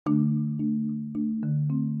All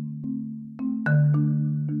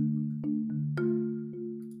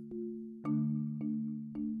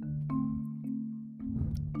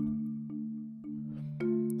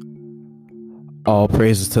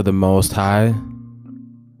praises to the Most High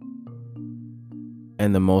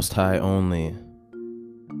and the Most High only.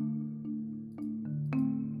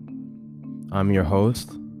 I'm your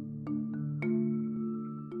host,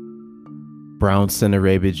 Brown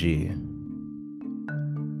Cinerabaji.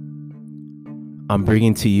 I'm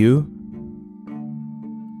bringing to you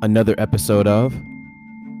another episode of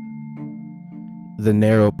The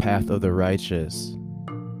Narrow Path of the Righteous.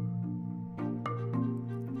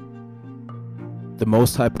 The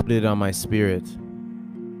Most High put it on my spirit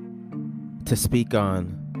to speak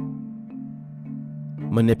on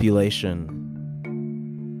manipulation,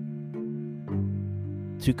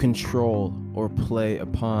 to control or play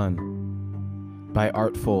upon by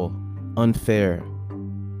artful, unfair,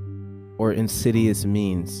 or insidious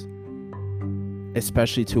means,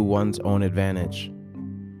 especially to one's own advantage.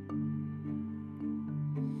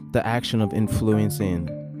 The action of influencing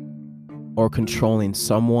or controlling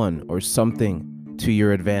someone or something to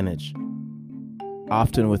your advantage,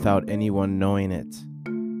 often without anyone knowing it.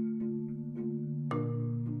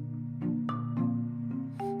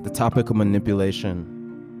 The topic of manipulation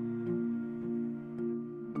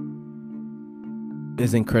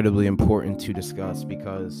is incredibly important to discuss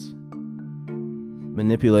because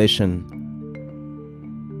manipulation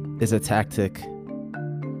is a tactic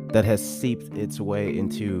that has seeped its way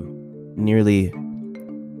into nearly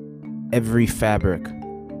every fabric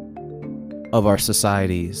of our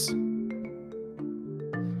societies.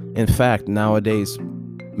 In fact, nowadays,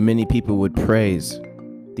 many people would praise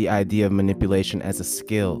the idea of manipulation as a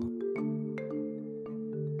skill,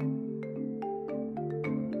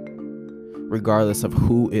 regardless of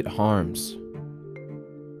who it harms.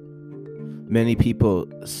 Many people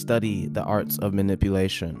study the arts of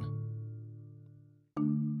manipulation,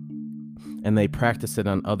 and they practice it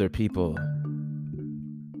on other people,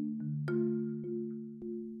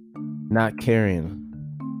 not caring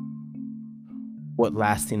what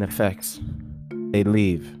lasting effects they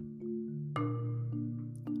leave.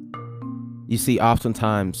 You see,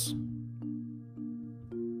 oftentimes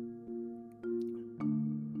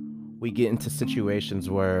we get into situations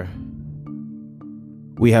where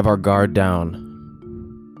we have our guard down.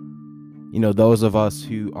 You know, those of us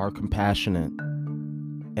who are compassionate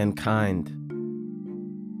and kind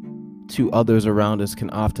to others around us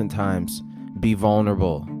can oftentimes be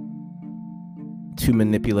vulnerable to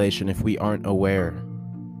manipulation if we aren't aware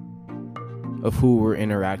of who we're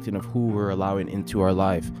interacting, of who we're allowing into our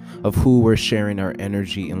life, of who we're sharing our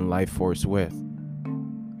energy and life force with.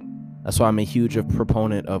 That's why I'm a huge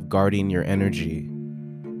proponent of guarding your energy,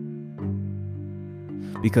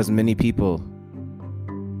 because many people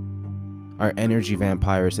are energy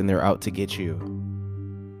vampires and they're out to get you.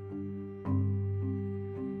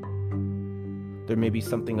 There may be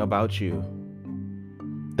something about you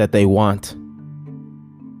that they want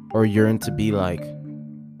or yearn to be like.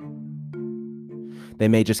 They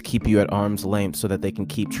may just keep you at arm's length so that they can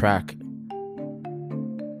keep track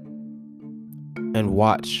and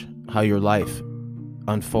watch how your life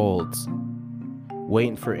unfolds,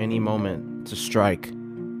 waiting for any moment to strike,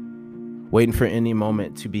 waiting for any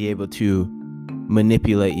moment to be able to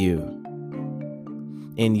manipulate you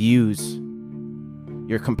and use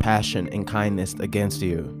your compassion and kindness against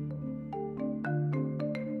you.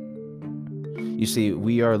 You see,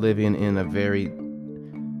 we are living in a very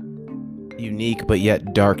unique but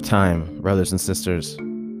yet dark time, brothers and sisters.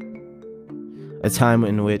 A time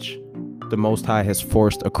in which the Most High has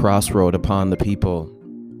forced a crossroad upon the people,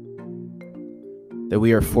 that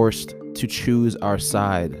we are forced to choose our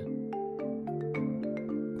side,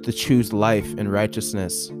 to choose life and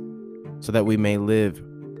righteousness so that we may live,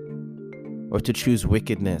 or to choose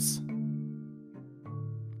wickedness,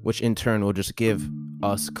 which in turn will just give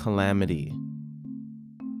us calamity.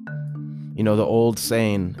 You know, the old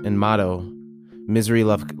saying and motto, misery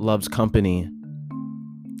loves company,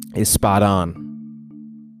 is spot on.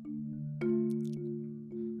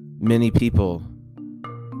 Many people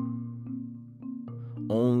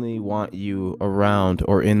only want you around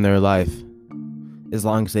or in their life as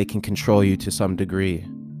long as they can control you to some degree,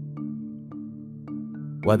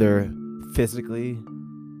 whether physically,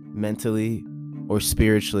 mentally, or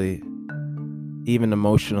spiritually, even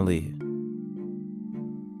emotionally.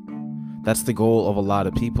 That's the goal of a lot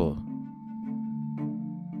of people.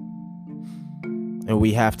 And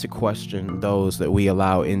we have to question those that we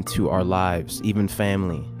allow into our lives, even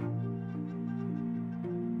family.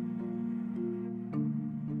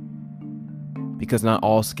 because not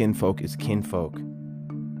all skin folk is kinfolk.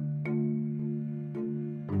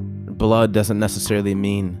 Blood doesn't necessarily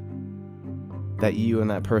mean that you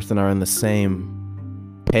and that person are on the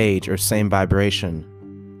same page or same vibration.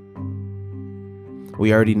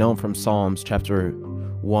 We already know from Psalms chapter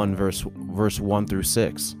 1, verse 1 through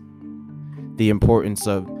 6, the importance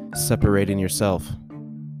of separating yourself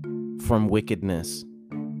from wickedness,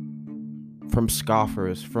 from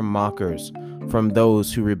scoffers, from mockers, from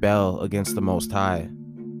those who rebel against the Most High.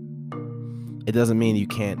 It doesn't mean you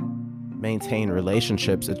can't maintain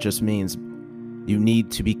relationships. It just means you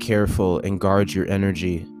need to be careful and guard your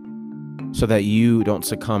energy so that you don't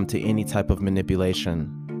succumb to any type of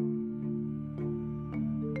manipulation.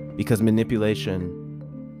 Because manipulation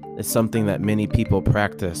is something that many people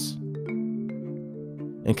practice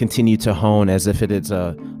and continue to hone as if it is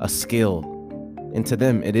a skill. And to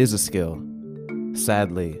them, it is a skill,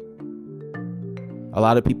 sadly. A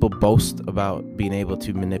lot of people boast about being able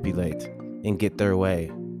to manipulate and get their way.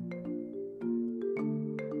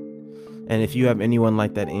 And if you have anyone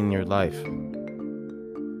like that in your life,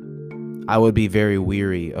 I would be very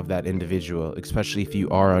weary of that individual, especially if you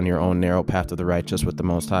are on your own narrow path of the righteous with the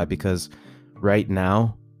Most High, because right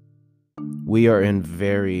now, we are in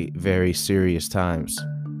very, very serious times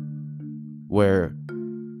where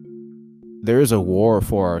there is a war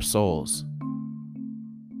for our souls.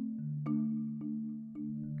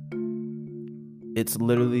 It's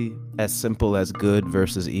literally as simple as good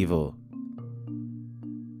versus evil,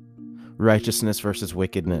 righteousness versus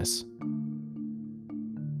wickedness.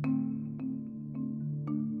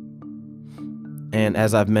 And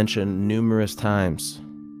as I've mentioned numerous times,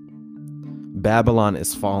 Babylon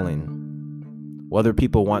is falling, whether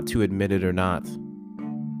people want to admit it or not.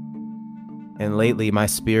 And lately, my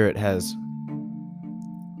spirit has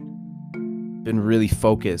been really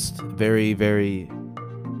focused, very, very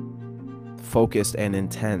focused and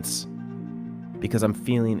intense, because I'm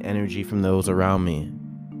feeling energy from those around me.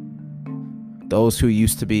 Those who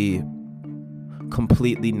used to be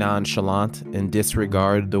completely nonchalant and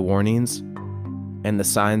disregard the warnings and the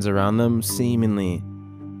signs around them seemingly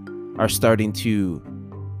are starting to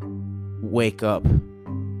wake up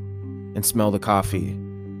and smell the coffee.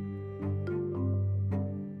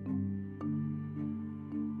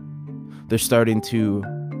 They're starting to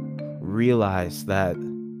realize that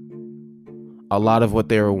a lot of what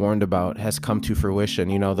they were warned about has come to fruition.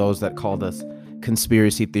 You know, those that called us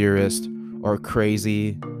conspiracy theorists or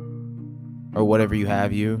crazy or whatever you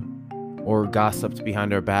have you, or gossiped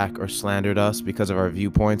behind our back or slandered us because of our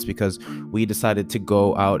viewpoints, because we decided to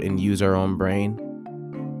go out and use our own brain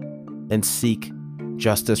and seek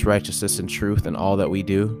justice, righteousness, and truth in all that we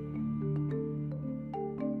do.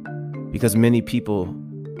 Because many people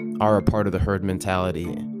are a part of the herd mentality.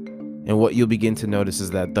 And what you'll begin to notice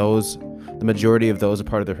is that the majority of those a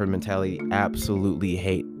part of the herd mentality absolutely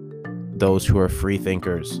hate those who are free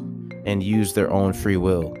thinkers and use their own free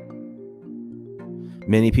will.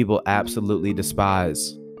 Many people absolutely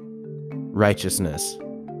despise righteousness,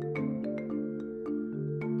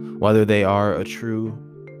 whether they are a true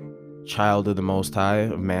child of the Most High,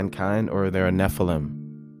 of mankind, or they're a Nephilim.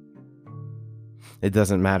 It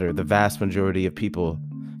doesn't matter. The vast majority of people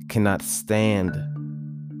cannot stand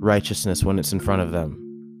righteousness when it's in front of them.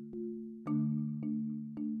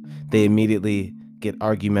 They immediately get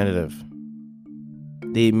argumentative.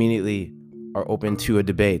 They immediately are open to a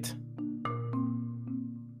debate.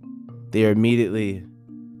 They are immediately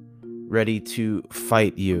ready to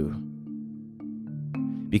fight you.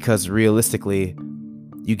 Because realistically,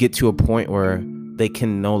 you get to a point where they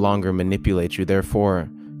can no longer manipulate you. Therefore,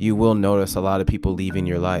 you will notice a lot of people leaving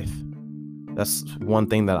your life. That's one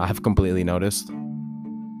thing that I've completely noticed.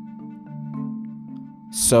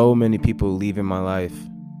 So many people leaving my life.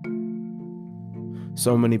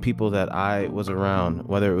 So many people that I was around,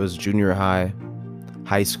 whether it was junior high,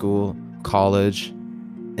 high school, college,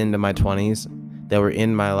 into my 20s, that were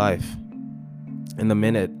in my life. And the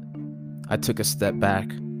minute I took a step back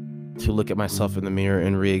to look at myself in the mirror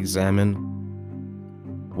and re-examine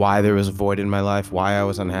why there was a void in my life, why I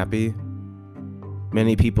was unhappy,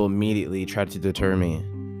 many people immediately tried to deter me.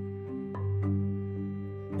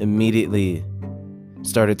 Immediately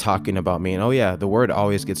started talking about me. And oh yeah, the word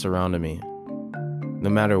always gets around to me, no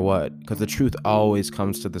matter what, because the truth always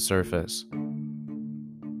comes to the surface.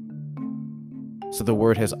 So the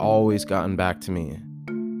word has always gotten back to me.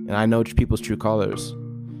 And I know people's true colors.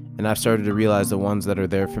 And I've started to realize the ones that are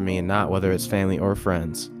there for me and not, whether it's family or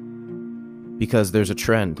friends. Because there's a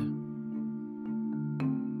trend.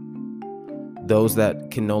 Those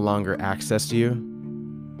that can no longer access you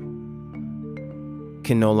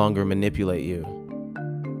can no longer manipulate you.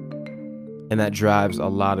 And that drives a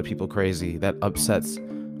lot of people crazy. That upsets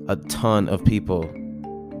a ton of people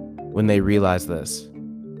when they realize this.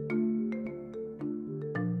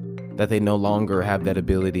 That they no longer have that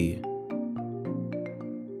ability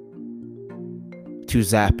to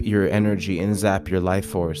zap your energy and zap your life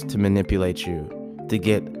force, to manipulate you, to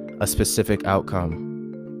get a specific outcome.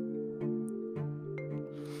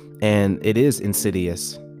 And it is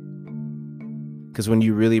insidious. Because when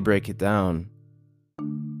you really break it down,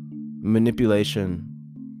 manipulation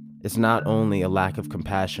is not only a lack of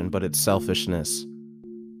compassion, but it's selfishness.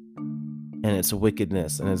 And it's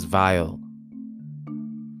wickedness, and it's vile.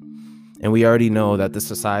 And we already know that this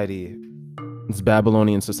society, this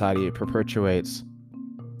Babylonian society, it perpetuates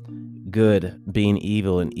good being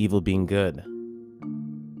evil and evil being good.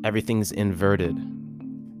 Everything's inverted.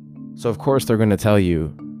 So of course they're going to tell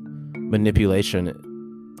you manipulation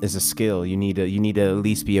is a skill. You need to at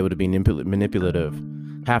least be able to be manipulative.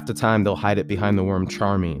 Half the time they'll hide it behind the word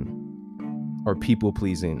charming or people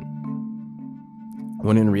pleasing,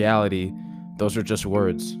 when in reality those are just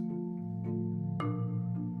words.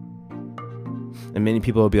 And many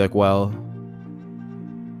people will be like, well,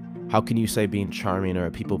 how can you say being charming or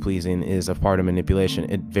people pleasing is a part of manipulation?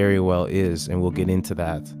 It very well is, and we'll get into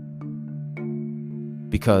that.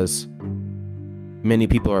 Because many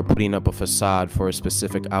people are putting up a facade for a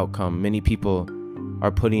specific outcome. Many people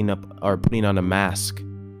are putting on a mask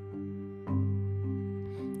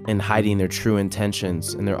and hiding their true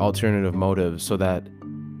intentions and their alternative motives so that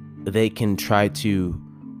they can try to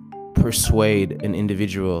persuade an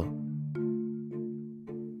individual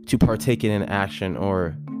to partake in an action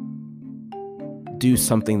or do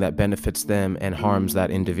something that benefits them and harms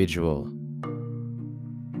that individual.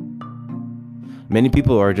 Many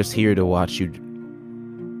people are just here to watch you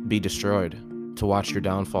be destroyed, to watch your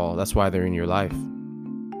downfall. That's why they're in your life.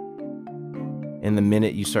 And the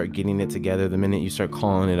minute you start getting it together, the minute you start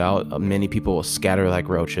calling it out, many people will scatter like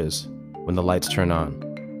roaches when the lights turn on.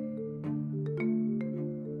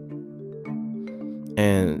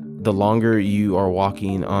 And the longer you are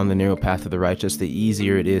walking on the narrow path of the righteous, the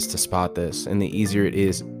easier it is to spot this, and the easier it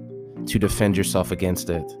is to defend yourself against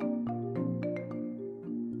it.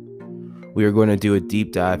 We are going to do a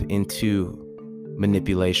deep dive into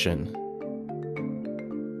manipulation.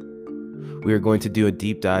 We are going to do a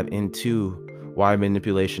deep dive into why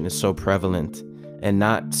manipulation is so prevalent and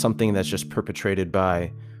not something that's just perpetrated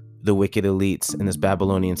by the wicked elites in this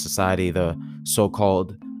Babylonian society, the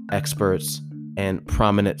so-called experts and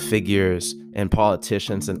prominent figures and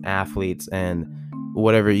politicians and athletes and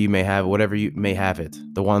whatever you may have it,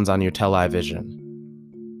 the ones on your television.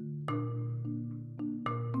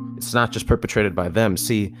 It's not just perpetrated by them.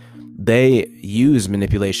 See, they use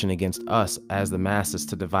manipulation against us as the masses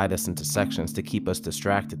to divide us into sections, to keep us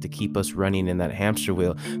distracted, to keep us running in that hamster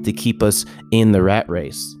wheel, to keep us in the rat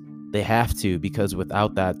race. They have to, because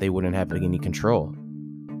without that, they wouldn't have any control.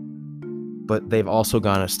 But they've also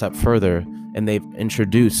gone a step further, and they've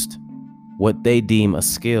introduced what they deem a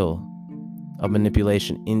skill of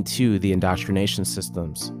manipulation into the indoctrination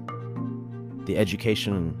systems, the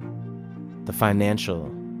education, the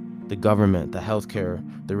financial, the government, the healthcare,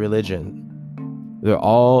 the religion. They're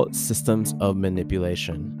all systems of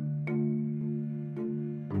manipulation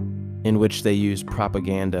in which they use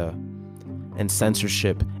propaganda and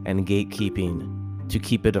censorship and gatekeeping to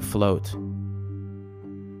keep it afloat,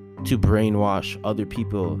 to brainwash other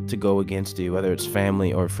people to go against you, whether it's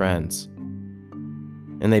family or friends.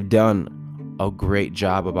 And they've done a great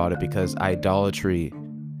job about it, because idolatry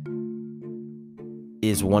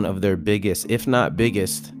is one of their biggest, if not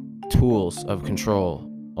biggest, tools of control,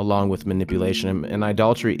 along with manipulation. And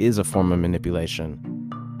idolatry is a form of manipulation.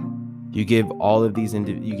 You give all of these,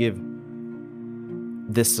 you give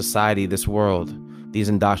this society, this world, these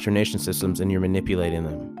indoctrination systems, and you're manipulating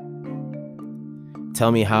them.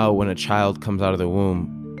 Tell me how, when a child comes out of the womb,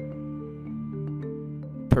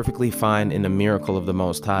 perfectly fine in a miracle of the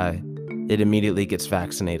Most High, it immediately gets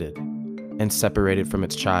vaccinated and separated from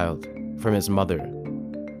its child, from its mother.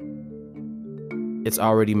 It's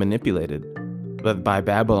already manipulated. But by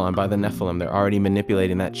Babylon, by the Nephilim, they're already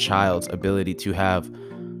manipulating that child's ability to have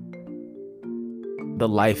the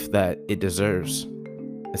life that it deserves.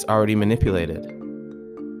 It's already manipulated.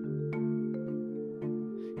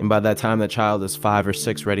 And by that time the child is 5 or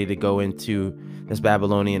 6, ready to go into this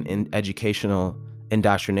Babylonian educational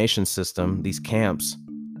indoctrination system, these camps,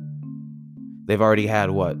 they've already had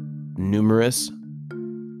numerous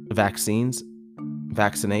vaccinations.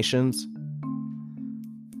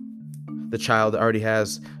 The child already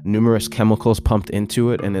has numerous chemicals pumped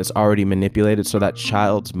into it, and it's already manipulated, so that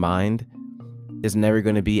child's mind is never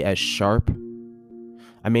going to be as sharp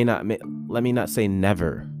Let me not say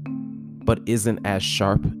never, but isn't as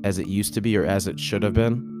sharp as it used to be or as it should have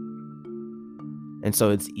been. And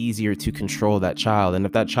so it's easier to control that child. And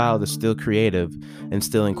if that child is still creative and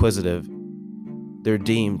still inquisitive, they're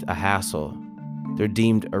deemed a hassle. They're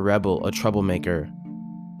deemed a rebel, a troublemaker.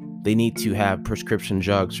 They need to have prescription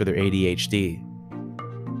drugs for their ADHD.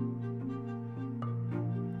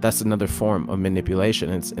 That's another form of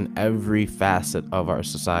manipulation. It's in every facet of our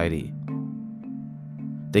society.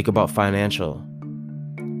 Think about financial.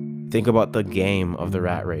 Think about the game of the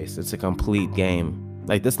rat race. It's a complete game.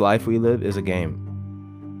 Like, this life we live is a game.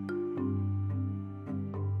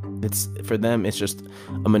 It's, for them, it's just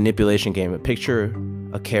a manipulation game. Picture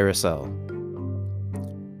a carousel.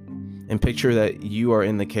 And picture that you are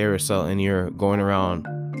in the carousel and you're going around,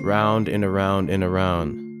 round and around and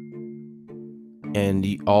around. And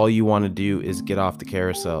all you want to do is get off the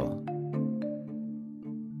carousel.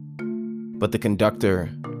 But the conductor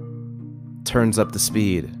turns up the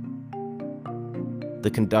speed.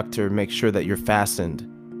 The conductor makes sure that you're fastened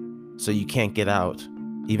so you can't get out,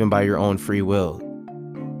 even by your own free will.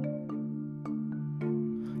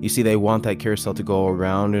 You see, they want that carousel to go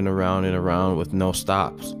around and around and around with no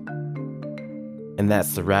stops. And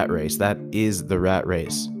that's the rat race. That is the rat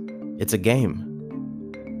race. It's a game.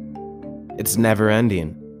 It's never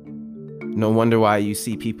ending. No wonder why you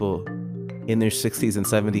see people in their 60s and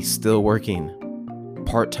 70s still working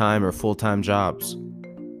part-time or full-time jobs.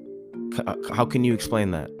 How can you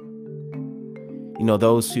explain that? You know,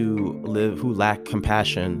 those who lack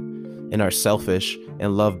compassion and are selfish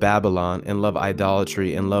and love Babylon and love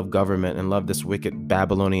idolatry and love government and love this wicked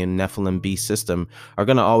Babylonian Nephilim beast system are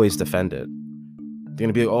going to always defend it. They're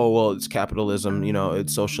going to be like, oh, well, it's capitalism,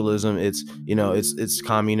 it's socialism, it's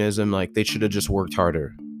communism. Like, they should have just worked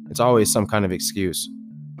harder. It's always some kind of excuse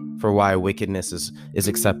for why wickedness is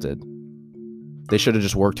accepted. They should have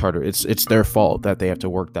just worked harder. It's their fault that they have to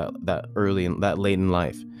work that early and that late in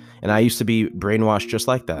life. And I used to be brainwashed just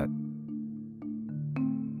like that.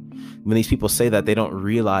 When these people say that, they don't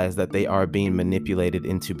realize that they are being manipulated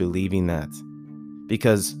into believing that.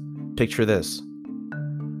 Because picture this.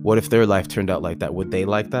 What if their life turned out like that? Would they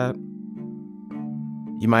like that?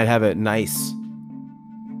 You might have it nice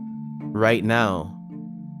right now,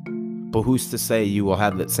 but who's to say you will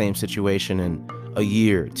have that same situation in a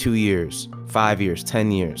year, 2 years, 5 years,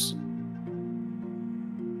 10 years?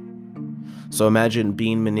 So imagine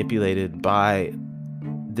being manipulated by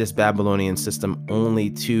this Babylonian system only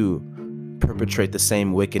to perpetrate the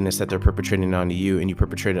same wickedness that they're perpetrating onto you, and you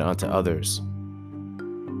perpetrate it onto others.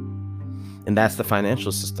 And that's the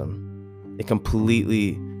financial system. It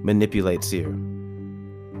completely manipulates you.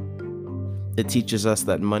 It teaches us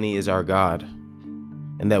that money is our God,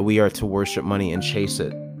 and that we are to worship money and chase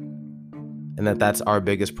it, and that that's our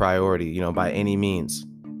biggest priority, by any means.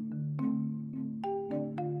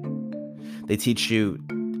 They teach you,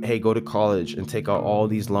 hey, go to college and take out all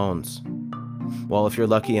these loans. Well, if you're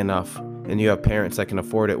lucky enough and you have parents that can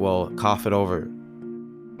afford it, well, cough it over.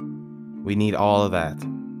 We need all of that.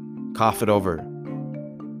 Cough it over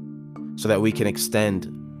so that we can extend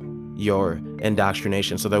your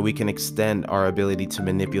indoctrination, so that we can extend our ability to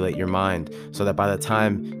manipulate your mind, so that by the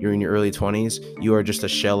time you're in your early 20s, you are just a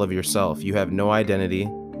shell of yourself. You have no identity.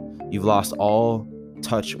 You've lost all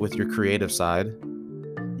touch with your creative side.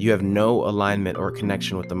 You have no alignment or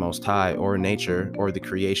connection with the Most High or nature or the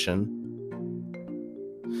creation.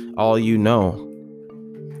 All you know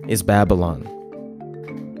is Babylon.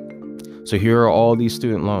 So here are all these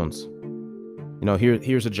student loans.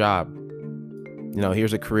 Here's a job.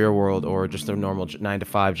 Here's a career world or just a normal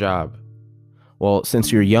 9-to-5 job. Well,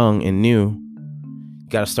 since you're young and new, you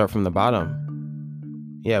got to start from the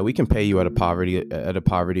bottom. Yeah, we can pay you at a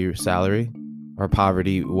poverty salary or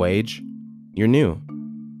poverty wage. You're new.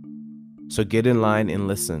 So get in line and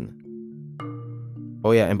listen.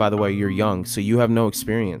 Oh yeah, and by the way, you're young, so you have no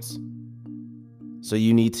experience. So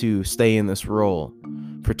you need to stay in this role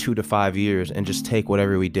for 2 to 5 years and just take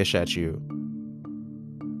whatever we dish at you.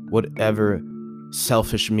 Whatever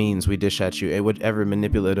selfish means we dish at you, and whatever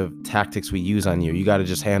manipulative tactics we use on you, you got to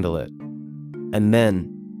just handle it. And then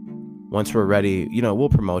once we're ready, we'll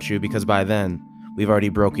promote you, because by then we've already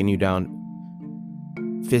broken you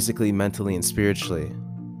down physically, mentally, and spiritually.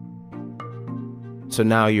 So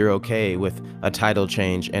now you're okay with a title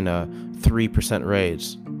change and a 3%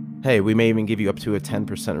 raise. Hey, we may even give you up to a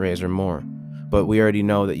 10% raise or more. But we already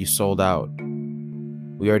know that you sold out.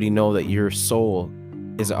 We already know that your soul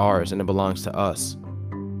is ours and it belongs to us.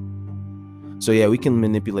 So yeah, we can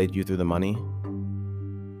manipulate you through the money.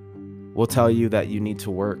 We'll tell you that you need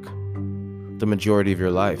to work the majority of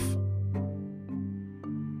your life.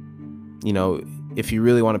 if you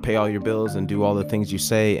really want to pay all your bills and do all the things you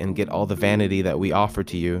say and get all the vanity that we offer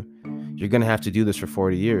to you, you're going to have to do this for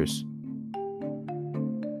 40 years.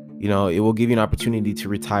 It will give you an opportunity to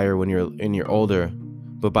retire when you're older,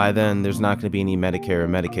 but by then there's not going to be any Medicare or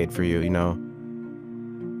Medicaid for you.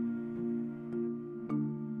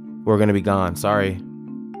 We're going to be gone. Sorry.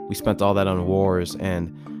 We spent all that on wars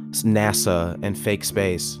and NASA and fake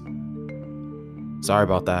space. Sorry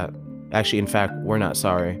about that. Actually, in fact, we're not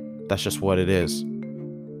sorry. That's just what it is.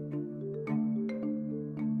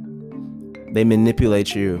 They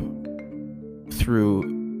manipulate you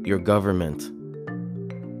through your government.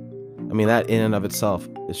 I mean, that in and of itself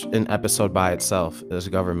is an episode by itself as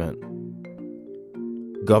government.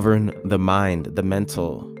 Govern the mind, the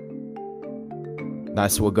mental.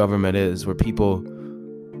 That's what government is, where people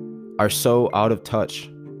are so out of touch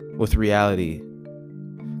with reality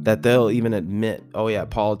that they'll even admit, oh yeah,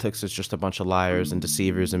 politics is just a bunch of liars and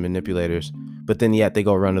deceivers and manipulators, but then yet they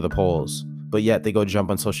go run to the polls, but yet they go jump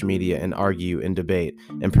on social media and argue and debate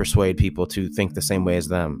and persuade people to think the same way as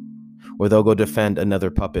them, or they'll go defend another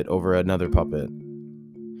puppet over another puppet,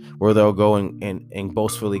 or they'll go and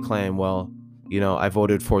boastfully claim, well, I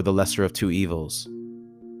voted for the lesser of two evils.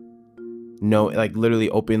 No, like literally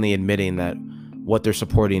openly admitting that what they're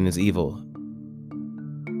supporting is evil.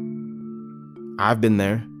 I've been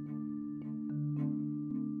there.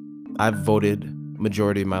 I've voted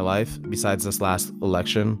majority of my life besides this last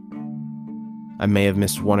election. I may have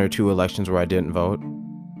missed one or two elections where I didn't vote.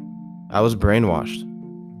 I was brainwashed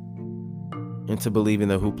into believing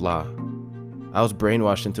the hoopla. I was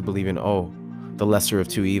brainwashed into believing, the lesser of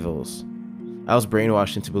two evils. I was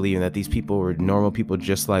brainwashed into believing that these people were normal people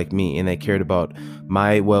just like me, and they cared about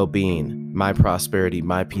my well-being, my prosperity,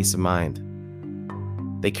 my peace of mind.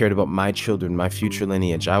 They cared about my children, my future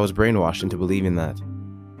lineage. I was brainwashed into believing that.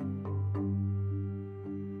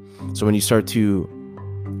 So when you start to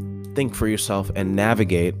think for yourself and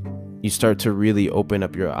navigate, you start to really open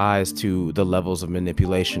up your eyes to the levels of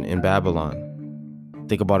manipulation in Babylon.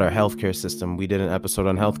 Think about our healthcare system. We did an episode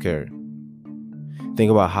on healthcare.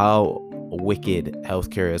 Think about how wicked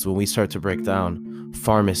healthcare is when we start to break down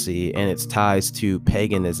pharmacy and its ties to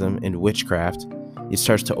paganism and witchcraft. It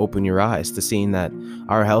starts to open your eyes to seeing that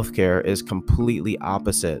our healthcare is completely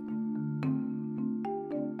opposite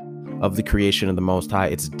of the creation of the Most High.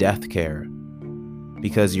 It's death care,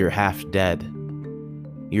 because you're half dead.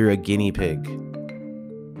 You're a guinea pig.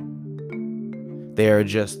 They are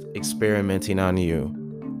just experimenting on you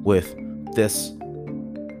with this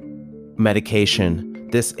medication,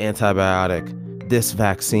 this antibiotic, this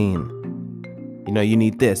vaccine. You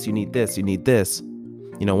need this, you need this, you need this.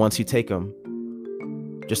 Once you take them,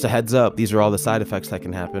 just a heads up, these are all the side effects that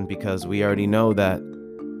can happen, because we already know that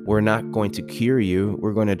we're not going to cure you.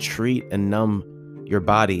 We're going to treat and numb your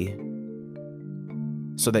body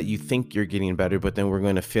so that you think you're getting better, but then we're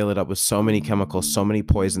going to fill it up with so many chemicals, so many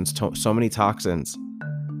poisons, so many toxins,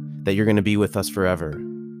 that you're going to be with us forever,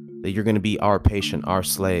 that you're going to be our patient, our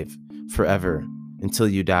slave forever until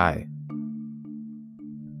you die.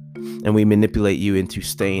 And we manipulate you into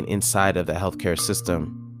staying inside of the healthcare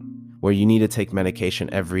system, where you need to take medication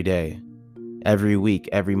every day, every week,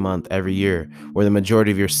 every month, every year, where the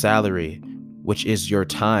majority of your salary, which is your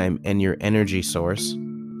time and your energy source,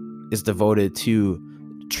 is devoted to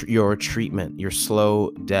your treatment, your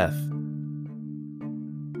slow death.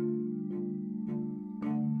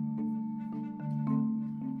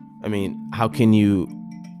 I mean, how can you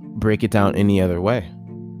break it down any other way?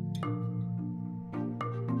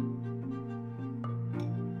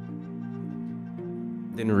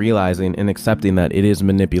 Then realizing and accepting that it is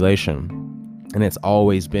manipulation, and it's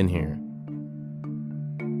always been here.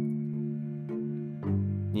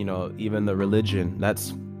 Even the religion,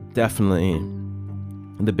 that's definitely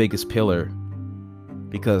the biggest pillar,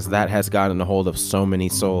 because that has gotten a hold of so many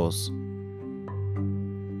souls,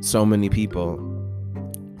 so many people,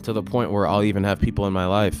 to the point where I'll even have people in my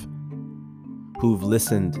life who've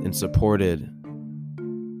listened and supported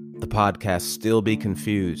the podcast still be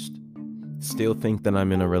confused, still think that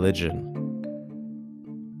I'm in a religion.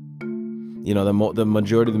 The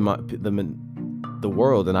majority of the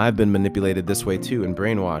world, and I've been manipulated this way too and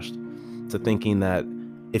brainwashed to thinking that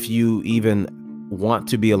if you even want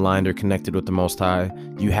to be aligned or connected with the Most High,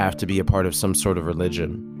 you have to be a part of some sort of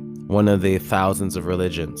religion, one of the thousands of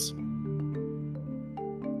religions.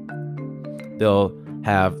 They'll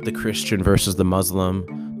have the Christian versus the Muslim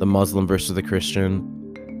versus the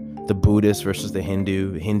Christian, the Buddhist versus the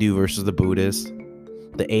Hindu versus the Buddhist,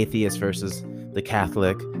 the atheist versus the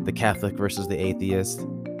Catholic versus the atheist,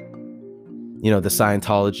 the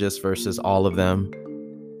Scientologist versus all of them.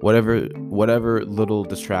 Whatever little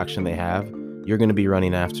distraction they have, you're going to be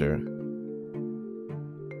running after.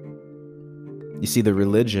 You see, the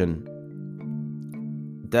religion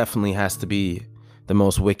definitely has to be the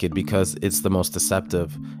most wicked because it's the most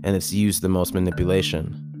deceptive and it's used the most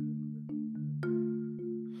manipulation.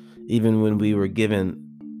 Even when we were given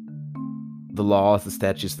the laws, the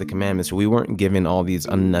statutes, the commandments, we weren't given all these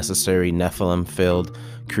unnecessary Nephilim-filled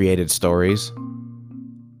created stories,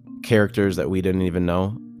 characters that we didn't even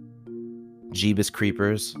know, Jeebus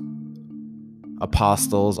creepers,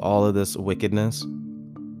 apostles, all of this wickedness.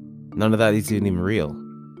 None of that is even real.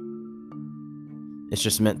 It's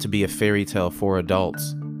just meant to be a fairy tale for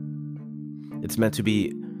adults. It's meant to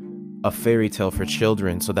be a fairy tale for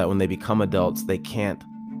children so that when they become adults, they can't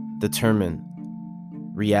determine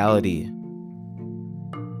reality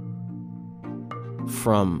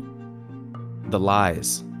from the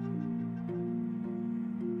lies.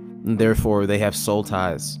 And therefore, they have soul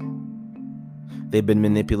ties. They've been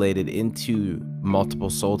manipulated into multiple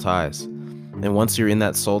soul ties. And once you're in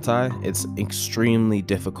that soul tie, it's extremely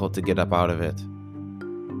difficult to get up out of it.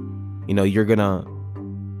 You know, you're gonna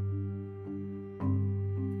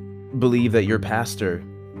believe that your pastor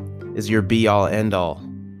is your be-all, end-all.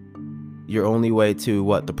 Your only way to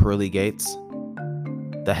what? The pearly gates?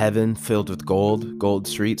 The heaven filled with gold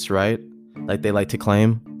streets, right? Like they like to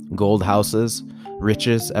claim. Gold houses,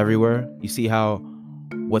 riches everywhere. You see how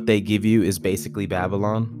what they give you is basically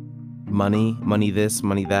Babylon? Money, money this,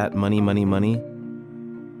 money that, money, money, money.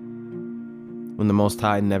 When the Most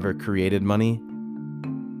High never created money.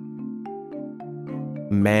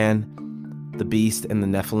 Man, the beast, and the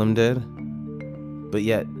Nephilim did. But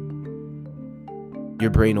yet,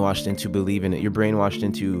 you're brainwashed into believing it. You're brainwashed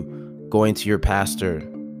into going to your pastor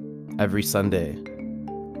every Sunday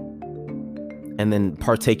and then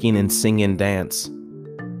partaking in sing and dance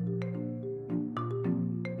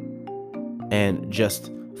and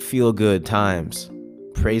just feel good times,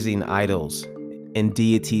 praising idols and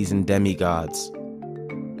deities and demigods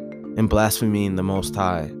and blaspheming the Most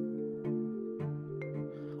High.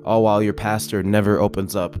 All while your pastor never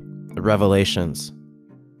opens up the Revelations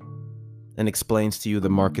and explains to you the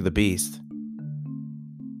mark of the beast.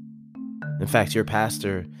 In fact, your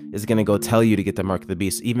pastor is going to go tell you to get the mark of the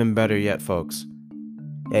beast. Even better yet, folks.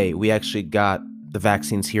 Hey, we actually got the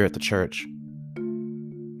vaccines here at the church.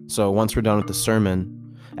 So once we're done with the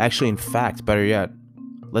sermon, actually, in fact, better yet,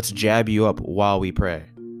 let's jab you up while we pray.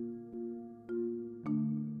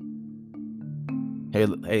 Hey,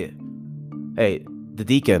 the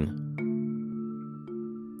deacon,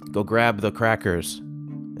 go grab the crackers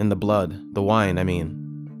and the blood, the wine, I mean.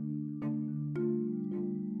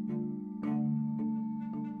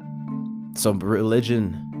 So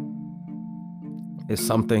religion is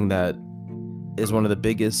something that is one of the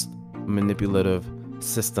biggest manipulative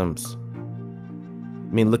systems.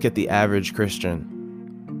 I mean, look at the average Christian.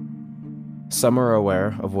 Some are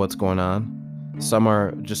aware of what's going on. Some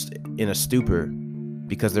are just in a stupor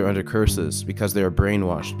because they're under curses, because they're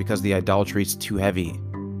brainwashed, because the idolatry is too heavy,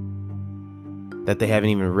 that they haven't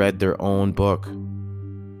even read their own book.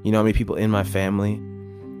 You know how many people in my family,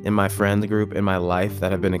 in my friend group, in my life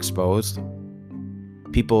that have been exposed?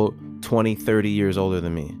 People 20, 30 years older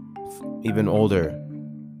than me, even older,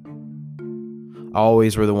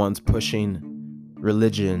 always were the ones pushing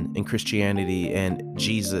religion and Christianity and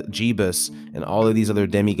Jesus, Jeebus, and all of these other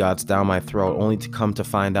demigods down my throat, only to come to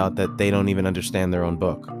find out that they don't even understand their own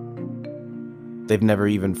book. They've never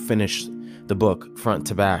even finished the book front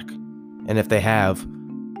to back. And if they have,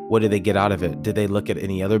 what did they get out of it? Did they look at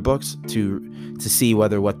any other books to see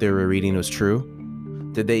whether what they were reading was true?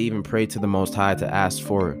 Did they even pray to the Most High to ask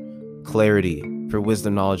for clarity, for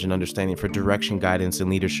wisdom, knowledge, and understanding, for direction, guidance,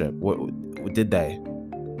 and leadership? What did they?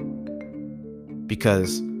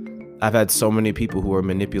 Because I've had so many people who are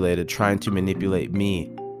manipulated, trying to manipulate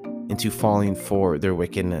me into falling for their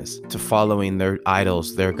wickedness, to following their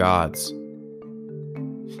idols, their gods,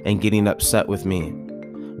 and getting upset with me,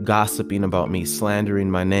 gossiping about me,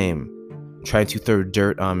 slandering my name, trying to throw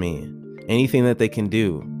dirt on me, anything that they can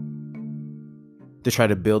do to try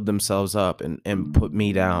to build themselves up and put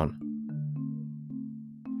me down.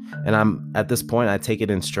 And I'm at this point, I take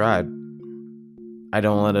it in stride. I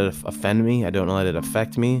don't let it offend me. I don't let it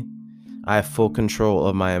affect me. I have full control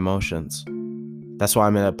of my emotions. That's why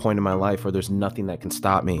I'm at a point in my life where there's nothing that can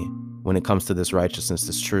stop me when it comes to this righteousness,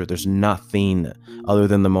 this truth. There's nothing other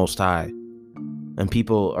than the Most High. And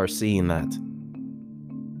people are seeing that.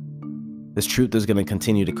 This truth is going to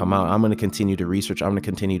continue to come out. I'm going to continue to research. I'm going to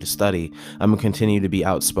continue to study. I'm going to continue to be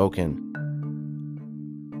outspoken.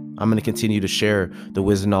 I'm going to continue to share the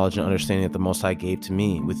wisdom, knowledge, and understanding that the Most High gave to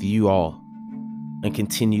me with you all, and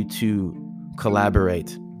continue to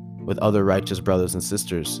collaborate with other righteous brothers and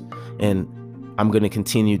sisters. And I'm going to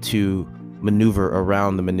continue to maneuver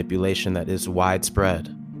around the manipulation that is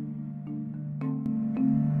widespread.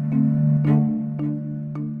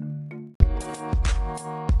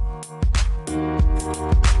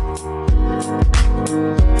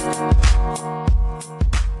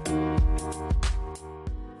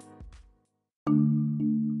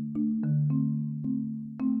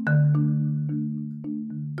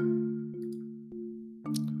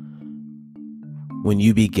 When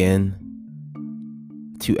you begin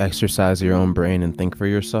to exercise your own brain and think for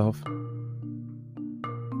yourself,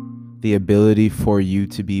 the ability for you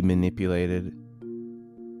to be manipulated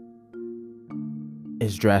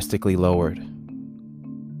is drastically lowered.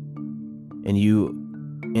 And you,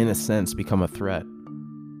 in a sense, become a threat.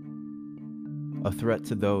 A threat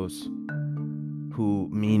to those who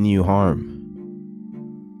mean you harm.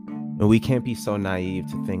 And we can't be so naive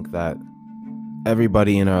to think that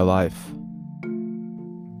everybody in our life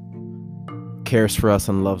cares for us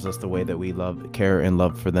and loves us the way that we care and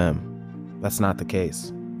love for them. That's not the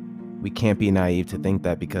case. We can't be naive to think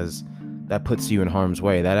that, because that puts you in harm's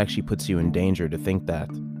way. That actually puts you in danger to think that.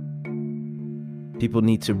 People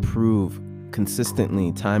need to prove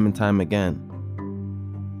consistently, time and time again,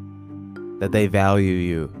 that they value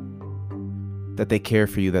you, that they care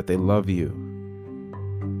for you, that they love you.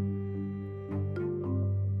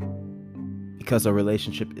 Because a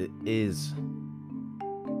relationship is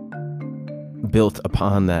built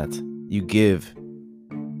upon that. You give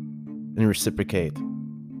and reciprocate,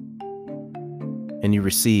 and you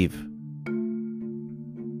receive.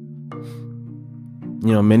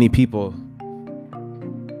 Many people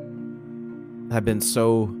have been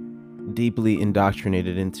so deeply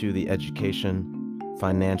indoctrinated into the education,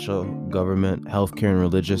 financial, government, healthcare, and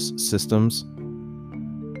religious systems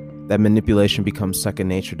that manipulation becomes second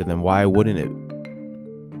nature to them. Why wouldn't it?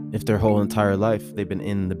 If their whole entire life they've been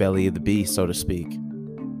in the belly of the beast, so to speak.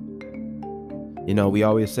 We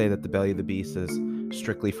always say that the belly of the beast is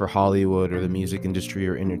strictly for Hollywood or the music industry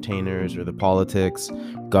or entertainers or the politics,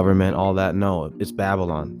 government, all that. No, it's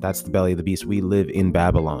Babylon. That's the belly of the beast. We live in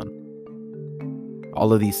Babylon.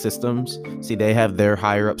 All of these systems, see, they have their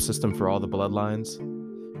higher up system for all the bloodlines,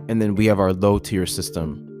 and then we have our low tier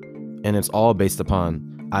system, and it's all based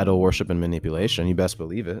upon idol worship and manipulation. You best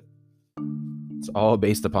believe it. It's all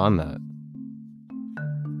based upon that.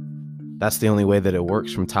 That's the only way that it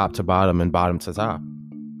works, from top to bottom and bottom to top.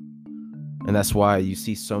 And that's why you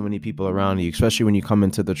see so many people around you, especially when you come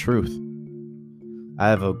into the truth. I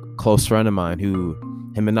have a close friend of mine who,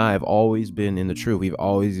 him and I have always been in the truth. We've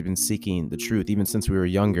always been seeking the truth, even since we were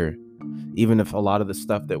younger. Even if a lot of the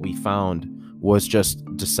stuff that we found was just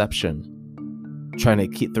deception, trying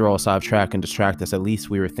to throw us off track and distract us, at least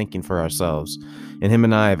we were thinking for ourselves. And him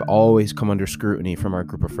and I have always come under scrutiny from our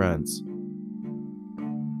group of friends.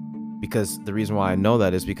 Because the reason why I know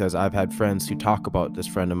that is because I've had friends who talk about this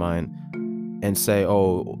friend of mine and say,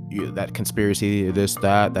 oh, that conspiracy, this,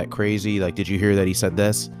 that crazy, like, did you hear that he said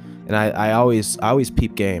this? And I always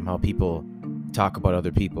peep game how people talk about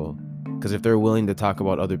other people. Because if they're willing to talk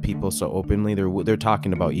about other people so openly, they're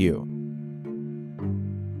talking about you.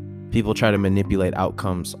 People try to manipulate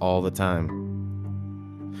outcomes all the time.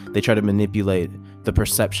 They try to manipulate the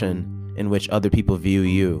perception in which other people view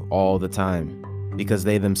you all the time, because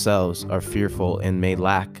they themselves are fearful and may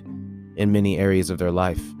lack in many areas of their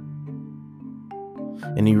life.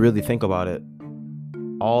 And you really think about it,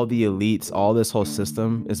 all the elites, all this whole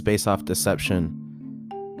system is based off deception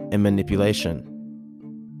and manipulation.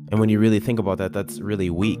 And when you really think about that, that's really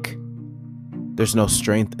weak. There's no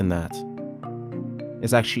strength in that.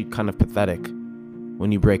 It's actually kind of pathetic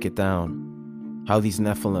when you break it down. How these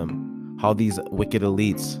Nephilim, how these wicked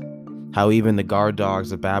elites, how even the guard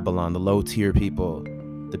dogs of Babylon, the low tier people,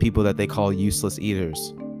 the people that they call useless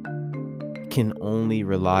eaters, can only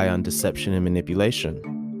rely on deception and manipulation.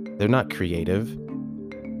 They're not creative.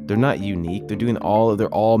 They're not unique. They're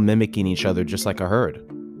all mimicking each other just like a herd.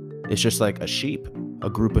 It's just like a sheep, a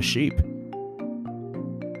group of sheep.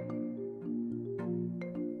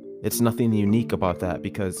 It's nothing unique about that,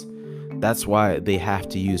 because that's why they have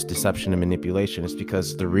to use deception and manipulation. It's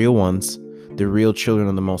because the real ones, the real children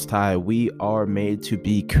of the Most High, we are made to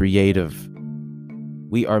be creative.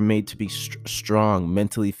 We are made to be strong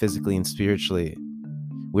mentally, physically, and spiritually.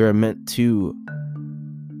 We are meant to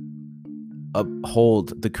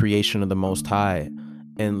uphold the creation of the Most High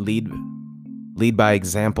and lead by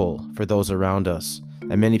example for those around us.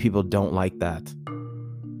 And many people don't like that.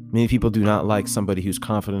 Many people do not like somebody who's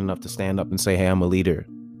confident enough to stand up and say, hey, I'm a leader.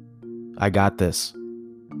 I got this.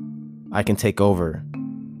 I can take over.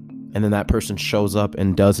 And then that person shows up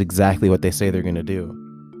and does exactly what they say they're going to do.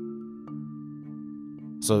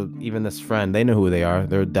 So even this friend, they know who they are.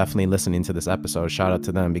 They're definitely listening to this episode. Shout out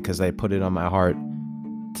to them because they put it on my heart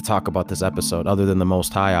to talk about this episode, other than the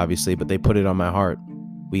Most High, obviously, but they put it on my heart.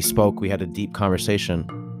 We spoke, we had a deep conversation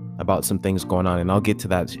about some things going on, and I'll get to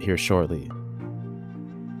that here shortly.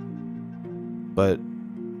 But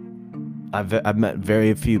I've met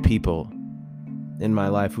very few people in my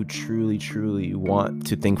life who truly want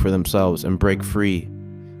to think for themselves and break free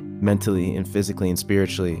mentally and physically and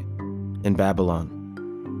spiritually in Babylon.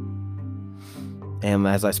 And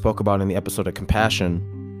as I spoke about in the episode of compassion,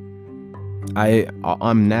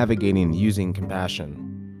 I'm navigating using compassion.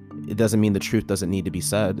 It doesn't mean the truth doesn't need to be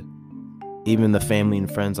said. Even the family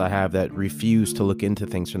and friends I have that refuse to look into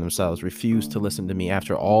things for themselves, refuse to listen to me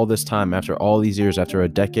after all this time, after all these years, after a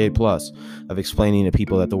decade plus of explaining to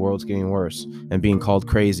people that the world's getting worse and being called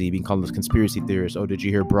crazy, being called a conspiracy theorist. Oh, did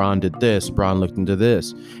you hear Braun did this? Braun looked into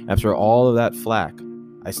this. After all of that flack,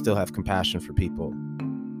 I still have compassion for people.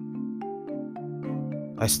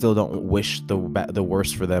 I still don't wish the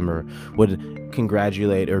worst for them or would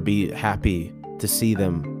congratulate or be happy to see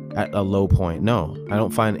them at a low point. No, I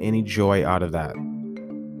don't find any joy out of that.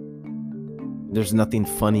 There's nothing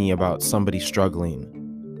funny about somebody struggling,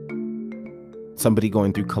 somebody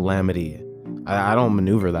going through calamity. I don't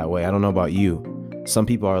maneuver that way. I don't know about you. Some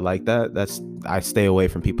people are like that. I stay away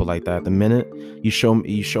from people like that. The minute you show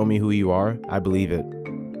me who you are, I believe it.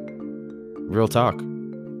 Real talk.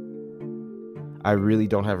 I really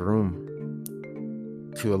don't have room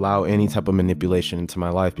to allow any type of manipulation into my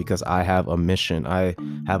life because I have a mission. I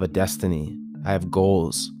have a destiny. I have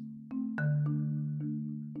goals.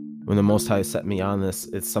 When the Most High set me on this,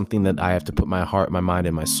 it's something that I have to put my heart, my mind,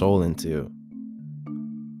 and my soul into.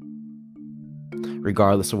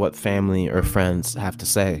 Regardless of what family or friends have to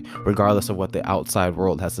say, regardless of what the outside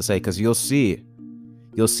world has to say, because you'll see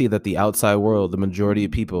that the outside world, the majority of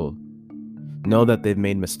people, know that they've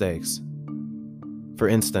made mistakes. For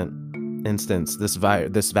instance, this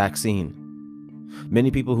vaccine. Many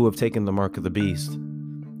people who have taken the mark of the beast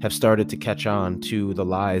have started to catch on to the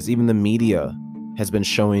lies. Even the media has been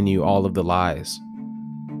showing you all of the lies.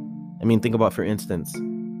 I mean, think about, for instance,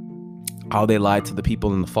 how they lied to the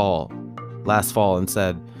people in the last fall, and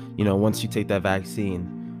said, once you take that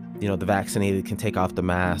vaccine, the vaccinated can take off the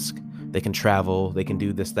mask, they can travel, they can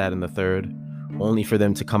do this, that, and the third, only for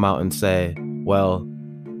them to come out and say, well,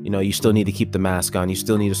 you still need to keep the mask on. You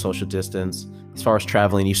still need a social distance. As far as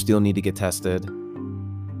traveling, you still need to get tested.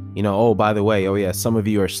 Oh, by the way, oh yeah, some of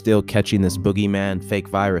you are still catching this boogeyman fake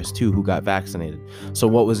virus too who got vaccinated. So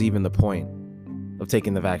what was even the point of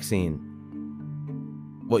taking the vaccine?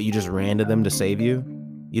 What, you just ran to them to save you?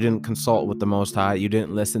 You didn't consult with the Most High. You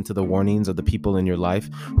didn't listen to the warnings of the people in your life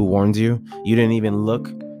who warned you. You didn't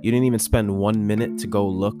even spend 1 minute to go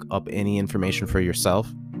look up any information for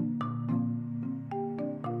yourself.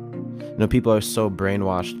 People are so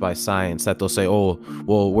brainwashed by science that they'll say, oh,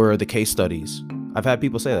 well, where are the case studies? I've had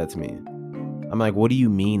people say that to me. I'm like, what do you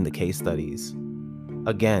mean the case studies?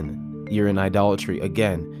 Again, you're in idolatry.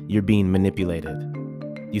 Again, you're being manipulated.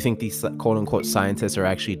 You think these quote unquote scientists are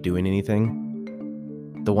actually doing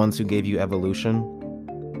anything? The ones who gave you evolution?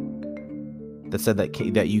 That said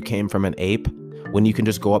that you came from an ape, when you can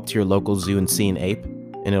just go up to your local zoo and see an ape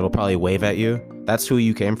and it'll probably wave at you? That's who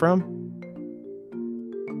you came from?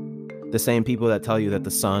 The same people that tell you that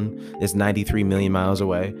the sun is 93 million miles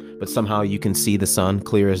away, but somehow you can see the sun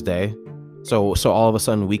clear as day. So all of a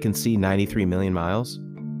sudden we can see 93 million miles.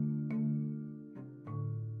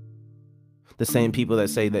 The same people that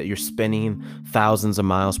say that you're spinning thousands of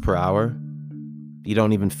miles per hour. You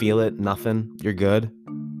don't even feel it, nothing, you're good.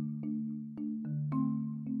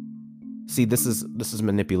 See, this is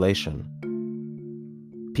manipulation.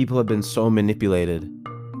 People have been so manipulated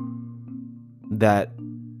that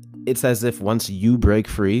it's as if once you break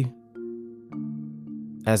free,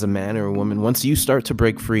 as a man or a woman, once you start to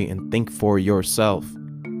break free and think for yourself,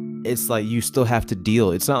 it's like you still have to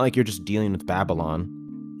deal. It's not like you're just dealing with Babylon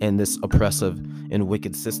and this oppressive and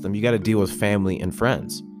wicked system. You got to deal with family and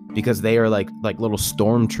friends because they are like little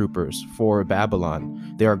stormtroopers for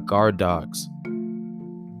Babylon. They are guard dogs.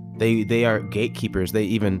 They are gatekeepers. They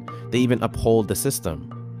even uphold the system.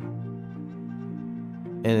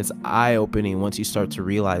 And it's eye-opening once you start to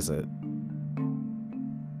realize it.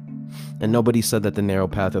 And nobody said that the narrow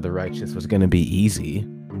path of the righteous was going to be easy.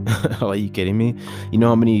 Are you kidding me? You know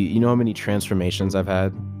how many transformations I've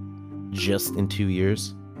had just in 2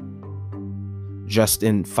 years? Just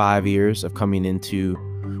in 5 years of coming into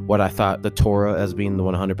what I thought the Torah as being the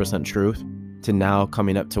 100% truth, to now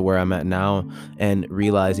coming up to where I'm at now and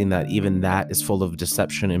realizing that even that is full of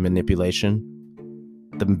deception and manipulation.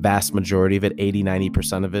 the vast majority of it,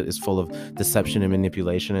 80-90% of it, is full of deception and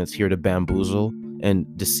manipulation. And it's here to bamboozle and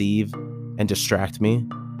deceive and distract me.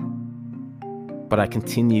 But I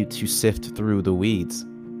continue to sift through the weeds.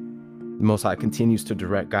 The Most High continues to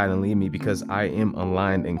direct, guide, and lead me because I am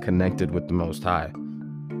aligned and connected with the Most High.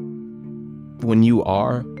 When you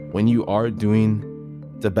are doing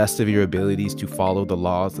the best of your abilities to follow the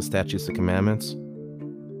laws, the statutes, the commandments,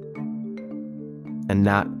 and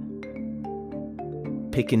not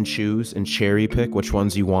pick and choose and cherry pick which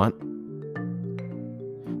ones you want,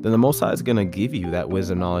 then the Most High is going to give you that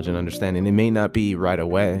wisdom, knowledge, and understanding. It may not be right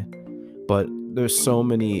away, but there's so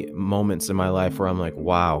many moments in my life where I'm like,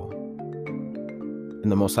 wow.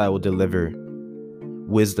 And the Most High will deliver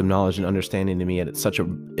wisdom, knowledge, and understanding to me. And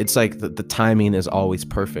it's like the timing is always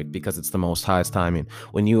perfect because it's the Most High's timing.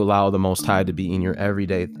 When you allow the Most High to be in your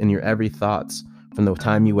everyday, in your every thoughts, from the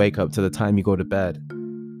time you wake up to the time you go to bed,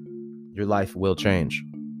 your life will change.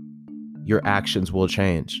 Your actions will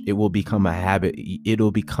change. It will become a habit.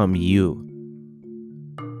 It'll become you.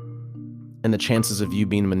 And the chances of you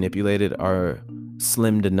being manipulated are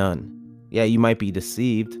slim to none. Yeah, you might be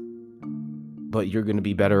deceived, but you're going to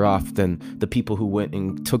be better off than the people who went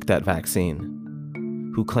and took that vaccine,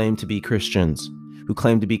 who claim to be Christians, who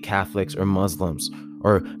claim to be Catholics or Muslims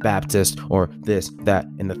or Baptist or this, that,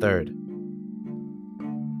 and the third.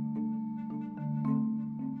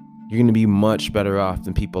 You're going to be much better off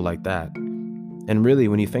than people like that. And really,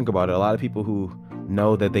 when you think about it, a lot of people who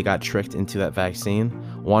know that they got tricked into that vaccine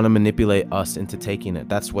want to manipulate us into taking it.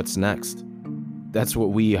 That's what's next. That's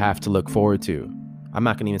what we have to look forward to. I'm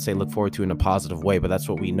not going to even say look forward to in a positive way, but that's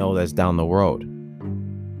what we know that's down the road.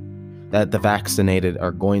 That the vaccinated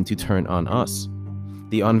are going to turn on us,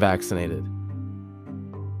 the unvaccinated.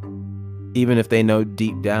 Even if they know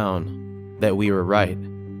deep down that we were right,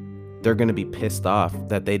 they're going to be pissed off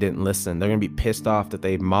that they didn't listen. They're going to be pissed off that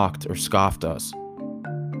they mocked or scoffed us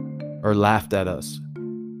or laughed at us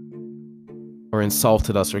or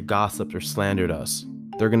insulted us or gossiped or slandered us.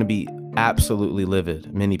 They're going to be absolutely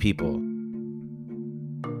livid, many people.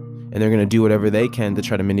 And they're going to do whatever they can to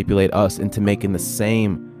try to manipulate us into making the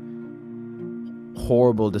same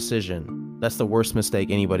horrible decision. That's the worst mistake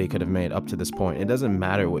anybody could have made up to this point. It doesn't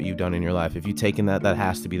matter what you've done in your life. If you've taken that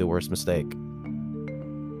has to be the worst mistake.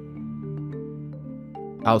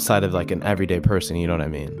 Outside of like an everyday person, you know what I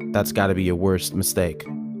mean? That's got to be your worst mistake.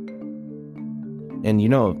 And you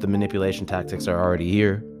know, the manipulation tactics are already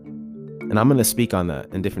here. And I'm going to speak on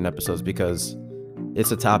that in different episodes because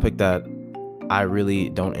it's a topic that I really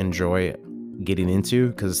don't enjoy getting into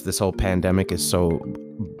because this whole pandemic is so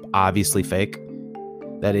obviously fake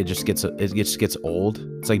that it just gets old.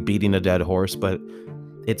 It's like beating a dead horse, but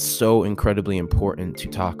it's so incredibly important to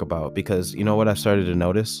talk about because you know what I've started to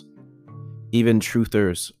notice? Even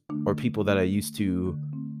truthers or people that I used to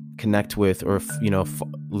connect with or,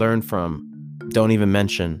 learn from don't even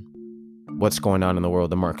mention what's going on in the world,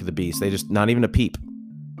 the mark of the beast. They just, not even a peep.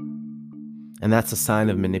 And that's a sign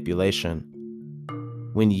of manipulation.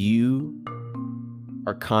 When you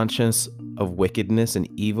are conscious of wickedness and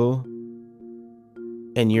evil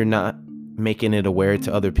and you're not making it aware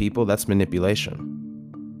to other people, that's manipulation.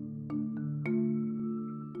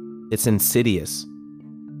 It's insidious.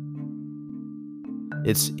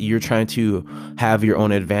 You're trying to have your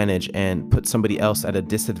own advantage and put somebody else at a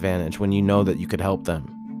disadvantage when you know that you could help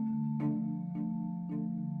them.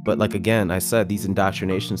 But like again, I said, these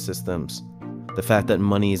indoctrination systems, the fact that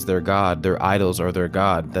money is their god, their idols are their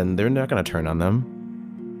god, then they're not going to turn on them.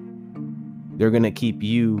 They're going to keep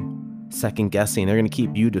you second guessing. They're going to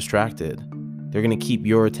keep you distracted. They're going to keep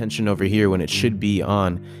your attention over here when it should be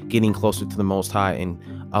on getting closer to the Most High and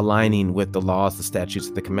aligning with the laws, the statutes,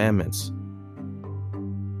 the commandments.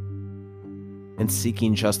 And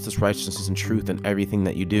seeking justice, righteousness, and truth in everything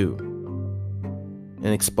that you do. And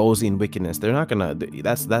exposing wickedness. They're not gonna,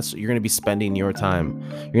 you're gonna be spending your time.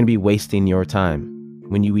 You're gonna be wasting your time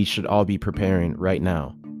when we should all be preparing right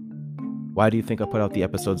now. Why do you think I put out the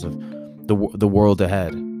episodes of the World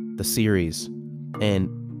Ahead, the series, and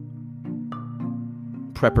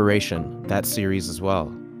Preparation, that series as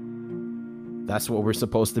well? That's what we're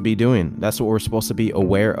supposed to be doing. That's what we're supposed to be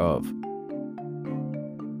aware of.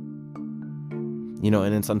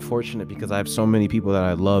 And it's unfortunate because I have so many people that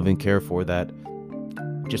I love and care for that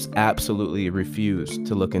just absolutely refuse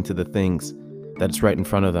to look into the things that's right in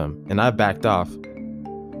front of them. And I've backed off.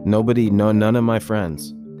 None of my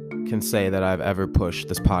friends can say that I've ever pushed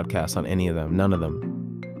this podcast on any of them. None of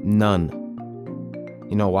them. None.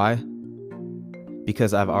 You know why?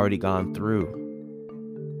 Because I've already gone through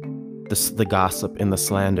the gossip and the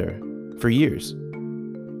slander for years.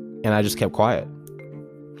 And I just kept quiet.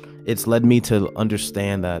 It's led me to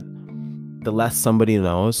understand that the less somebody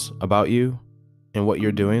knows about you and what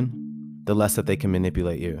you're doing, the less that they can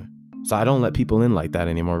manipulate you. So I don't let people in like that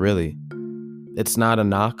anymore, really. It's not a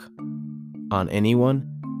knock on anyone.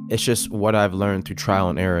 It's just what I've learned through trial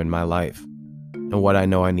and error in my life and what I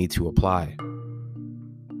know I need to apply.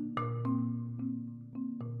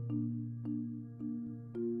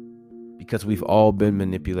 Because we've all been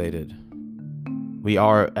manipulated. We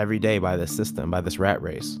are every day by this system, by this rat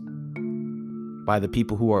race, by the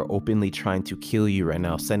people who are openly trying to kill you right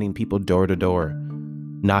now, sending people door to door,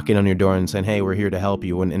 knocking on your door and saying, hey, we're here to help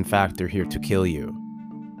you, when in fact they're here to kill you.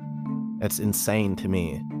 That's insane to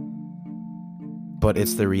me. But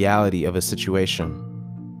it's the reality of a situation.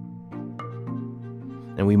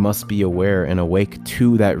 And we must be aware and awake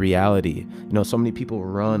to that reality. You know, so many people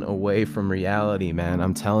run away from reality, man.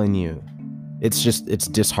 I'm telling you. It's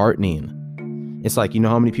disheartening. It's like, you know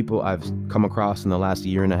how many people I've come across in the last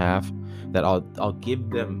year and a half that I'll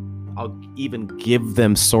even give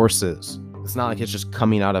them sources. It's not like it's just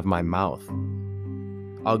coming out of my mouth.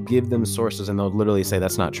 I'll give them sources and they'll literally say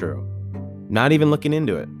that's not true. Not even looking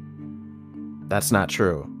into it. That's not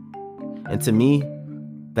true. And to me,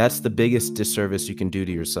 that's the biggest disservice you can do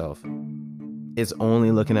to yourself, is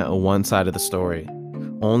only looking at one side of the story,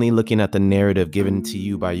 only looking at the narrative given to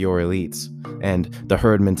you by your elites and the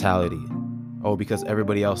herd mentality. Oh, because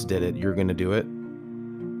everybody else did it, you're going to do it.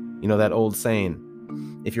 You know that old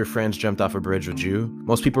saying, if your friends jumped off a bridge with you,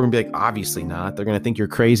 most people are going to be like, obviously not. They're going to think you're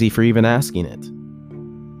crazy for even asking it.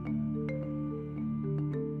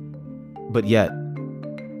 But yet,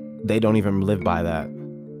 they don't even live by that.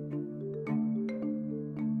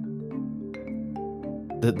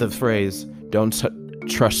 The phrase, don't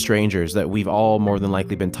trust strangers, that we've all more than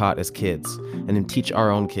likely been taught as kids, and then teach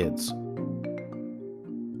our own kids.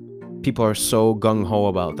 People are so gung-ho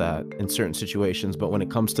about that in certain situations, but when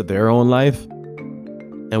it comes to their own life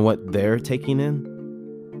and what they're taking in,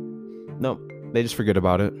 no, they just forget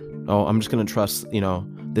about it. Oh, I'm just going to trust,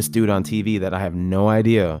 this dude on TV that I have no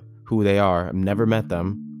idea who they are. I've never met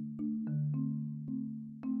them.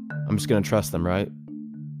 I'm just going to trust them, right?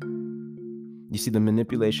 You see, the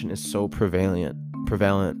manipulation is so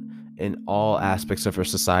prevalent in all aspects of our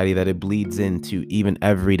society that it bleeds into even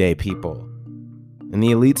everyday people. And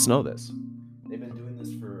the elites know this. They've been doing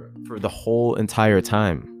this for the whole entire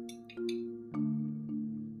time.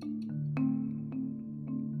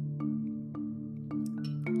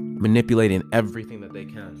 Manipulating everything that they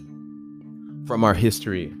can. From our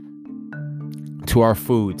history, to our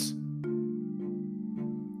foods,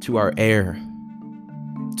 to our air,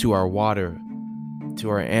 to our water, to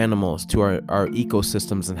our animals, to our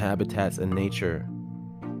ecosystems and habitats and nature.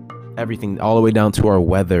 Everything, all the way down to our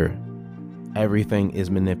weather. Everything is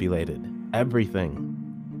manipulated. Everything.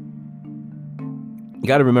 You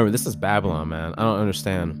got to remember, this is Babylon, man. I don't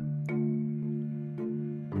understand.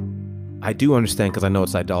 I do understand because I know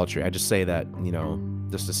it's idolatry. I just say that,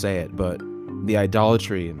 just to say it. But the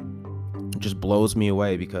idolatry just blows me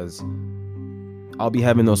away, because I'll be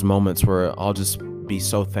having those moments where I'll just be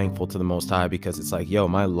so thankful to the Most High, because it's like,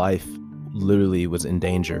 my life literally was in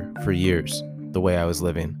danger for years, the way I was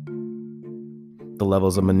living. The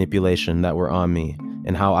levels of manipulation that were on me,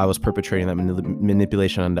 and how I was perpetrating that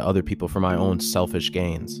manipulation onto other people for my own selfish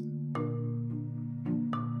gains.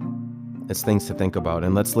 It's things to think about.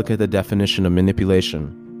 And let's look at the definition of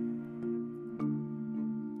manipulation.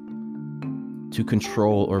 To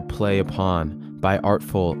control or play upon by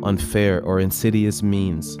artful, unfair, or insidious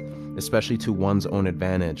means, especially to one's own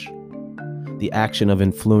advantage. The action of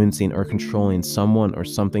influencing or controlling someone or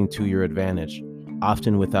something to your advantage,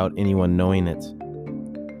 often without anyone knowing it.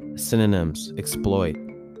 Synonyms: exploit,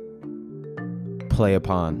 play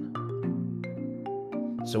upon.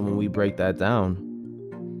 So when we break that down,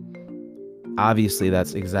 obviously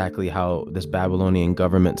that's exactly how this Babylonian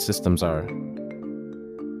government systems are.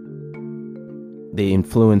 They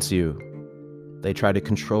influence you. They try to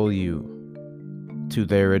control you to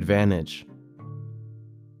their advantage.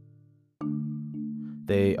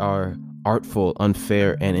 They are artful,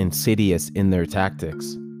 unfair, and insidious in their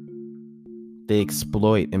tactics. They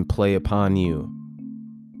exploit and play upon you.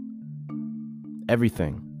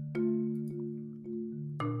 Everything.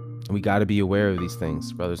 We got to be aware of these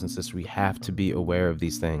things, brothers and sisters. We have to be aware of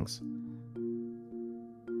these things.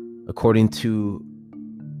 According to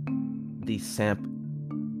the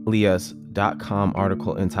Samplias.com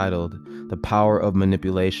article entitled The Power of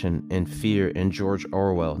Manipulation and Fear in George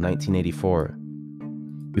Orwell, 1984.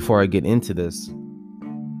 Before I get into this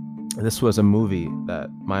was a movie that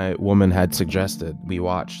my woman had suggested we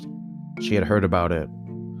watched. She had heard about it.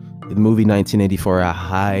 The movie 1984, I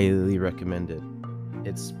highly recommend it.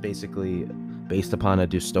 It's basically based upon a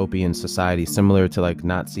dystopian society similar to like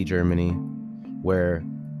Nazi Germany, where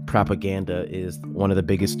propaganda is one of the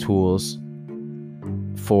biggest tools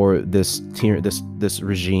for this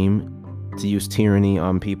regime to use tyranny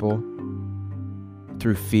on people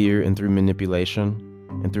through fear and through manipulation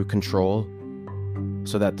and through control,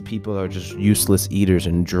 so that the people are just useless eaters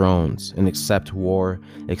and drones and accept war,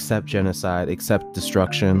 accept genocide, accept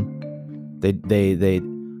destruction. They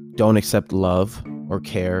don't accept love or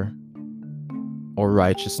care or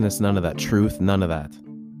righteousness, none of that, truth, none of that.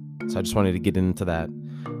 So I just wanted to get into that.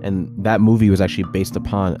 And that movie was actually based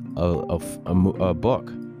upon a book.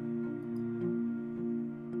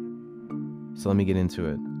 So let me get into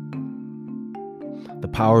it. The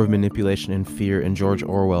Power of Manipulation and Fear in George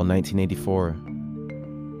Orwell, 1984.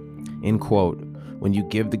 In quote, when you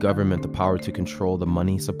give the government the power to control the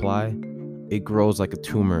money supply, it grows like a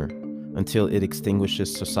tumor until it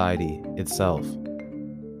extinguishes society itself.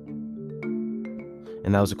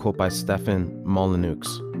 And that was a quote by Stefan Molyneux.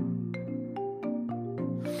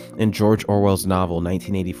 In George Orwell's novel,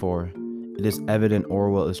 1984, it is evident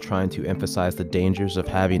Orwell is trying to emphasize the dangers of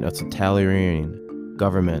having a totalitarian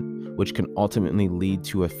government, which can ultimately lead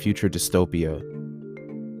to a future dystopia.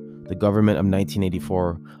 The government of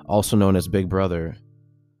 1984, also known as Big Brother,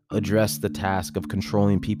 addressed the task of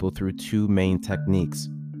controlling people through two main techniques: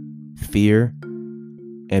 fear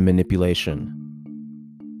and manipulation.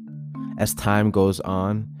 As time goes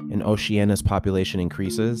on and Oceania's population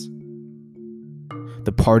increases,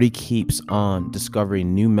 the party keeps on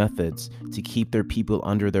discovering new methods to keep their people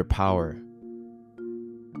under their power.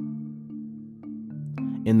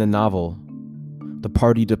 In the novel, the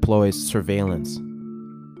party deploys surveillance,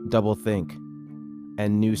 doublethink,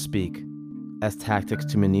 and newspeak as tactics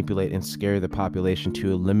to manipulate and scare the population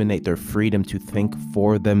to eliminate their freedom to think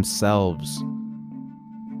for themselves.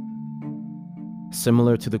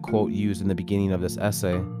 Similar to the quote used in the beginning of this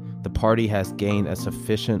essay, the party has gained a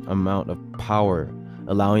sufficient amount of power,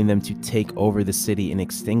 allowing them to take over the city and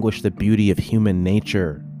extinguish the beauty of human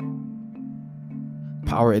nature.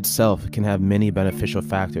 Power itself can have many beneficial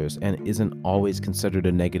factors and isn't always considered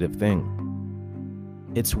a negative thing.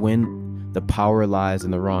 It's when the power lies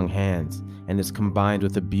in the wrong hands and is combined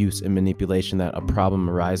with abuse and manipulation that a problem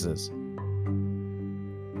arises.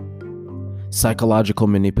 Psychological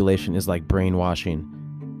manipulation is like brainwashing,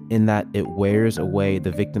 in that it wears away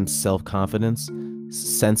the victim's self-confidence,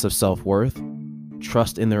 sense of self-worth,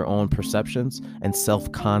 trust in their own perceptions, and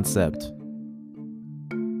self-concept.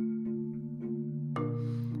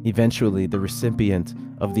 Eventually, the recipient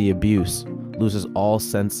of the abuse loses all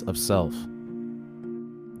sense of self.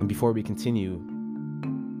 And before we continue,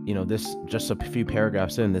 this, just a few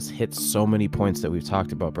paragraphs in, this hits so many points that we've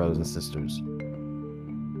talked about, brothers and sisters.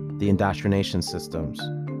 The indoctrination systems,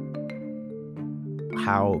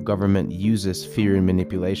 how government uses fear and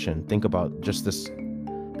manipulation. Think about just this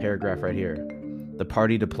paragraph right here. The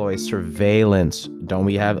party deploys surveillance. Don't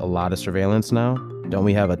we have a lot of surveillance now? Don't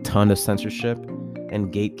we have a ton of censorship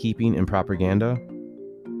and gatekeeping and propaganda?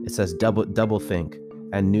 It says doublethink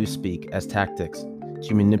and newspeak as tactics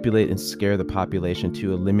to manipulate and scare the population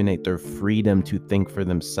to eliminate their freedom to think for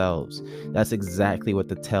themselves. That's exactly what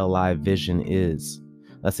the tell lie vision is.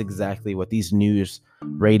 That's exactly what these news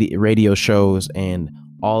radio shows and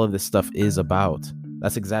all of this stuff is about.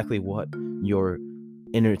 That's exactly what your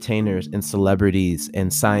entertainers and celebrities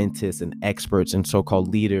and scientists and experts and so-called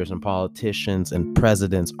leaders and politicians and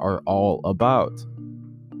presidents are all about.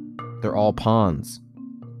 They're all pawns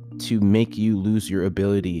to make you lose your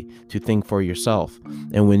ability to think for yourself.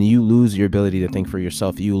 And when you lose your ability to think for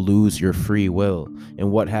yourself, you lose your free will.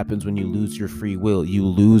 And what happens when you lose your free will? You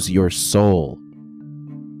lose your soul.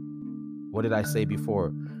 What did I say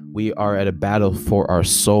before? We are at a battle for our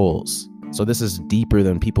souls. So this is deeper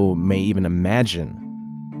than people may even imagine.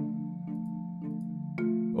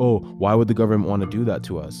 Oh, why would the government want to do that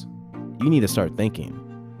to us? You need to start thinking,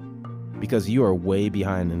 because you are way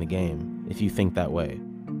behind in the game if you think that way.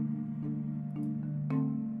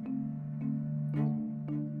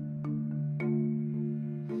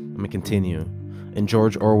 Let me continue. In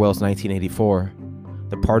George Orwell's 1984,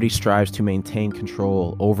 the party strives to maintain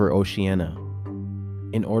control over Oceania.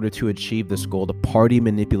 In order to achieve this goal, the party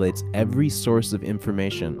manipulates every source of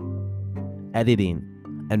information, editing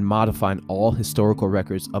and modifying all historical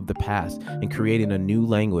records of the past and creating a new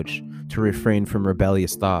language to refrain from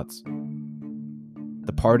rebellious thoughts.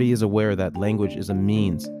 The party is aware that language is a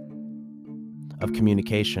means of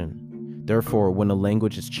communication. Therefore, when a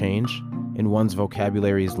language is changed and one's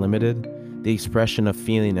vocabulary is limited, the expression of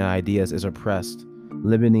feeling and ideas is oppressed,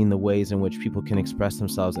 limiting the ways in which people can express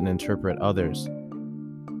themselves and interpret others.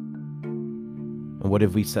 And What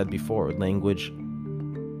have we said before? Language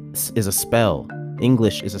is a spell.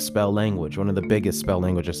 English is a spell language, one of the biggest spell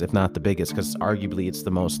languages, if not the biggest, because arguably it's the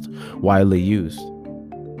most widely used,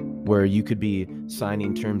 where you could be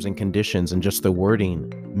signing terms and conditions and just the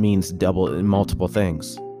wording means multiple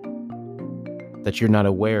things that you're not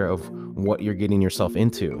aware of what you're getting yourself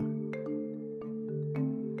into.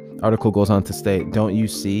 Article goes on to state, don't you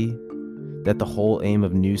see that the whole aim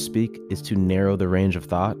of Newspeak is to narrow the range of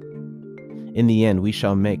thought? In the end, we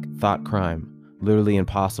shall make thought crime literally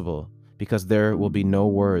impossible, because there will be no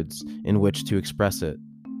words in which to express it.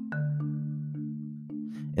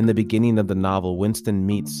 In the beginning of the novel, Winston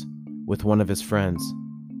meets with one of his friends,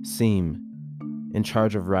 Seam, in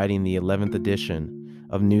charge of writing the 11th edition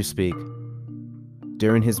of Newspeak.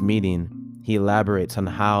 During his meeting, he elaborates on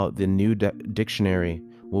how the new dictionary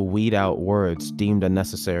will weed out words deemed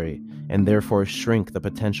unnecessary and therefore shrink the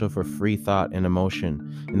potential for free thought and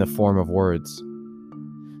emotion in the form of words.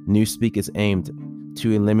 Newspeak is aimed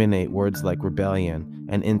to eliminate words like rebellion,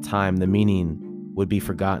 and in time the meaning would be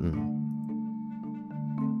forgotten.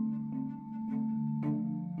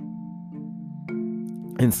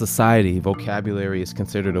 In society, vocabulary is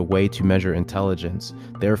considered a way to measure intelligence.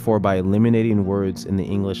 Therefore, by eliminating words in the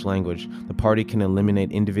English language, the party can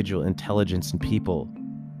eliminate individual intelligence in people.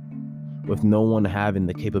 With no one having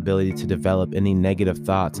the capability to develop any negative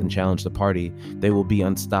thoughts and challenge the party, they will be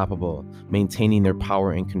unstoppable, maintaining their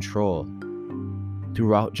power and control.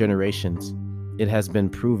 Throughout generations, it has been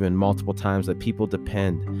proven multiple times that people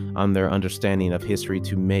depend on their understanding of history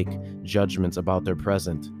to make judgments about their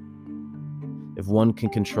present. If one can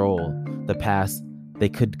control the past, they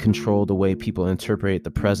could control the way people interpret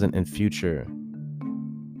the present and future.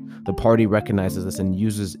 The party recognizes this and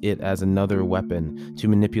uses it as another weapon to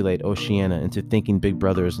manipulate Oceania into thinking Big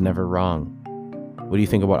Brother is never wrong. What do you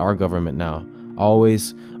think about our government now?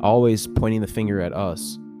 Always pointing the finger at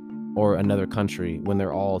us or another country when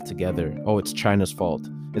they're all together. Oh, it's China's fault.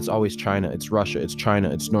 It's always China. It's Russia. It's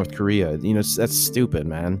China. It's North Korea. That's stupid,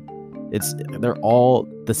 man. They're all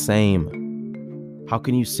the same. How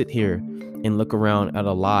can you sit here and look around at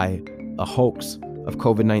a lie, a hoax of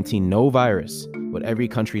COVID-19, no virus, but every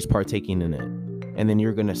country's partaking in it? And then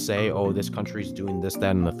you're going to say, oh, this country's doing this,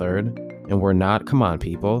 that, and the third, and we're not? Come on,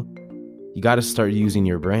 people. You got to start using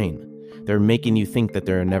your brain. They're making you think that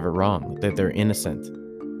they're never wrong, that they're innocent.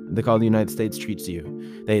 Look how the United States treats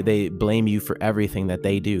you. They blame you for everything that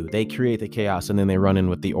they do. They create the chaos and then they run in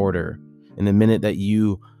with the order. And the minute that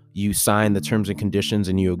you sign the terms and conditions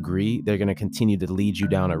and you agree, they're going to continue to lead you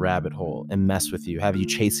down a rabbit hole and mess with you, have you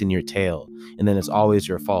chasing your tail, and then it's always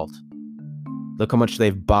your fault. Look how much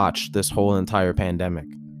they've botched this whole entire pandemic,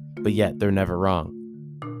 but yet they're never wrong.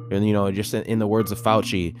 And just in the words of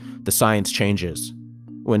Fauci, the science changes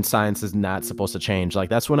when science is not supposed to change. Like,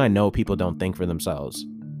 that's when I know people don't think for themselves.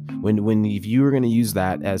 If you were going to use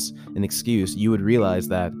that as an excuse, you would realize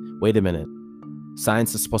that, wait a minute,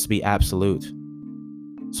 science is supposed to be absolute.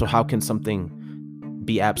 So how can something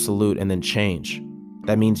be absolute and then change?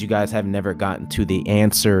 That means you guys have never gotten to the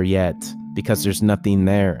answer yet, because there's nothing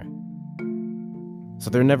there. So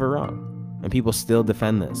they're never wrong. And people still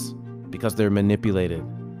defend this because they're manipulated.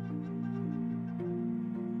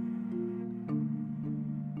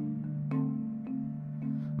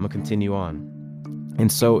 I'm going to continue on.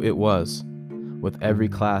 And so it was with every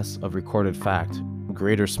class of recorded fact,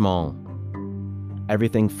 great or small.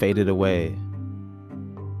 Everything faded away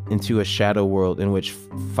into a shadow world in which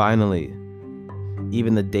finally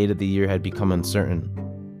even the date of the year had become uncertain.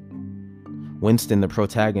 Winston, the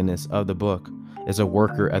protagonist of the book, is a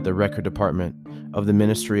worker at the record department of the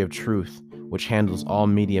Ministry of Truth, which handles all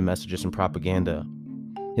media messages and propaganda.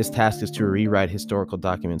 His task is to rewrite historical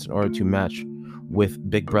documents in order to match with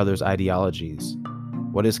Big Brother's ideologies.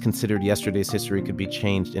 What is considered yesterday's history could be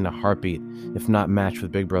changed in a heartbeat if not matched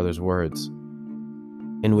with Big Brother's words,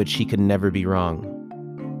 in which he could never be wrong.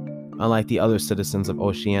 Unlike the other citizens of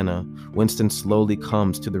Oceania, Winston slowly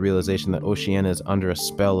comes to the realization that Oceania is under a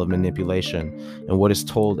spell of manipulation, and what is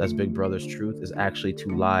told as Big Brother's truth is actually to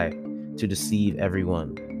lie, to deceive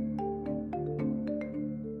everyone.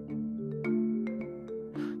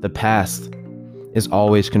 The past is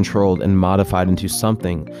always controlled and modified into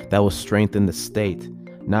something that will strengthen the state,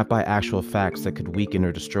 not by actual facts that could weaken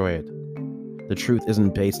or destroy it. The truth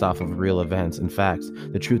isn't based off of real events. In fact,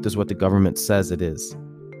 the truth is what the government says it is.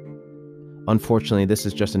 Unfortunately, this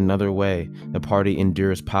is just another way the party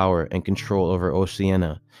endures power and control over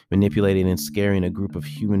Oceania, manipulating and scaring a group of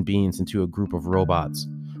human beings into a group of robots,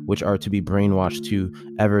 which are to be brainwashed to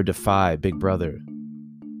ever defy Big Brother.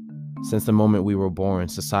 Since the moment we were born,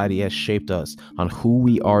 society has shaped us on who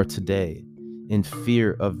we are today. in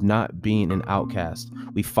fear of not being an outcast.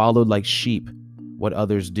 We followed like sheep what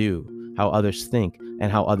others do, how others think,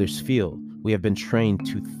 and how others feel. We have been trained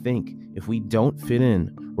to think if we don't fit in,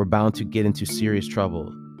 we're bound to get into serious trouble.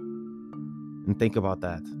 And think about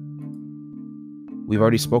that. We've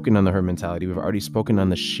already spoken on the herd mentality. We've already spoken on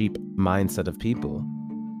the sheep mindset of people.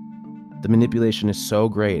 The manipulation is so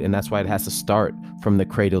great, and that's why it has to start from the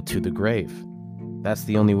cradle to the grave. That's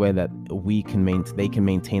the only way that they can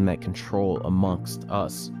maintain that control amongst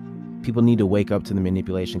us. People need to wake up to the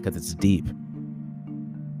manipulation because it's deep.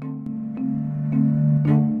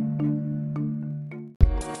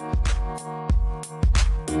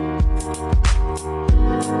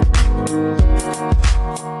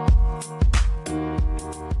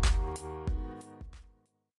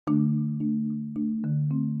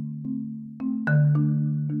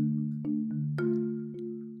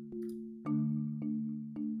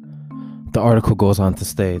 The article goes on to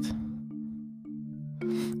state,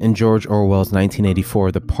 in George Orwell's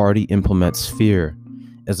 1984, the party implements fear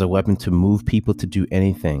as a weapon to move people to do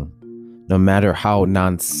anything, no matter how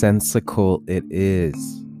nonsensical it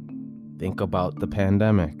is. Think about the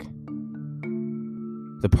pandemic.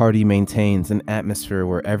 The party maintains an atmosphere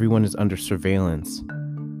where everyone is under surveillance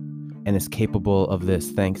and is capable of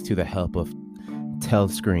this thanks to the help of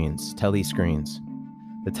telescreens.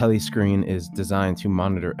 The telescreen is designed to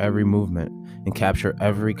monitor every movement and capture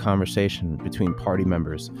every conversation between party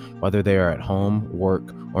members, whether they are at home,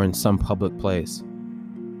 work, or in some public place.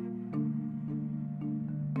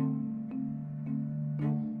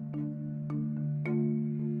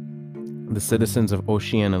 The citizens of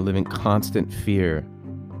Oceania live in constant fear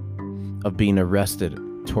of being arrested,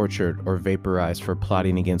 tortured, or vaporized for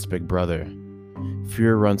plotting against Big Brother.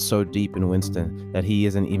 Fear runs so deep in Winston that he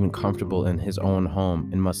isn't even comfortable in his own home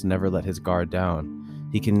and must never let his guard down.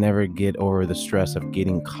 He can never get over the stress of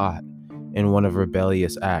getting caught in one of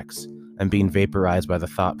rebellious acts and being vaporized by the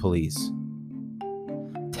thought police.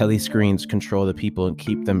 Telescreens control the people and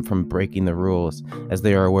keep them from breaking the rules, as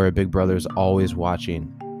they are aware Big Brother is always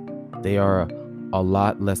watching. They are a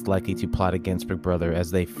lot less likely to plot against Big Brother,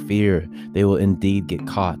 as they fear they will indeed get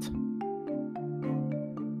caught.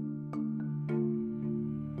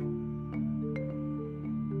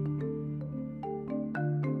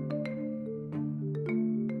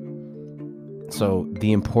 So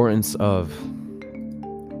the importance of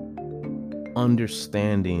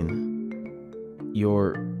understanding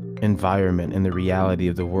your environment and the reality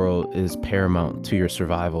of the world is paramount to your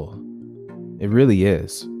survival. It really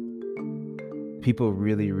is. People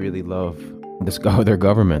really, really love their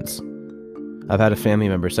governments. I've had a family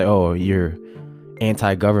member say, "Oh, you're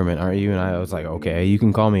anti-government, aren't you?" And I was like, "Okay, you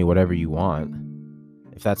can call me whatever you want.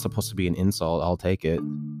 If that's supposed to be an insult, I'll take it."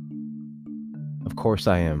 Of course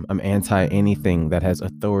I am. I'm anti anything that has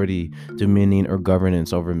authority, dominion, or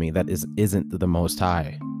governance over me that isn't the Most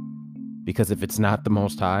High. Because if it's not the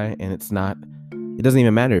Most High, and it doesn't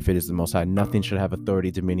even matter if it is the Most High, nothing should have authority,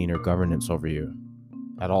 dominion, or governance over you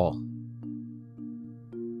at all.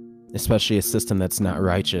 Especially a system that's not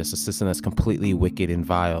righteous, a system that's completely wicked and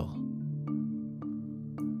vile.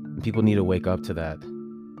 And people need to wake up to that.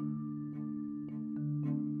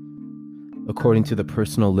 According to the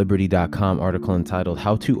personalliberty.com article entitled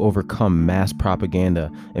How to Overcome Mass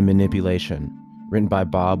Propaganda and Manipulation, written by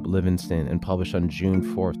Bob Livingston and published on June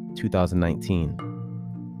 4th, 2019.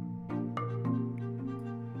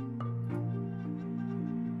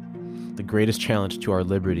 The greatest challenge to our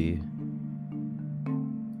liberty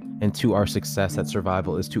and to our success at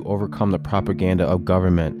survival is to overcome the propaganda of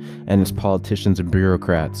government and its politicians and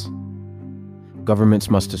bureaucrats. Governments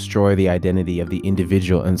must destroy the identity of the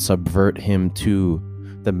individual and subvert him to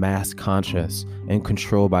the mass conscious and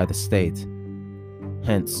control by the state.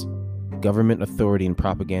 Hence, government authority and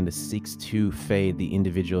propaganda seeks to fade the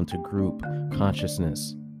individual into group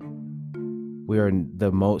consciousness. We are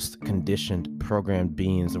the most conditioned, programmed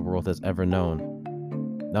beings the world has ever known.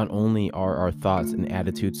 Not only are our thoughts and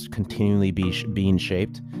attitudes continually being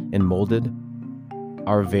shaped and molded,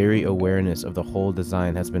 our very awareness of the whole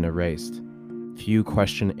design has been erased. Few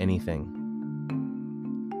question anything.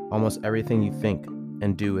 Almost everything you think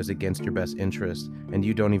and do is against your best interest, and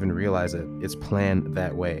you don't even realize it. It's planned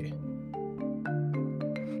that way.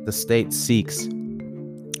 The state seeks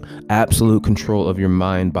absolute control of your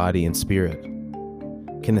mind, body, and spirit.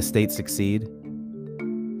 Can the state succeed?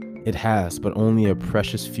 It has, but only a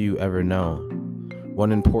precious few ever know.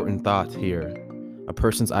 One important thought here: a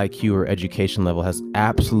person's IQ or education level has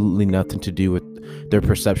absolutely nothing to do with their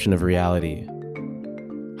perception of reality.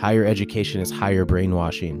 Higher education is higher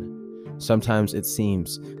brainwashing. Sometimes it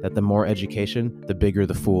seems that the more education, the bigger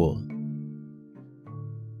the fool.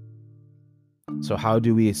 So how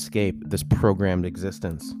do we escape this programmed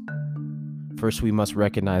existence? First, we must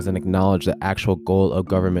recognize and acknowledge the actual goal of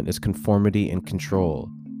government is conformity and control,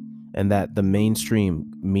 and that the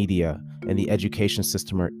mainstream media and the education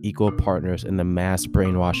system are equal partners in the mass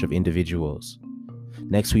brainwash of individuals.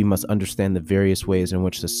 Next, we must understand the various ways in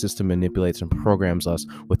which the system manipulates and programs us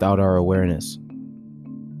without our awareness.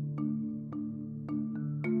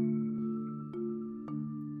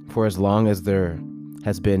 For as long as there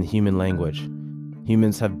has been human language,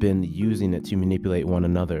 humans have been using it to manipulate one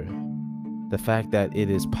another. The fact that it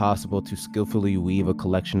is possible to skillfully weave a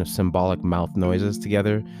collection of symbolic mouth noises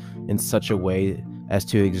together in such a way as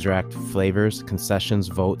to extract flavors, concessions,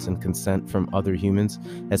 votes, and consent from other humans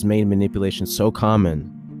has made manipulation so common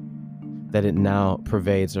that it now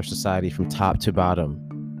pervades our society from top to bottom.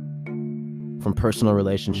 From personal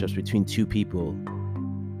relationships between two people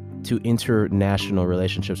to international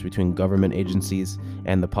relationships between government agencies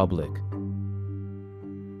and the public.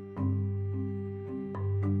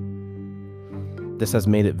 This has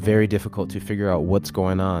made it very difficult to figure out what's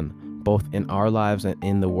going on, both in our lives and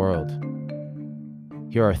in the world.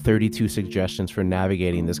 Here are 32 suggestions for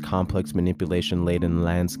navigating this complex manipulation-laden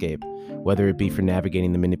landscape, whether it be for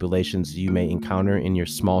navigating the manipulations you may encounter in your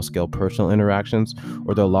small-scale personal interactions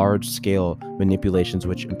or the large-scale manipulations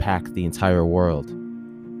which impact the entire world.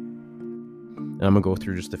 And I'm going to go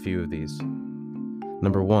through just a few of these.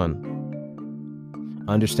 Number 1,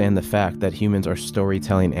 understand the fact that humans are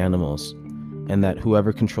storytelling animals, and that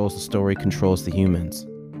whoever controls the story controls the humans.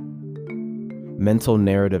 Mental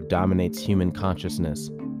narrative dominates human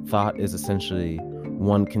consciousness. Thought is essentially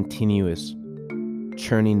one continuous,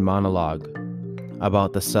 churning monologue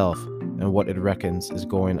about the self and what it reckons is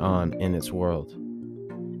going on in its world.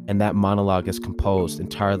 And that monologue is composed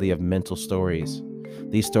entirely of mental stories.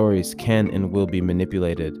 These stories can and will be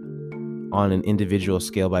manipulated on an individual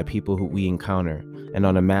scale by people who we encounter, and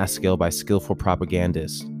on a mass scale by skillful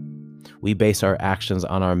propagandists. We base our actions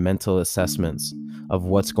on our mental assessments of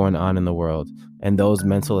what's going on in the world, and those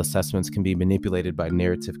mental assessments can be manipulated by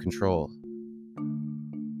narrative control.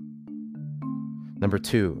 Number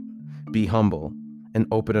 2, be humble and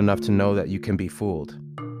open enough to know that you can be fooled.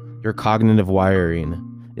 Your cognitive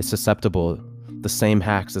wiring is susceptible to the same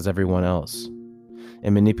hacks as everyone else,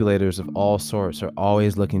 and manipulators of all sorts are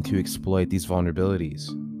always looking to exploit these vulnerabilities.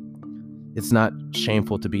 It's not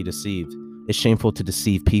shameful to be deceived. It's shameful to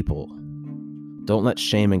deceive people. Don't let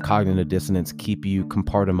shame and cognitive dissonance keep you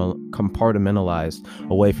compartmentalized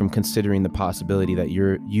away from considering the possibility that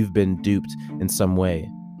you've been duped in some way.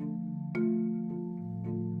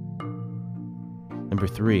 Number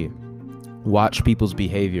 3, watch people's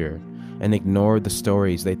behavior and ignore the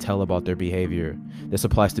stories they tell about their behavior. This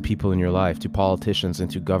applies to people in your life, to politicians, and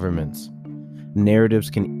to governments. Narratives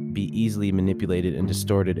can be easily manipulated and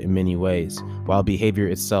distorted in many ways, while behavior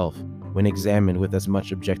itself, when examined with as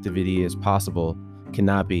much objectivity as possible,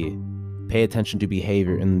 cannot be. Pay attention to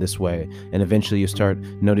behavior in this way, and eventually you start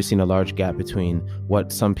noticing a large gap between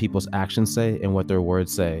what some people's actions say and what their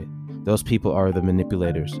words say. Those people are the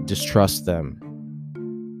manipulators. Distrust them.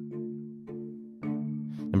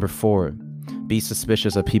 Number 4, be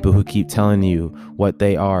suspicious of people who keep telling you what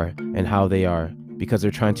they are and how they are, because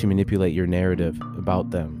they're trying to manipulate your narrative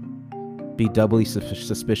about them. Be doubly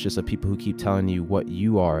suspicious of people who keep telling you what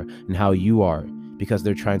you are and how you are, because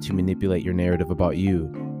they're trying to manipulate your narrative about you.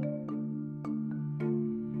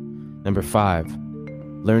 Number 5,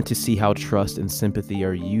 learn to see how trust and sympathy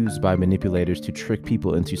are used by manipulators to trick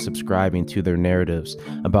people into subscribing to their narratives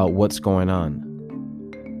about what's going on.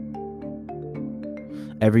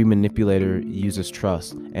 Every manipulator uses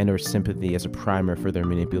trust and/or sympathy as a primer for their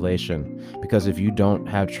manipulation, because if you don't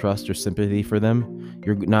have trust or sympathy for them,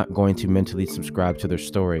 you're not going to mentally subscribe to their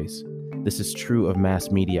stories. This is true of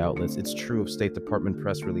mass media outlets. It's true of State Department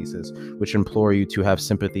press releases, which implore you to have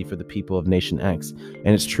sympathy for the people of Nation X,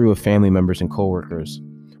 and it's true of family members and coworkers.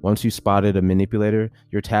 Once you spotted a manipulator,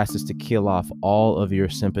 your task is to kill off all of your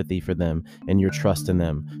sympathy for them and your trust in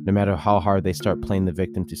them, no matter how hard they start playing the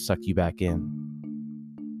victim to suck you back in.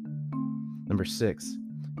 Number 6,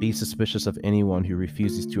 be suspicious of anyone who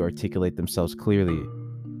refuses to articulate themselves clearly.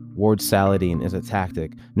 Word salad-ing is a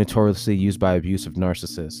tactic notoriously used by abusive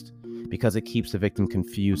narcissists, because it keeps the victim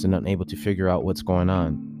confused and unable to figure out what's going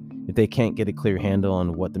on. If they can't get a clear handle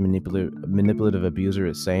on what the manipulative abuser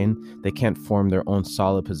is saying, they can't form their own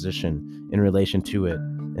solid position in relation to it,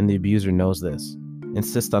 and the abuser knows this.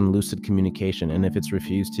 Insist on lucid communication, and if it's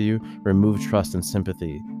refused to you, remove trust and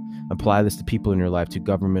sympathy. Apply this to people in your life, to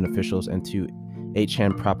government officials, and to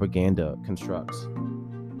 8chan propaganda constructs.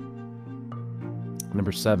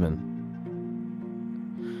 Number 7,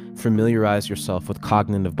 Familiarize yourself with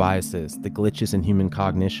cognitive biases, the glitches in human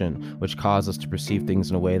cognition, which cause us to perceive things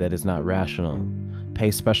in a way that is not rational.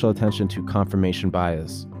 Pay special attention to confirmation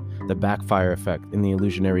bias, the backfire effect, and the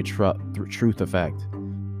illusionary truth effect.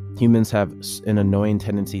 Humans have an annoying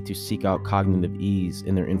tendency to seek out cognitive ease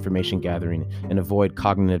in their information gathering and avoid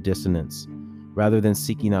cognitive dissonance. Rather than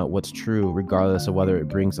seeking out what's true, regardless of whether it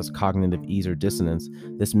brings us cognitive ease or dissonance,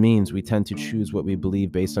 this means we tend to choose what we believe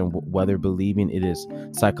based on whether believing it is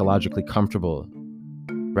psychologically comfortable,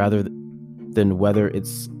 rather than whether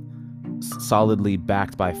it's solidly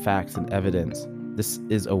backed by facts and evidence. This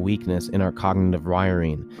is a weakness in our cognitive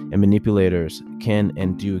wiring, and manipulators can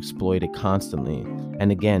and do exploit it constantly. And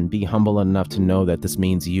again, be humble enough to know that this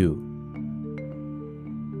means you.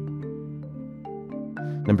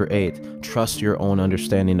 Number 8, trust your own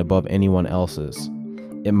understanding above anyone else's.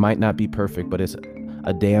 It might not be perfect, but it's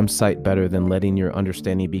a damn sight better than letting your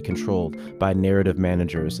understanding be controlled by narrative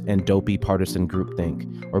managers and dopey partisan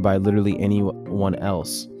groupthink, or by literally anyone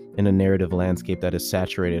else in a narrative landscape that is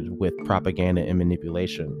saturated with propaganda and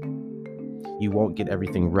manipulation. You won't get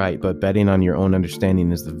everything right, but betting on your own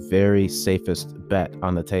understanding is the very safest bet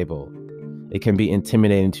on the table. It can be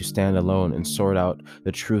intimidating to stand alone and sort out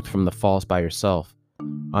the truth from the false by yourself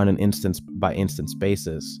on an instance-by-instance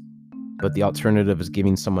basis, but the alternative is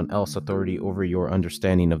giving someone else authority over your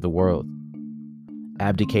understanding of the world.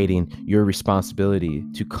 Abdicating your responsibility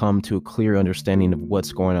to come to a clear understanding of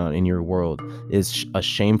what's going on in your world is a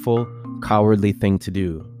shameful, cowardly thing to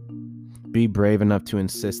do. Be brave enough to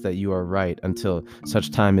insist that you are right until such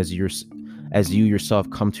time as you yourself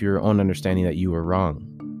come to your own understanding that you are wrong.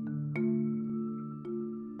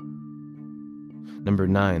 Number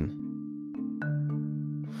 9.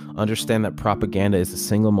 Understand that propaganda is the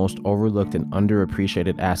single most overlooked and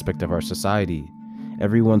underappreciated aspect of our society.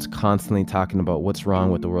 Everyone's constantly talking about what's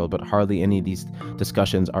wrong with the world, but hardly any of these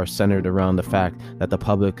discussions are centered around the fact that the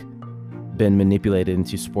public been manipulated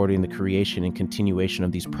into supporting the creation and continuation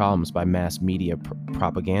of these problems by mass media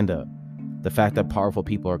propaganda. The fact that powerful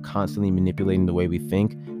people are constantly manipulating the way we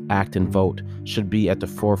think, act, and vote should be at the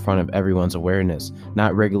forefront of everyone's awareness,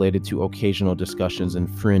 not regulated to occasional discussions in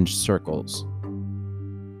fringe circles.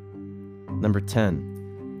 Number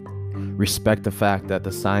 10. Respect the fact that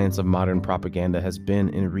the science of modern propaganda has been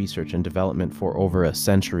in research and development for over a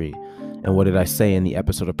century. And what did I say in the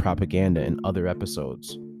episode of propaganda and other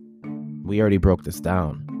episodes? We already broke this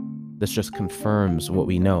down. This just confirms what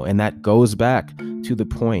we know. And that goes back to the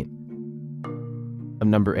point of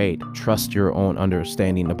number 8. Trust your own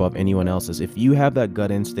understanding above anyone else's. If you have that gut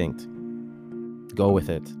instinct, go with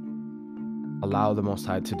it. Allow the Most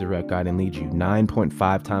High to direct, guide, and lead you.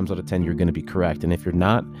 9.5 times out of 10, you're going to be correct. And if you're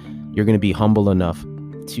not, you're going to be humble enough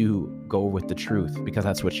to go with the truth because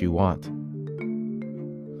that's what you want.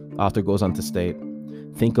 The author goes on to state,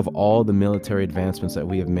 think of all the military advancements that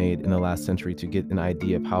we have made in the last century to get an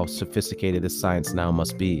idea of how sophisticated this science now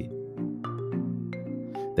must be.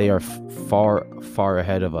 They are far, far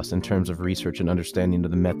ahead of us in terms of research and understanding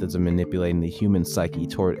of the methods of manipulating the human psyche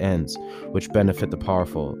toward ends which benefit the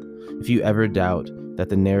powerful. If you ever doubt that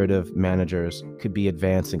the narrative managers could be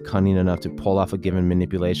advanced and cunning enough to pull off a given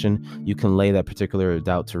manipulation, you can lay that particular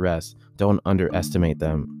doubt to rest. Don't underestimate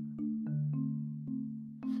them.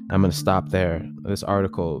 I'm going to stop there. This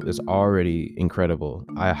article is already incredible.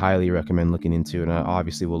 I highly recommend looking into it, and I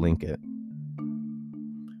obviously will link it.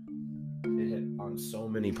 It hit on so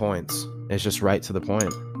many points. It's just right to the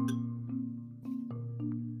point.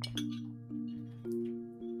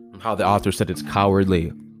 How the author said it's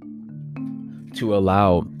cowardly to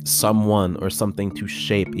allow someone or something to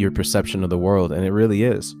shape your perception of the world, and it really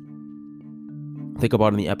is. Think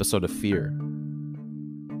about in the episode of Fear,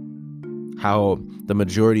 how the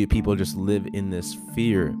majority of people just live in this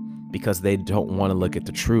fear because they don't want to look at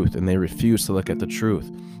the truth, and they refuse to look at the truth.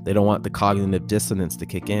 They don't want the cognitive dissonance to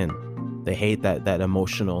kick in. They hate that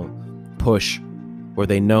emotional push where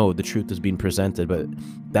they know the truth is being presented, but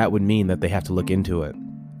that would mean that they have to look into it.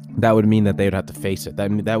 That would mean that they would have to face it.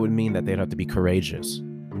 That would mean that they'd have to be courageous.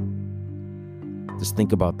 Just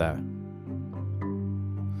think about that.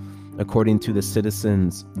 According to the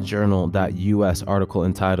Citizens Journal.us article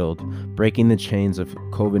entitled Breaking the Chains of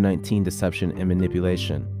COVID-19 Deception and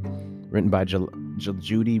Manipulation, written by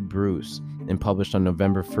Judy Bruce and published on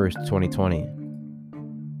November 1st, 2020.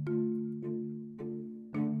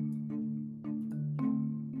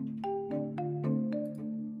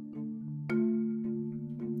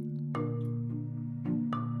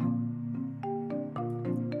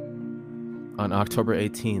 On October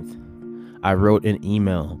 18th, I wrote an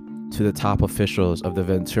email to the top officials of the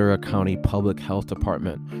Ventura County Public Health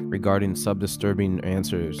Department regarding some disturbing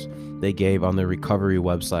answers they gave on the recovery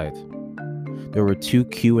website. There were 2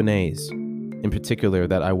 Q&As in particular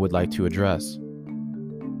that I would like to address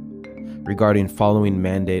regarding following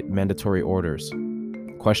mandatory orders.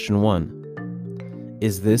 Question 1.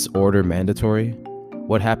 Is this order mandatory?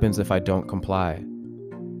 What happens if I don't comply?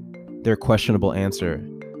 Their questionable answer: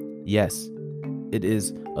 yes, it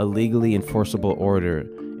is a legally enforceable order,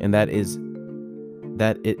 and that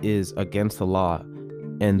it is against the law,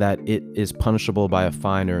 and that it is punishable by a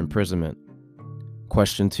fine or imprisonment.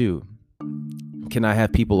 Question 2. Can I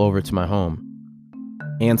have people over to my home?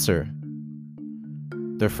 Answer: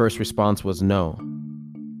 their first response was no.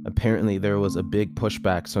 Apparently there was a big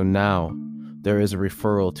pushback, so now there is a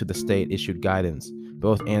referral to the state-issued guidance.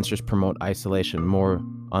 Both answers promote isolation. More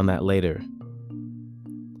on that later.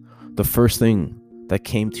 The first thing that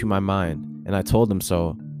came to my mind, and I told them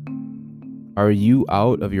so: are you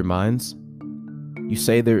out of your minds? You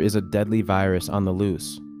say there is a deadly virus on the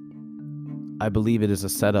loose. I believe it is a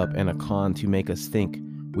setup and a con to make us think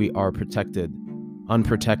we are unprotected,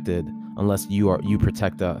 unless you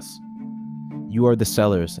protect us. You are the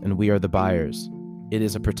sellers and we are the buyers. It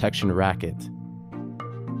is a protection racket.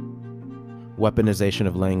 Weaponization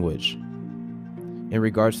of language. In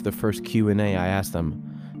regards to the first Q&A, I asked them,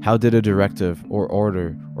 how did a directive or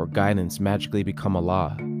order or guidance magically become a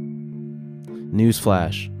law?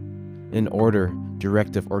 Newsflash: an order,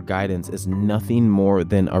 directive, or guidance is nothing more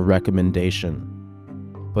than a recommendation.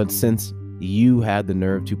 But since you had the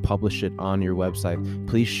nerve to publish it on your website,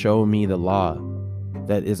 please show me the law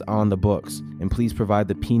that is on the books, and please provide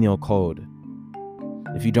the penal code.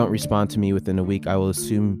 If you don't respond to me within a week, I will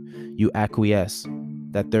assume you acquiesce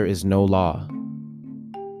that there is no law.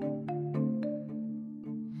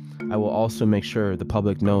 I will also make sure the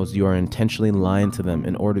public knows you are intentionally lying to them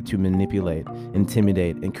in order to manipulate,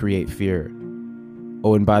 intimidate, and create fear.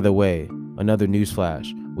 Oh, and by the way, another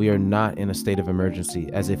newsflash: we are not in a state of emergency,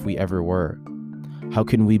 as if we ever were. How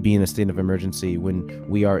can we be in a state of emergency when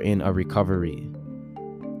we are in a recovery?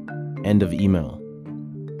 End of email.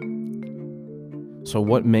 So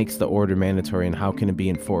what makes the order mandatory and how can it be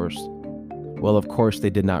enforced? Well, of course,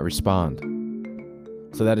 they did not respond.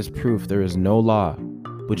 So that is proof there is no law,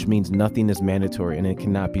 which means nothing is mandatory and it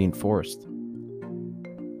cannot be enforced.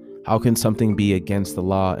 How can something be against the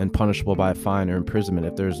law and punishable by a fine or imprisonment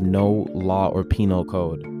if there is no law or penal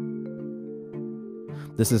code?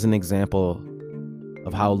 This is an example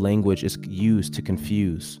of how language is used to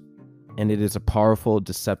confuse, and it is a powerful,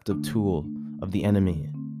 deceptive tool of the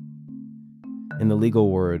enemy. In the legal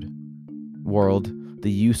world,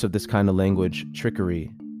 the use of this kind of language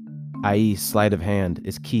trickery, i.e. sleight of hand,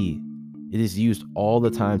 is key. It is used all the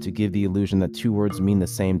time to give the illusion that 2 words mean the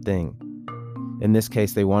same thing. In this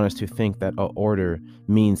case, they want us to think that an order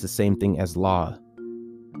means the same thing as law.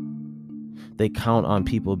 They count on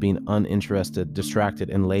people being uninterested, distracted,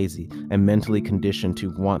 and lazy, and mentally conditioned to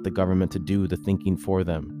want the government to do the thinking for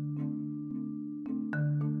them.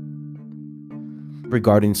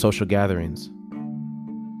 Regarding social gatherings,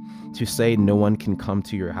 to say no one can come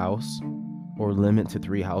to your house or limit to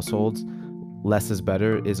 3 households, less is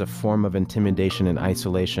better, is a form of intimidation and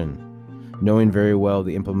isolation, knowing very well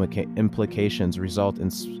the implications result in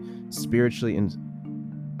spiritually and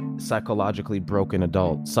psychologically broken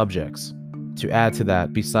adult subjects. To add to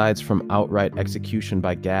that, besides from outright execution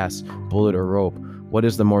by gas, bullet, or rope, what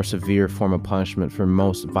is the more severe form of punishment for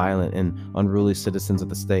most violent and unruly citizens of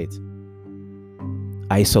the state?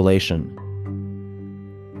 Isolation,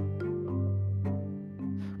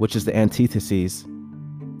 which is the antithesis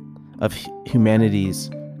of humanity's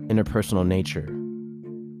interpersonal nature.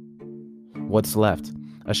 What's left?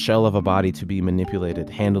 A shell of a body to be manipulated,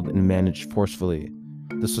 handled, and managed forcefully.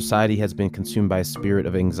 The society has been consumed by a spirit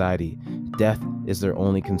of anxiety. Death is their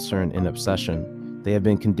only concern and obsession. They have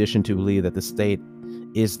been conditioned to believe that the state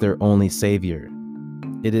is their only savior.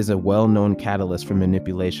 It is a well-known catalyst for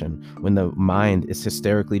manipulation when the mind is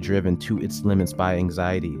hysterically driven to its limits by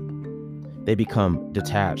anxiety. They become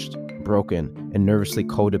detached, broken, and nervously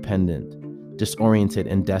codependent, disoriented,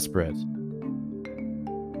 and desperate.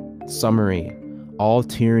 Summary: all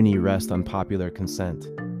tyranny rests on popular consent.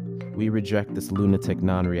 We reject this lunatic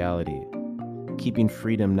non-reality. Keeping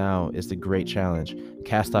freedom now is the great challenge.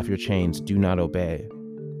 Cast off your chains, do not obey.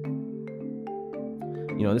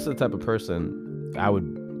 You know, this is the type of person I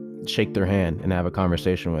would shake their hand and have a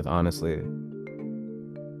conversation with, honestly.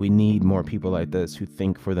 We need more people like this who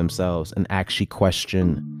think for themselves and actually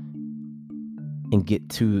question and get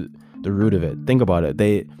to the root of it. Think about it.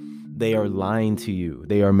 They are lying to you.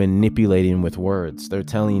 They are manipulating with words. They're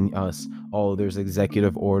telling us, oh, there's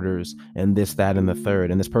executive orders and this, that, and the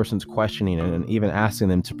third. And this person's questioning it and even asking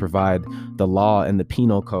them to provide the law and the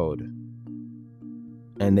penal code.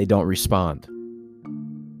 And they don't respond.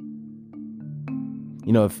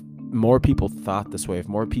 You know, if more people thought this way, if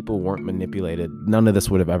more people weren't manipulated, none of this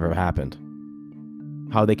would have ever happened.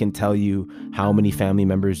 How they can tell you how many family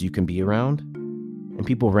members you can be around, and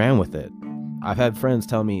people ran with it. I've had friends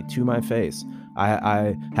tell me to my face,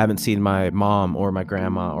 I haven't seen my mom or my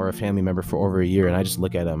grandma or a family member for over a year, and I just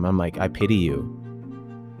look at them. I'm like, I pity you.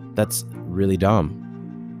 That's really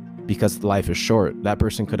dumb, because life is short. That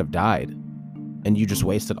person could have died, and you just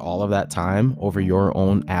wasted all of that time over your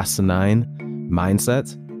own asinine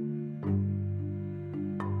mindset.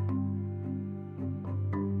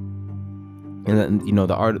 And then, you know,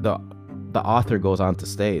 the author goes on to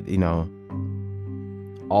state, you know,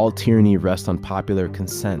 all tyranny rests on popular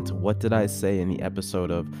consent. What did I say in the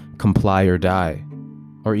episode of Comply or Die?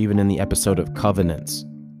 Or even in the episode of Covenants?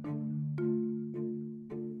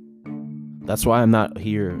 That's why I'm not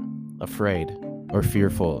here afraid or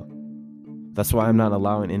fearful. That's why I'm not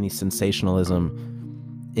allowing any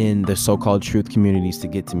sensationalism in the so-called truth communities to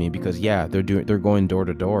get to me, because yeah, they're going door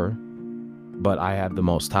to door, but I have the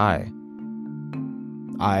Most High.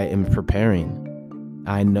 I am preparing.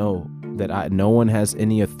 I know that no one has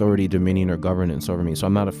any authority, dominion, or governance over me, so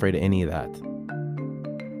I'm not afraid of any of that.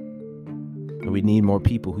 And we need more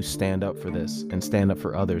people who stand up for this and stand up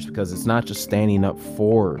for others, because it's not just standing up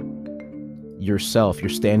for yourself, you're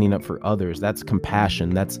standing up for others. That's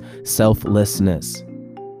compassion, that's selflessness.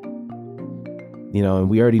 You know, and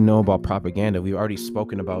we already know about propaganda. We've already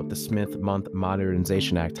spoken about the Smith-Mundt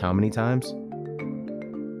Modernization Act how many times?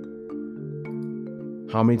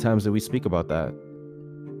 How many times did we speak about that?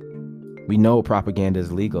 We know propaganda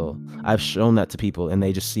is legal. I've shown that to people, and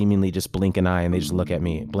they just seemingly just blink an eye and they just look at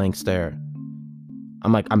me, blank stare.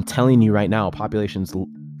 I'm like, I'm telling you right now, population's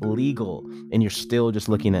legal, and you're still just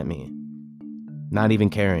looking at me, not even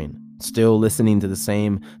caring, still listening to the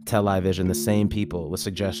same television, the same people with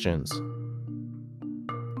suggestions.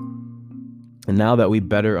 And now that we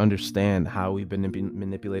better understand how we've been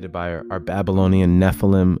manipulated by our Babylonian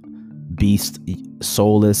Nephilim beast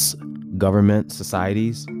soulless government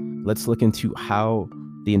societies, let's look into how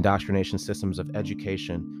the indoctrination systems of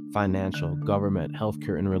education, financial, government,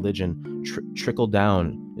 healthcare, and religion trickle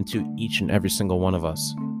down into each and every single one of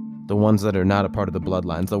us. The ones that are not a part of the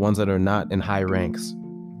bloodlines, the ones that are not in high ranks.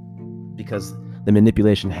 Because the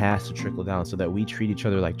manipulation has to trickle down so that we treat each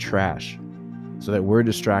other like trash, so that we're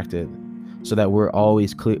distracted, so that we're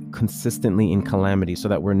always consistently in calamity, so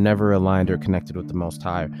that we're never aligned or connected with the Most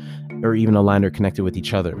High, or even aligned or connected with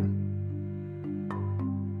each other.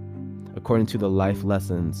 According to the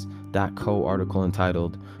lifelessons.co article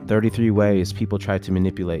entitled 33 Ways People Try to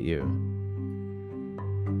Manipulate You.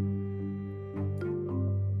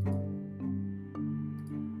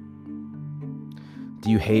 Do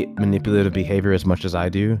you hate manipulative behavior as much as I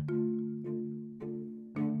do?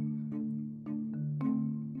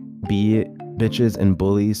 Be it bitches and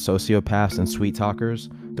bullies, sociopaths and sweet talkers,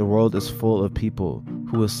 the world is full of people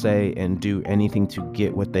who will say and do anything to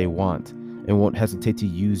get what they want and won't hesitate to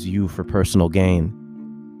use you for personal gain.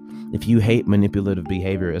 If you hate manipulative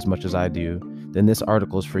behavior as much as I do, then this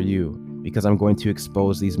article is for you, because I'm going to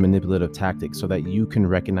expose these manipulative tactics so that you can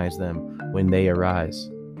recognize them when they arise.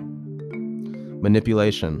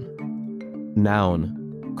 Manipulation.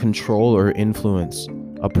 Noun. Control or influence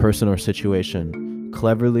a person or situation,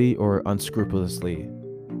 cleverly or unscrupulously.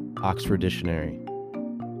 Oxford Dictionary.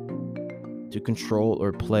 To control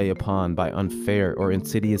or play upon by unfair or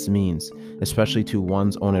insidious means, especially to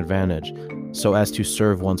one's own advantage, so as to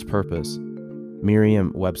serve one's purpose.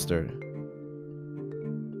 Merriam-Webster.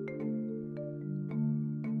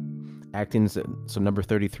 Acting, so number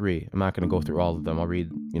 33. I'm not going to go through all of them. I'll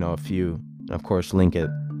read, a few, and of course link it.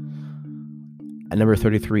 At number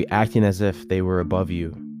 33, acting as if they were above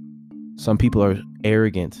you. Some people are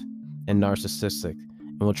arrogant and narcissistic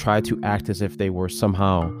and will try to act as if they were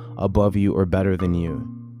somehow above you or better than you.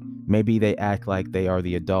 Maybe they act like they are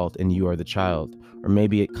the adult and you are the child, or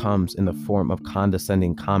maybe it comes in the form of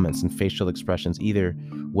condescending comments and facial expressions. Either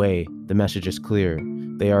way, the message is clear.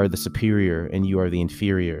 They are the superior and you are the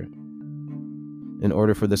inferior. In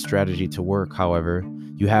order for this strategy to work, however,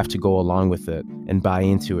 you have to go along with it and buy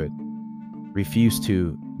into it. Refuse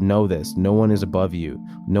to know this. No one is above you.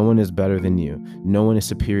 No one is better than you. No one is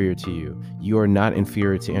superior to you. You are not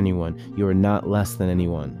inferior to anyone. You are not less than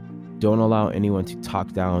anyone. Don't allow anyone to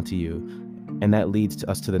talk down to you. And that leads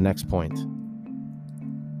us to the next point.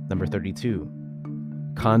 Number 32.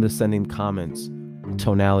 Condescending comments.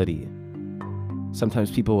 Tonality.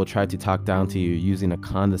 Sometimes people will try to talk down to you using a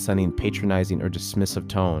condescending, patronizing, or dismissive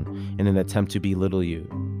tone in an attempt to belittle you.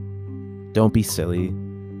 Don't be silly.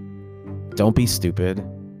 Don't be stupid.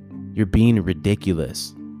 You're being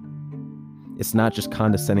ridiculous. It's not just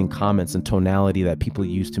condescending comments and tonality that people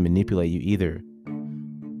use to manipulate you either.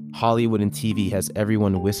 Hollywood and TV has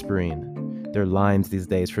everyone whispering their lines these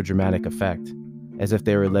days for dramatic effect, as if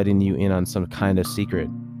they were letting you in on some kind of secret.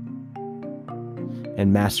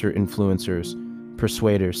 And master influencers,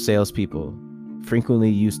 persuaders, salespeople frequently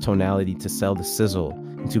use tonality to sell the sizzle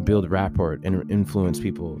and to build rapport and influence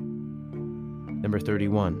people. Number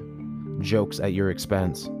 31, jokes at your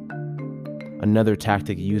expense. Another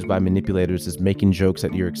tactic used by manipulators is making jokes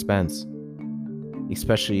at your expense,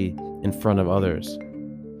 especially in front of others.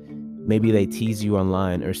 Maybe they tease you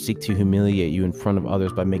online or seek to humiliate you in front of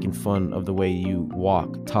others by making fun of the way you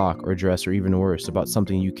walk, talk, or dress, or even worse, about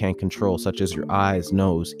something you can't control, such as your eyes,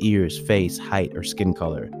 nose, ears, face, height, or skin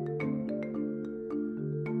color.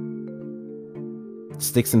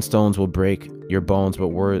 Sticks and stones will break your bones,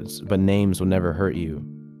 but names will never hurt you.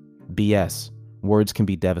 BS. Words can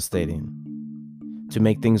be devastating. To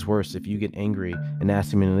make things worse, if you get angry and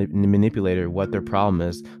ask the manipulator what their problem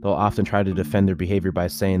is, they'll often try to defend their behavior by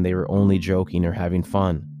saying they were only joking or having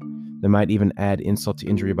fun. They might even add insult to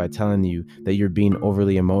injury by telling you that you're being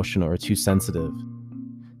overly emotional or too sensitive.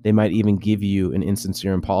 They might even give you an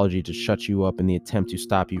insincere apology to shut you up in the attempt to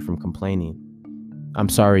stop you from complaining. I'm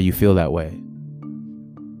sorry you feel that way.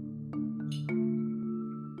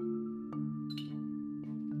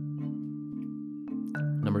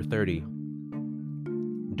 Number 30.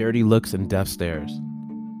 Dirty looks and death stares.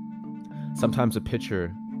 Sometimes a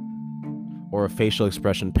picture or a facial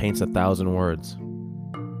expression paints 1,000 words.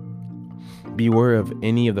 Beware of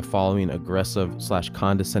any of the following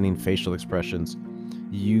aggressive/condescending facial expressions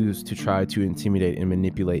used to try to intimidate and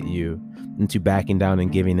manipulate you into backing down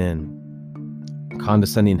and giving in.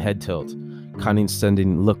 Condescending head tilt,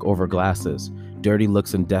 condescending look over glasses, dirty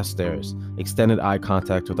looks and death stares, extended eye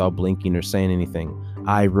contact without blinking or saying anything,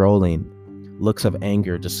 eye rolling, looks of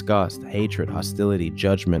anger, disgust, hatred, hostility,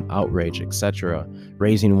 judgment, outrage, etc.,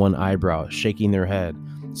 raising one eyebrow, shaking their head,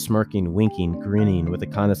 smirking, winking, grinning with a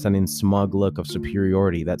condescending, smug look of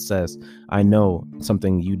superiority that says, I know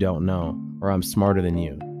something you don't know, or I'm smarter than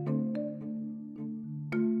you.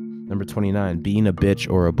 Number 29, being a bitch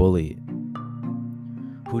or a bully.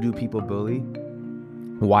 Who do people bully?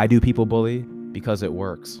 Why do people bully? Because it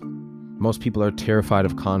works. Most people are terrified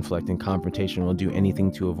of conflict and confrontation and will do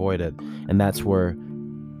anything to avoid it, and that's where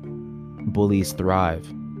bullies thrive.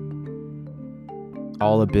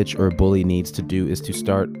 All a bitch or a bully needs to do is to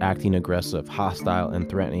start acting aggressive, hostile, and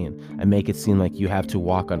threatening, and make it seem like you have to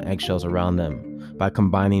walk on eggshells around them by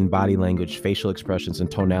combining body language, facial expressions,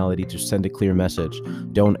 and tonality to send a clear message.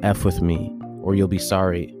 Don't F with me, or you'll be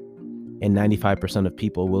sorry. And 95% of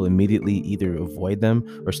people will immediately either avoid them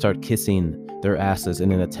or start kissing their asses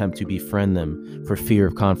in an attempt to befriend them for fear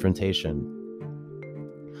of confrontation.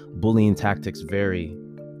 Bullying tactics vary,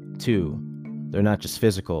 too. They're not just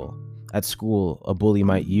physical. At school, a bully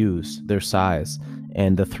might use their size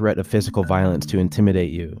and the threat of physical violence to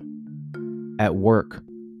intimidate you. At work,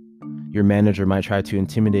 your manager might try to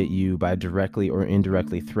intimidate you by directly or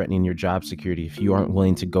indirectly threatening your job security if you aren't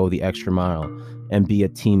willing to go the extra mile and be a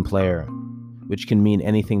team player, which can mean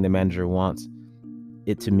anything the manager wants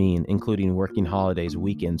it to mean, including working holidays,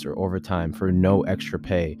 weekends, or overtime for no extra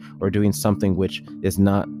pay, or doing something which is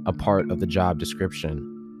not a part of the job description.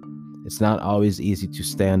 It's not always easy to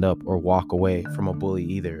stand up or walk away from a bully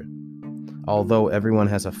either. Although everyone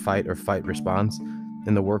has a fight or flight response,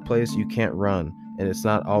 in the workplace you can't run, and it's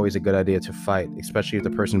not always a good idea to fight, especially if the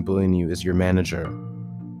person bullying you is your manager.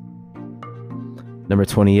 Number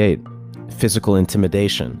 28, physical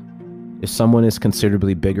intimidation. If someone is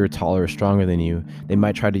considerably bigger, taller, or stronger than you, they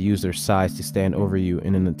might try to use their size to stand over you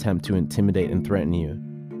in an attempt to intimidate and threaten you.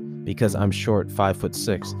 Because I'm short,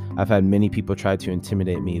 5'6", I've had many people try to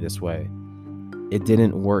intimidate me this way. It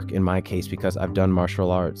didn't work in my case because I've done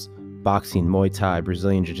martial arts, boxing, Muay Thai,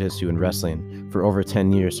 Brazilian Jiu-Jitsu, and wrestling for over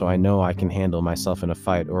 10 years, so I know I can handle myself in a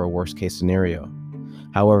fight or a worst-case scenario.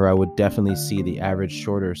 However, I would definitely see the average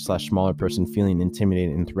shorter/smaller person feeling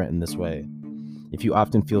intimidated and threatened this way. If you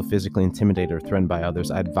often feel physically intimidated or threatened by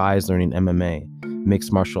others, I advise learning MMA,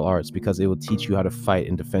 mixed martial arts, because it will teach you how to fight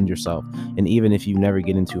and defend yourself. And even if you never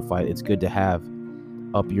get into a fight, it's good to have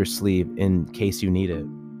up your sleeve in case you need it.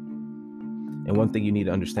 And one thing you need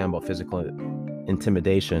to understand about physical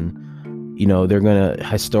intimidation, they're going to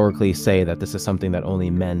historically say that this is something that only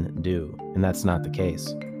men do, and that's not the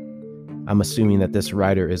case. I'm assuming that this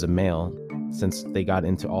writer is a male, since they got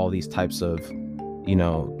into all these types of,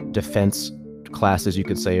 defense classes, you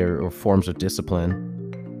could say, or forms of discipline.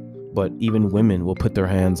 But even women will put their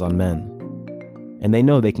hands on men. And they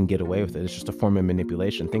know they can get away with it. It's just a form of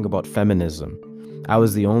manipulation. Think about feminism. I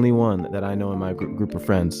was the only one that I know in my group of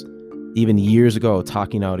friends, even years ago,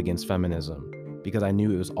 talking out against feminism, because I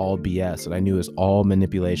knew it was all BS and I knew it was all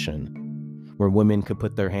manipulation, where women could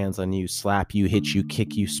put their hands on you, slap you, hit you,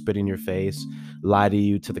 kick you, spit in your face, lie to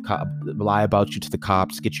you to the cop, lie about you to the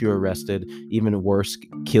cops, get you arrested, even worse,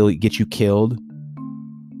 get you killed,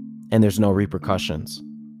 and there's no repercussions.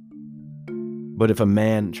 But if a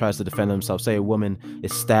man tries to defend himself, say a woman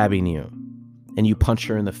is stabbing you and you punch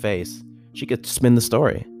her in the face, she could spin the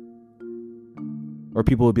story. Or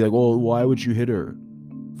people would be like, well, why would you hit her?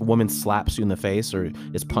 If a woman slaps you in the face or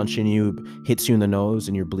is punching you, hits you in the nose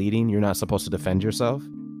and you're bleeding, you're not supposed to defend yourself.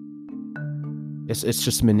 It's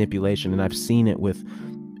just manipulation. And I've seen it with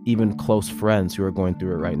even close friends who are going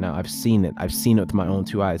through it right now. I've seen it. I've seen it with my own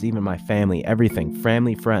two eyes, even my family, everything,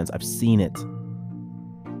 family, friends. I've seen it.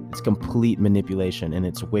 It's complete manipulation and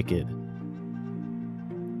it's wicked.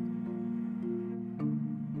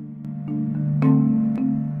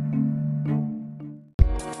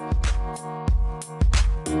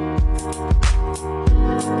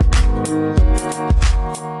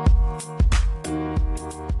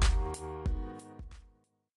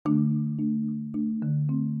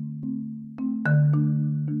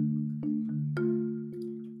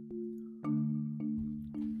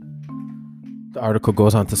 The article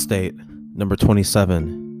goes on to state, number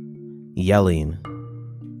 27, yelling.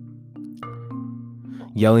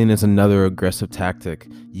 Yelling is another aggressive tactic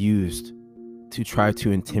used to try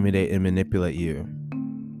to intimidate and manipulate you.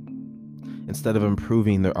 Instead of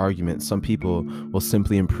improving their argument, some people will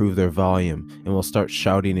simply improve their volume and will start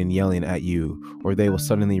shouting and yelling at you, or they will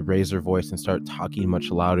suddenly raise their voice and start talking much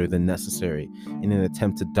louder than necessary in an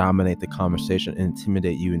attempt to dominate the conversation and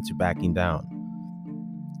intimidate you into backing down.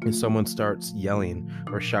 If someone starts yelling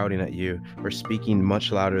or shouting at you or speaking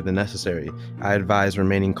much louder than necessary, I advise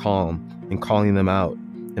remaining calm and calling them out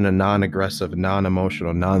in a non-aggressive,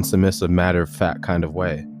 non-emotional, non-submissive, matter-of-fact kind of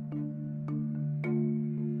way.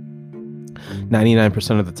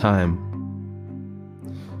 99% of the time,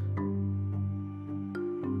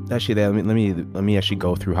 actually, let me actually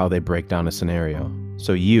go through how they break down a scenario.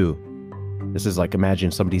 So this is like, imagine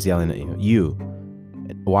somebody's yelling at you.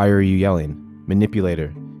 Why are you yelling?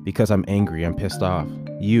 Manipulator. Because I'm angry, I'm pissed off.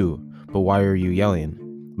 But why are you yelling?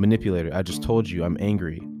 Manipulator, I just told you I'm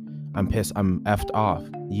angry. I'm pissed, I'm effed off.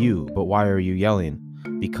 But why are you yelling?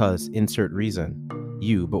 Because insert reason.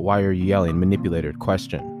 But why are you yelling? Manipulator,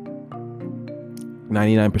 question.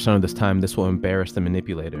 99% of this time, this will embarrass the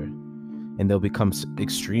manipulator, and they'll become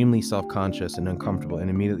extremely self-conscious and uncomfortable and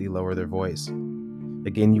immediately lower their voice.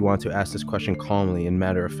 Again, you want to ask this question calmly and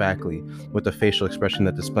matter-of-factly with a facial expression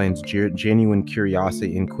that displays genuine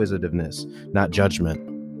curiosity and inquisitiveness, not judgment.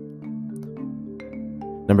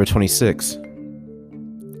 Number 26,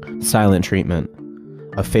 silent treatment.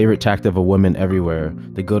 A favorite tactic of a woman everywhere,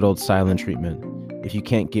 the good old silent treatment. If you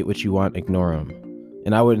can't get what you want, ignore them.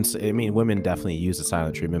 And I wouldn't say, women definitely use the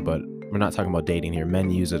silent treatment, but we're not talking about dating here. Men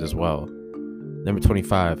use it as well. Number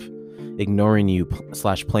 25, ignoring you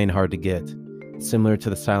 / playing hard to get. Similar to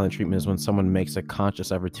the silent treatment is when someone makes a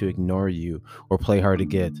conscious effort to ignore you or play hard to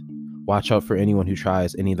get. Watch out for anyone who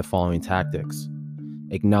tries any of the following tactics.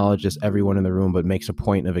 Acknowledges everyone in the room but makes a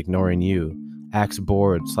point of ignoring you. Acts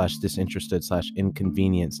bored / disinterested /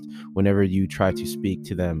 inconvenienced whenever you try to speak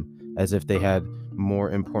to them as if they had more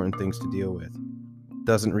important things to deal with.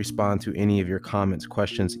 Doesn't respond to any of your comments,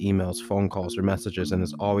 questions, emails, phone calls, or messages, and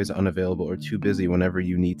is always unavailable or too busy whenever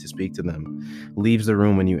you need to speak to them. Leaves the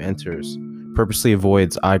room when you enters. Purposely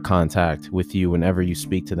avoids eye contact with you whenever you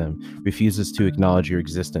speak to them. Refuses to acknowledge your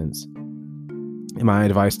existence. And my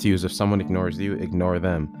advice to you is if someone ignores you, ignore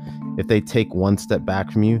them. If they take one step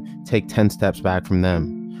back from you, take 10 steps back from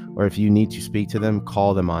them. Or if you need to speak to them,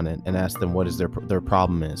 call them on it and ask them what is their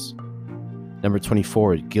problem is. Number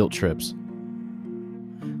 24, guilt trips.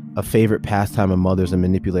 A favorite pastime of mothers and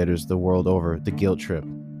manipulators the world over, the guilt trip.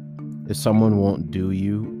 If someone won't do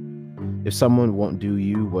you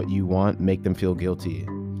what you want, make them feel guilty.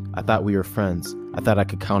 I thought we were friends. I thought I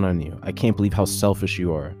could count on you. I can't believe how selfish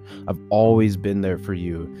you are. I've always been there for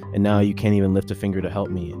you, and now you can't even lift a finger to help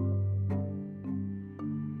me.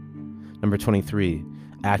 Number 23,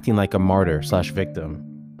 acting like a martyr / victim.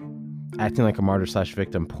 Acting like a martyr /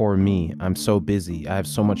 victim. Poor me. I'm so busy. I have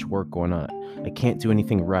so much work going on. I can't do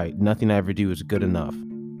anything right. Nothing I ever do is good enough.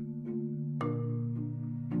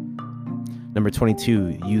 Number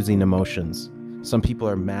 22, using emotions. Some people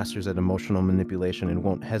are masters at emotional manipulation and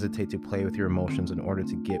won't hesitate to play with your emotions in order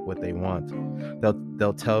to get what they want.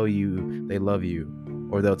 They'll tell you they love you,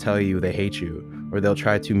 or they'll tell you they hate you, or they'll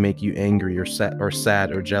try to make you angry or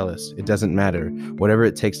sad or jealous. It doesn't matter. Whatever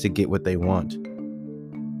it takes to get what they want.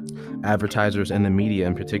 Advertisers and the media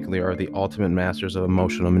in particular are the ultimate masters of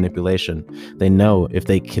emotional manipulation. They know if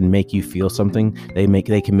they can make you feel something, they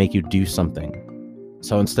can make you do something.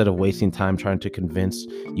 So instead of wasting time trying to convince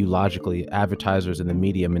you logically, advertisers and the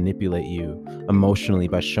media manipulate you emotionally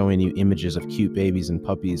by showing you images of cute babies and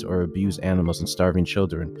puppies or abused animals and starving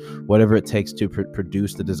children, whatever it takes to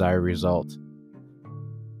produce the desired result.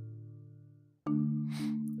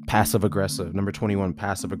 Passive aggressive. Number 21,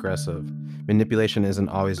 passive aggressive. Manipulation isn't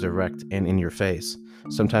always direct and in your face.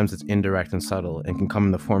 Sometimes it's indirect and subtle and can come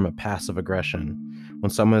in the form of passive aggression. When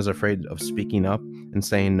someone is afraid of speaking up and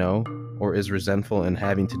saying no, or is resentful and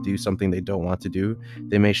having to do something they don't want to do,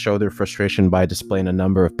 they may show their frustration by displaying a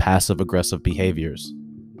number of passive aggressive behaviors.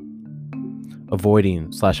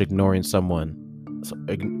 Avoiding/ignoring someone.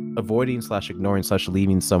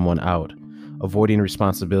 Avoiding/ignoring/leaving someone out. Avoiding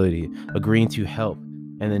responsibility. Agreeing to help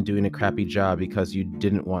and then doing a crappy job because you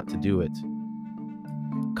didn't want to do it.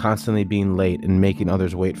 Constantly being late and making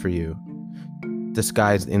others wait for you.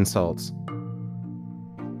 Disguised insults.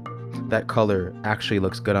 That color actually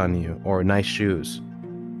looks good on you, or nice shoes.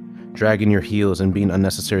 Dragging your heels and being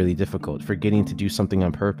unnecessarily difficult, forgetting to do something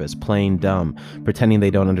on purpose, playing dumb, pretending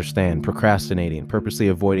they don't understand, procrastinating, purposely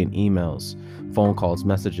avoiding emails, phone calls,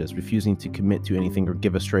 messages, refusing to commit to anything or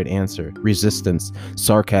give a straight answer, resistance,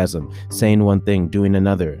 sarcasm, saying one thing, doing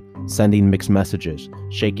another, sending mixed messages,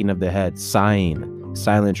 shaking of the head, sighing,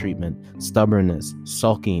 silent treatment, stubbornness,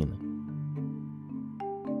 sulking.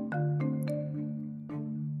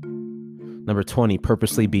 Number 20,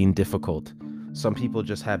 purposely being difficult. Some people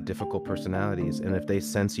just have difficult personalities, and if they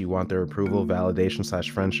sense you want their approval,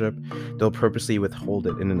 validation/friendship, they'll purposely withhold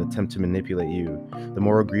it in an attempt to manipulate you. The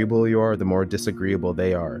more agreeable you are, the more disagreeable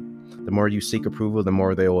they are. The more you seek approval, the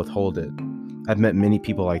more they'll withhold it. I've met many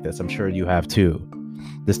people like this. I'm sure you have too.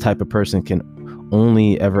 This type of person can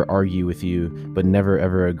only ever argue with you, but never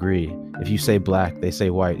ever agree. If you say black, they say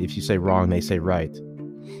white. If you say wrong, they say right.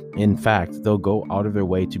 In fact, they'll go out of their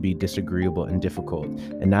way to be disagreeable and difficult,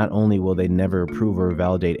 and not only will they never approve or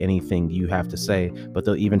validate anything you have to say, but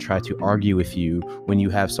they'll even try to argue with you when you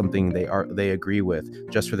have something they agree with,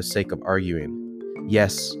 just for the sake of arguing.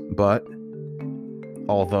 Yes, but,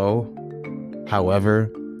 although,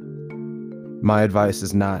 however, my advice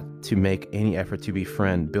is not to make any effort to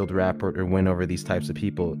befriend, build rapport, or win over these types of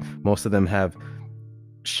people. Most of them have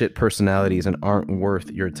shit personalities and aren't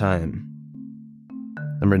worth your time.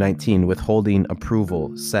 Number 19, withholding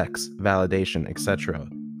approval, sex, validation, etc.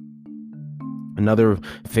 Another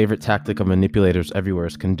favorite tactic of manipulators everywhere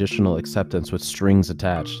is conditional acceptance with strings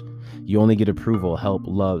attached. You only get approval, help,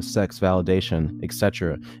 love, sex, validation,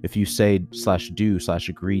 etc. if you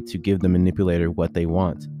say/do/agree to give the manipulator what they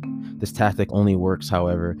want. This tactic only works,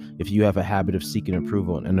 however, if you have a habit of seeking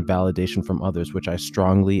approval and a validation from others, which I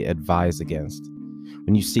strongly advise against.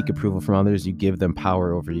 When you seek approval from others, you give them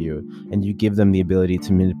power over you, and you give them the ability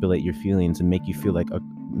to manipulate your feelings and make you feel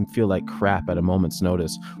like crap at a moment's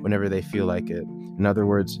notice whenever they feel like it. In other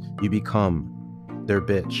words, you become their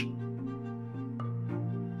bitch.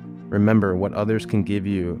 Remember, what others can give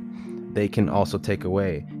you, they can also take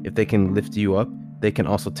away. If they can lift you up, they can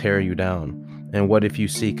also tear you down. And what if you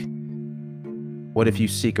seek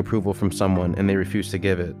approval from someone and they refuse to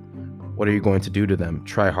give it? What are you going to do to them?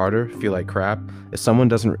 Try harder? Feel like crap? If someone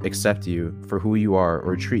doesn't accept you for who you are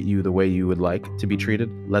or treat you the way you would like to be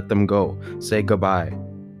treated, let them go. Say goodbye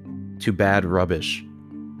to bad rubbish.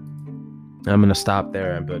 I'm going to stop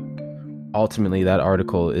there, but ultimately that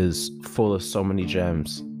article is full of so many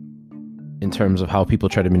gems in terms of how people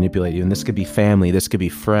try to manipulate you. And this could be family, this could be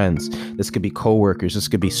friends, this could be coworkers, this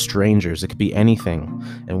could be strangers, it could be anything.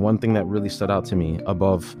 And one thing that really stood out to me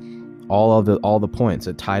above all the points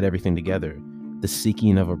that tied everything together, the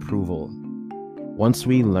seeking of approval. Once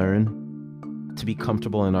we learn to be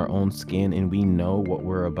comfortable in our own skin and we know what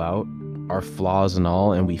we're about, our flaws and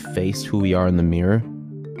all, and we face who we are in the mirror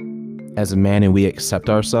as a man and we accept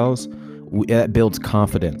ourselves, that builds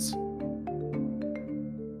confidence.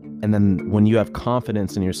 And then when you have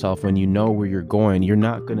confidence in yourself, when you know where you're going, you're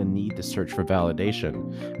not going to need to search for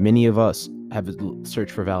validation. Many of us have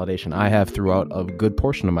searched for validation. I have throughout a good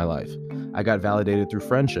portion of my life. I got validated through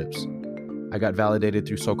friendships. I got validated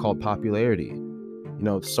through so-called popularity.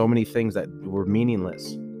 So many things that were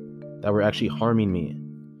meaningless, that were actually harming me,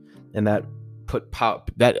 and that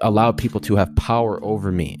allowed people to have power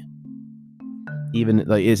over me. Even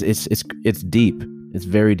like it's deep. It's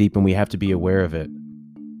very deep and we have to be aware of it.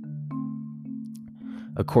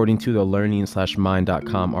 According to the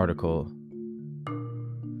learning/mind.com article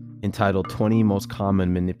entitled 20 Most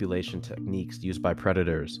Common Manipulation Techniques Used by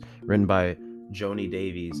Predators, written by Joni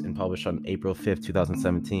Davies and published on April 5th,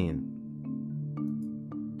 2017.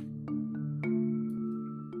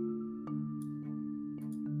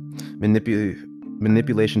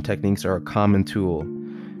 Manipulation techniques are a common tool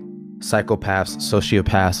psychopaths,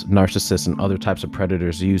 sociopaths, narcissists, and other types of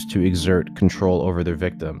predators use to exert control over their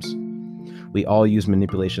victims. We all use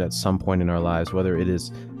manipulation at some point in our lives, whether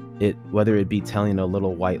it be telling a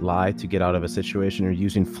little white lie to get out of a situation or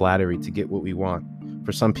using flattery to get what we want.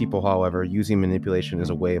 For some people, however, using manipulation is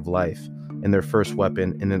a way of life and their first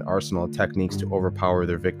weapon in an arsenal of techniques to overpower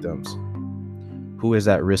their victims. Who is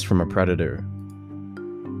at risk from a predator?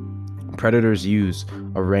 Predators use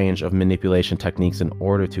a range of manipulation techniques in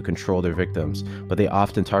order to control their victims, but they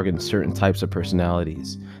often target certain types of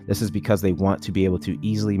personalities. This is because they want to be able to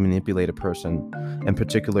easily manipulate a person, and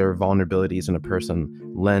particular vulnerabilities in a person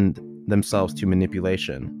lend themselves to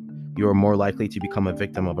manipulation. You are more likely to become a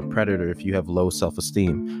victim of a predator if you have low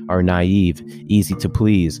self-esteem, are naive, easy to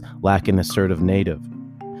please, lack an assertive native,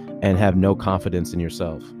 and have no confidence in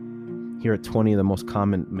yourself. Here are 20 of the most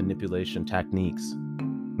common manipulation techniques.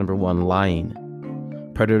 Number 1, lying.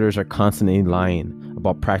 Predators are constantly lying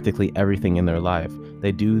about practically everything in their life.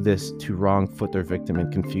 They do this to wrong-foot their victim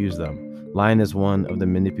and confuse them. Lying is one of the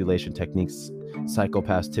manipulation techniques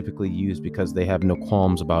psychopaths typically use because they have no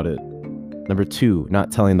qualms about it. Number 2,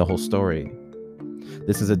 not telling the whole story.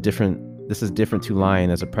 This is different to lying,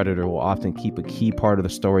 as a predator will often keep a key part of the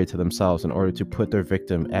story to themselves in order to put their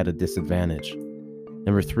victim at a disadvantage.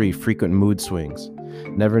 Number 3, frequent mood swings.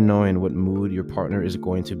 Never knowing what mood your partner is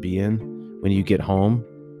going to be in when you get home,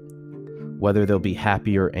 whether they'll be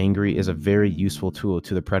happy or angry, is a very useful tool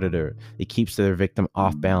to the predator. It keeps their victim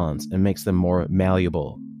off balance and makes them more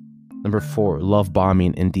malleable. Number 4, love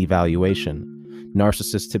bombing and devaluation.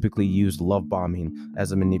 Narcissists typically use love bombing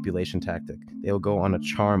as a manipulation tactic. They'll go on a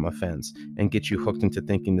charm offense and get you hooked into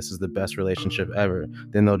thinking this is the best relationship ever.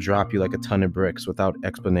 Then they'll drop you like a ton of bricks without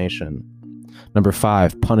explanation. Number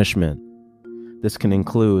 5, punishment. This can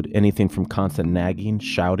include anything from constant nagging,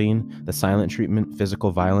 shouting, the silent treatment,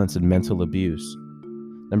 physical violence, and mental abuse.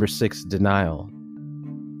 Number 6, denial.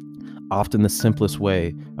 Often the simplest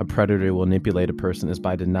way a predator will manipulate a person is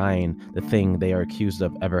by denying the thing they are accused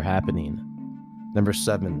of ever happening. Number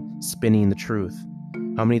 7, spinning the truth.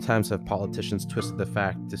 How many times have politicians twisted the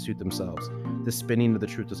fact to suit themselves? This spinning of the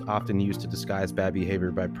truth is often used to disguise bad behavior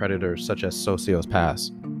by predators such as sociopaths.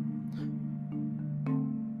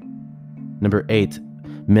 Number 8,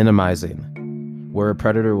 minimizing, where a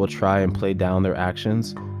predator will try and play down their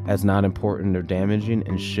actions as not important or damaging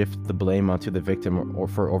and shift the blame onto the victim or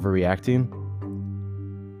for overreacting.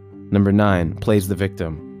 Number 9, plays the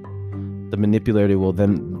victim. The manipulator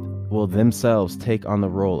will themselves take on the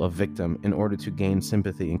role of victim in order to gain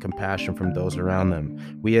sympathy and compassion from those around them.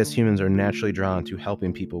 We as humans are naturally drawn to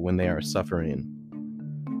helping people when they are suffering.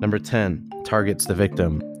 Number 10, targets the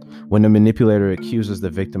victim. When a manipulator accuses the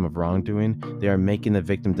victim of wrongdoing, they are making the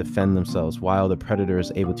victim defend themselves while the predator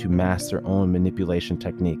is able to master their own manipulation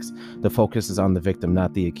techniques. The focus is on the victim,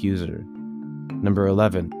 not the accuser. Number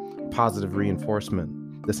 11, positive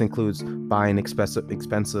reinforcement. This includes buying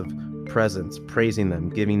expensive presents, praising them,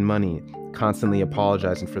 giving money, constantly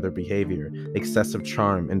apologizing for their behavior, excessive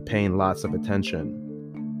charm, and paying lots of attention.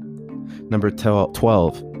 Number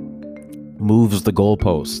 12, moves the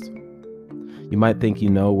goalpost. You might think you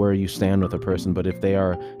know where you stand with a person, but if they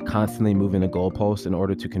are constantly moving the goalpost in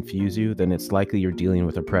order to confuse you, then it's likely you're dealing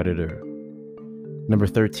with a predator. Number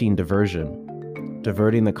 13, diversion.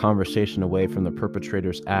 Diverting the conversation away from the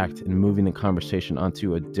perpetrator's act and moving the conversation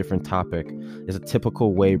onto a different topic is a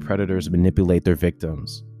typical way predators manipulate their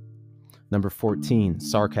victims. Number 14,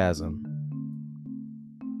 sarcasm.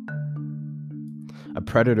 A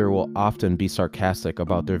predator will often be sarcastic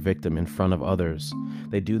about their victim in front of others.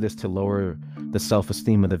 They do this to lower the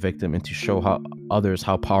self-esteem of the victim and to show others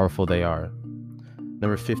how powerful they are.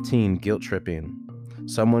 Number 15, guilt tripping.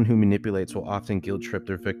 Someone who manipulates will often guilt trip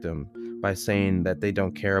their victim by saying that they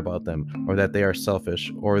don't care about them or that they are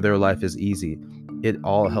selfish or their life is easy. It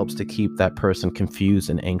all helps to keep that person confused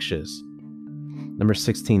and anxious. Number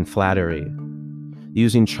 16, flattery.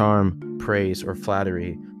 Using charm, praise, or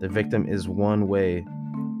flattery, the victim is one way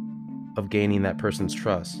of gaining that person's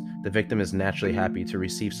trust. The victim is naturally happy to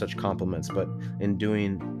receive such compliments, but in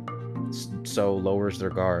doing so lowers their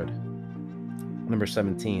guard. Number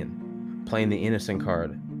 17, playing the innocent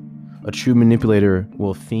card. A true manipulator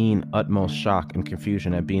will feign utmost shock and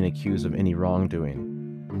confusion at being accused of any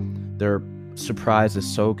wrongdoing. Their surprise is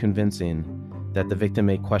so convincing that the victim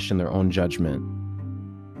may question their own judgment.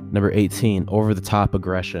 Number 18, over-the-top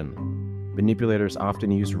aggression. Manipulators often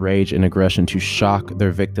use rage and aggression to shock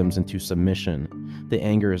their victims into submission. The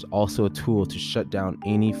anger is also a tool to shut down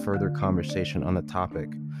any further conversation on the topic,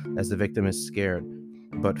 as the victim is scared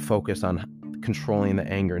but focused on controlling the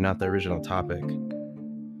anger, not the original topic.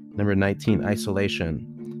 Number 19, isolation.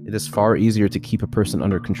 It is far easier to keep a person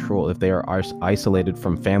under control if they are isolated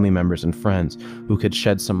from family members and friends who could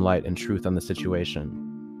shed some light and truth on the situation.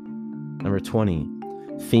 Number 20,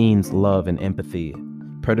 fiends love and empathy.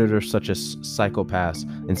 Predators such as psychopaths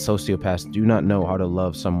and sociopaths do not know how to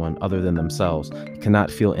love someone other than themselves,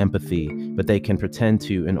 cannot feel empathy, but they can pretend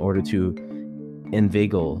to in order to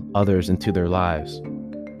inveigle others into their lives.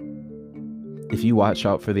 If you watch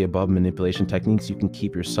out for the above manipulation techniques, you can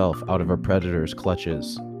keep yourself out of a predator's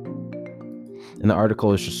clutches. And the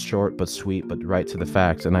article is just short but sweet, but right to the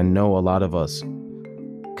facts, and I know a lot of us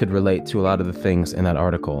could relate to a lot of the things in that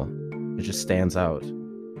article. It just stands out.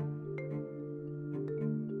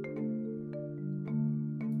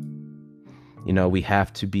 You know, we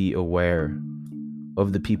have to be aware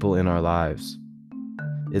of the people in our lives.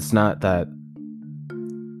 It's not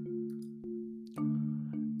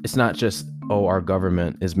just, oh, our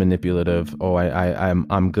government is manipulative. Oh,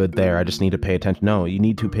 I'm good there. I just need to pay attention. No, you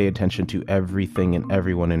need to pay attention to everything and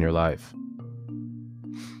everyone in your life.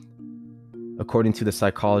 According to the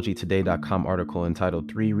PsychologyToday.com article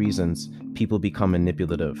entitled 3 Reasons People Become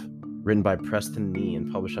Manipulative, written by Preston Nee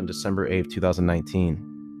and published on December 8, 2019.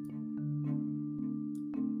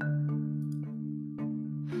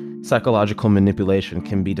 Psychological manipulation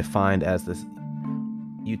can be defined as the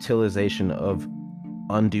utilization of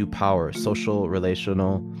undue power, social,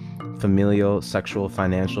 relational, familial, sexual,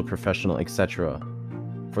 financial, professional, etc.,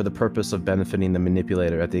 for the purpose of benefiting the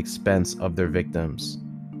manipulator at the expense of their victims.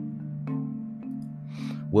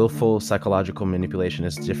 Willful psychological manipulation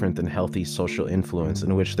is different than healthy social influence,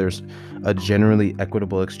 in which there's a generally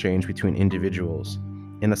equitable exchange between individuals.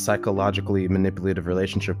 In a psychologically manipulative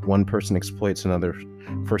relationship, one person exploits another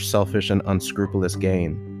for selfish and unscrupulous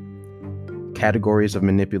gain. Categories of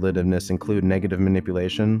manipulativeness include negative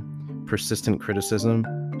manipulation, persistent criticism,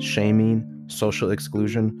 shaming, social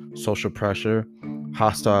exclusion, social pressure,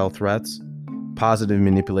 hostile threats, positive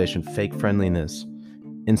manipulation, fake friendliness,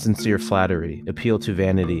 insincere flattery, appeal to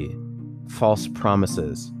vanity, false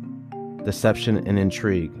promises, deception and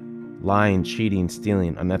intrigue, lying, cheating,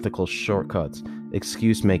 stealing, unethical shortcuts,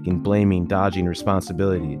 excuse-making, blaming, dodging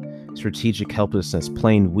responsibility, strategic helplessness,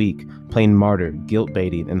 plain weak, plain martyr,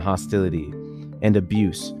 guilt-baiting, and hostility, and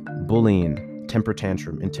abuse, bullying, temper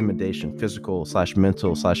tantrum, intimidation,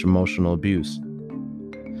 physical/mental/emotional abuse.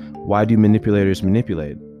 Why do manipulators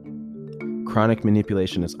manipulate? Chronic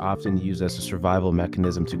manipulation is often used as a survival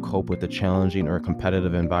mechanism to cope with a challenging or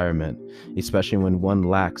competitive environment, especially when one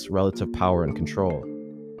lacks relative power and control.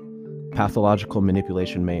 Pathological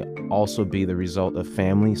manipulation may also be the result of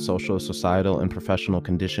family, social, societal, and professional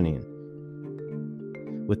conditioning.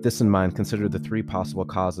 With this in mind, consider the 3 possible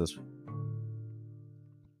causes.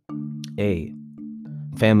 A.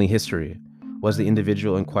 Family history. Was the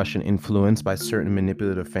individual in question influenced by certain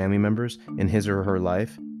manipulative family members in his or her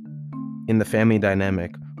life? In the family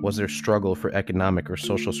dynamic, was there struggle for economic or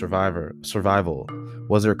social survival?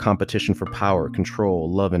 Was there competition for power,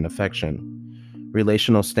 control, love, and affection?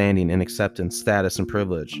 Relational standing and acceptance, status and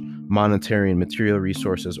privilege, monetary and material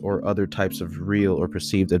resources, or other types of real or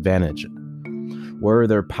perceived advantage? Were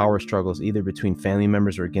there power struggles either between family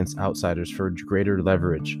members or against outsiders for greater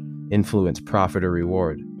leverage, influence, profit, or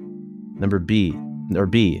reward? B,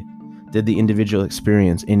 did the individual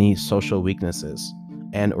experience any social weaknesses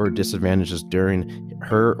and or disadvantages during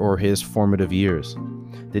her or his formative years?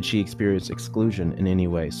 Did she experience exclusion in any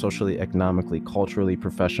way, socially, economically, culturally,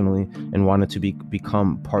 professionally, and wanted to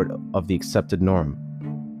become part of the accepted norm?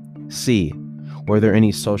 C, were there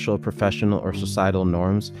any social, professional, or societal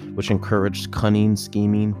norms which encouraged cunning,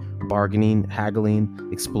 scheming, bargaining, haggling,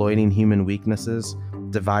 exploiting human weaknesses,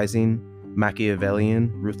 devising,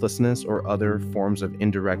 Machiavellian ruthlessness, or other forms of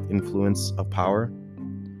indirect influence of power?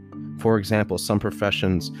 For example, some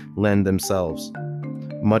professions lend themselves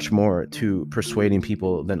much more to persuading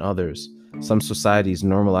people than others. Some societies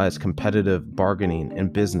normalize competitive bargaining in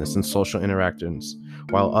business and social interactions,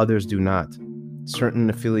 while others do not. Certain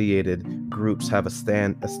affiliated groups have a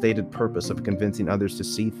stated purpose of convincing others to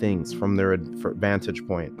see things from their vantage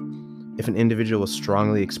point. If an individual is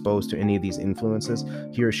strongly exposed to any of these influences,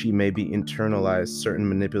 he or she may be internalized certain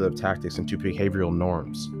manipulative tactics into behavioral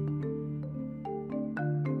norms.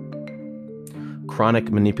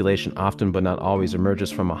 Chronic manipulation often but not always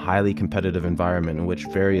emerges from a highly competitive environment in which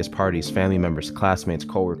various parties, family members, classmates,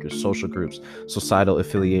 coworkers, social groups, societal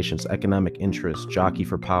affiliations, economic interests jockey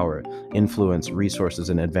for power, influence, resources,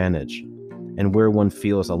 and advantage, and where one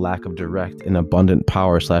feels a lack of direct and abundant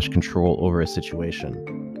power/control over a situation.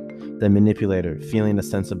 The manipulator, feeling a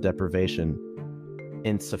sense of deprivation,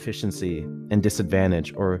 insufficiency, and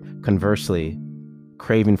disadvantage, or conversely,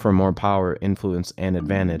 craving for more power, influence, and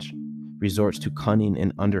advantage, resorts to cunning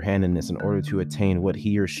and underhandedness in order to attain what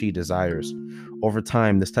he or she desires. Over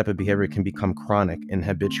time, this type of behavior can become chronic and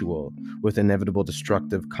habitual, with inevitable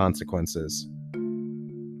destructive consequences.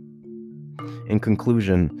 In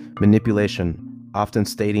conclusion, manipulation, often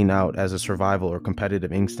stating out as a survival or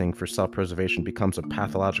competitive instinct for self-preservation, becomes a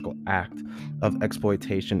pathological act of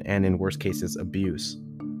exploitation and, in worst cases, abuse.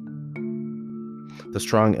 The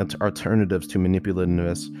strong alternatives to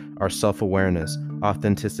manipulativeness are self-awareness,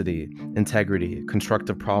 authenticity, integrity,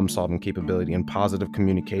 constructive problem-solving capability, and positive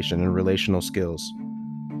communication and relational skills.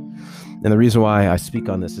 And the reason why I speak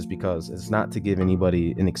on this is because it's not to give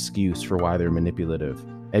anybody an excuse for why they're manipulative.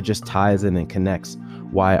 It just ties in and connects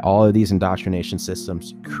why all of these indoctrination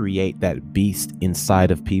systems create that beast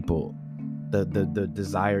inside of people, the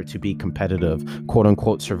desire to be competitive, quote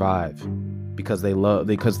unquote survive, because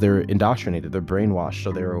they're indoctrinated, they're brainwashed,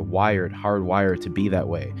 so they're hardwired to be that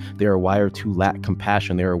way. They are wired to lack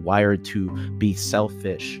compassion. They are wired to be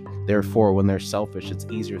selfish. Therefore, when they're selfish, it's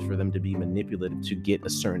easier for them to be manipulative to get a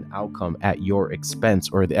certain outcome at your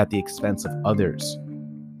expense or at the expense of others.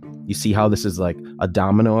 You see how this is like a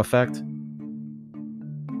domino effect?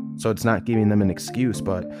 So it's not giving them an excuse,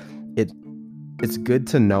 but it's good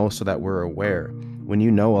to know so that we're aware. When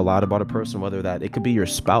you know a lot about a person, whether that it could be your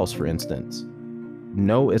spouse, for instance,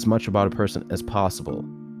 know as much about a person as possible.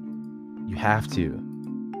 You have to.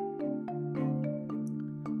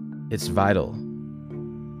 It's vital.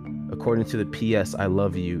 According to the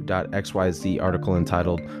PSILoveYou.xyz article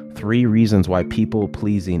entitled 3 Reasons Why People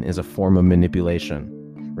Pleasing is a Form of Manipulation,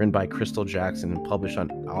 written by Crystal Jackson and published on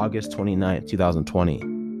August 29, 2020.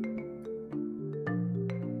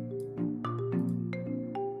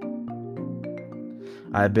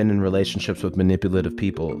 I have been in relationships with manipulative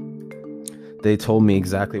people. They told me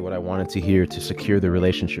exactly what I wanted to hear to secure the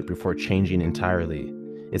relationship before changing entirely.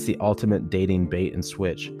 It's the ultimate dating bait and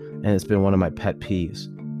switch, and it's been one of my pet peeves.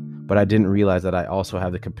 But I didn't realize that I also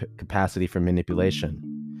have the capacity for manipulation.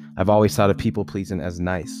 I've always thought of people pleasing as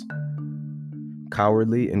nice.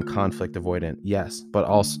 Cowardly and conflict avoidant, yes, but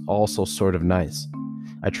also sort of nice.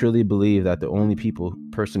 I truly believe that the only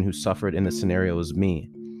person who suffered in this scenario was me.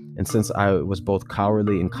 And since I was both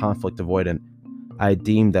cowardly and conflict avoidant, I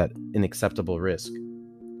deemed that an acceptable risk.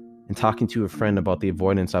 In talking to a friend about the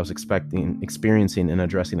avoidance I was experiencing in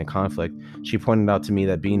addressing a conflict, she pointed out to me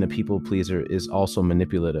that being a people pleaser is also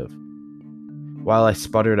manipulative. While I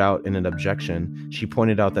sputtered out in an objection, she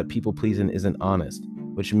pointed out that people pleasing isn't honest,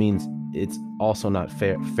 which means it's also not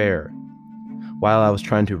fair. While I was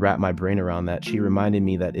trying to wrap my brain around that, she reminded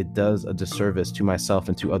me that it does a disservice to myself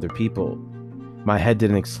and to other people. My head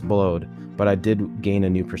didn't explode, but I did gain a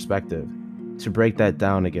new perspective. To break that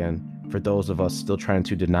down again, for those of us still trying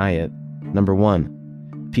to deny it, number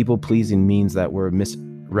 1, people-pleasing means that we're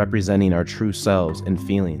misrepresenting our true selves and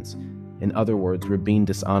feelings. In other words, we're being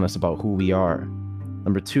dishonest about who we are.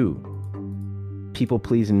 Number 2,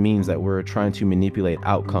 people-pleasing means that we're trying to manipulate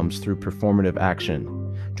outcomes through performative action,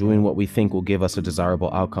 doing what we think will give us a desirable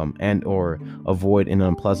outcome and or avoid an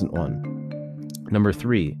unpleasant one. Number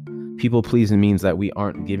 3, people-pleasing means that we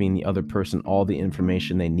aren't giving the other person all the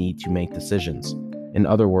information they need to make decisions. In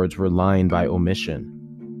other words, we're lying by omission.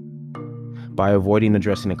 By avoiding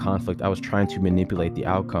addressing a conflict, I was trying to manipulate the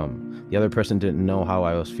outcome. The other person didn't know how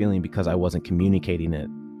I was feeling because I wasn't communicating it.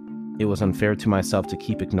 It was unfair to myself to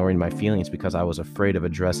keep ignoring my feelings because I was afraid of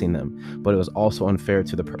addressing them, but it was also unfair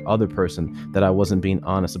to the other person that I wasn't being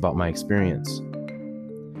honest about my experience.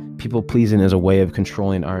 People-pleasing is a way of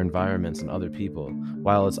controlling our environments and other people,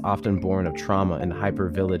 while it's often born of trauma and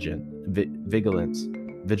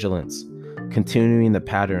vigilance. Continuing the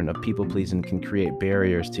pattern of people-pleasing can create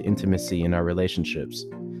barriers to intimacy in our relationships.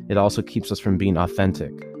 It also keeps us from being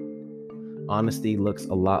authentic. Honesty looks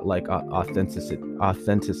a lot like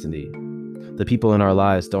authenticity. The people in our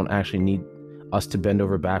lives don't actually need us to bend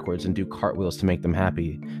over backwards and do cartwheels to make them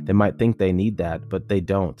happy. They might think they need that, but they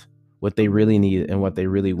don't. What they really need and what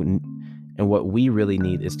we really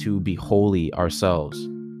need is to be wholly ourselves.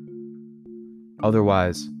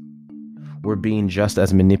 Otherwise, we're being just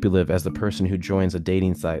as manipulative as the person who joins a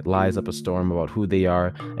dating site, lies up a storm about who they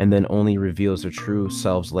are, and then only reveals their true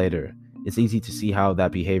selves later. It's easy to see how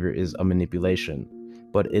that behavior is a manipulation.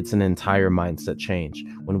 but it's an entire mindset change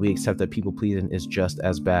when we accept that people pleasing is just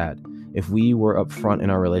as bad. If we were upfront in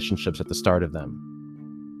our relationships at the start of them.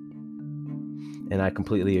 And I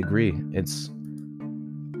completely agree.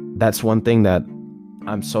 That's one thing that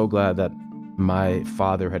I'm so glad that my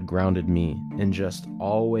father had grounded me in, just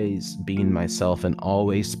always being myself and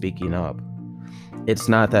always speaking up. It's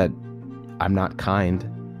not that I'm not kind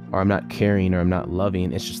or I'm not caring or I'm not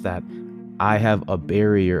loving. It's just that I have a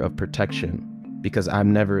barrier of protection because I've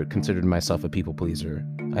never considered myself a people pleaser.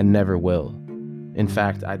 I never will. In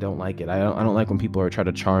fact, I don't like it. I don't like when people are trying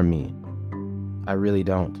to charm me. I really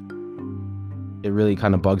don't. It really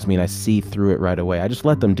kind of bugs me, and I see through it right away. I just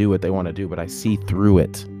let them do what they want to do, but I see through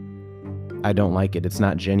it. I don't like it. It's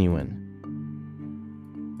not genuine.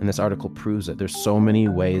 And this article proves it. There's so many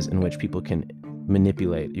ways in which people can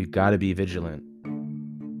manipulate. You've got to be vigilant.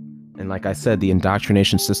 And like I said, the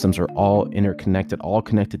indoctrination systems are all interconnected, all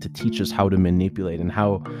connected to teach us how to manipulate and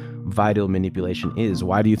how vital manipulation is.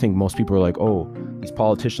 Why do you think most people are like, oh, these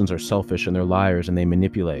politicians are selfish and they're liars and they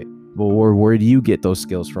manipulate? Well, where do you get those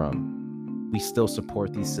skills from? We still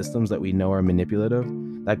support these systems that we know are manipulative.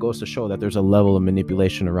 That goes to show that there's a level of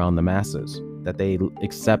manipulation around the masses, that they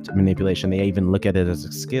accept manipulation. They even look at it as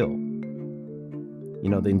a skill. You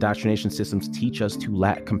know, the indoctrination systems teach us to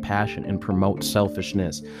lack compassion and promote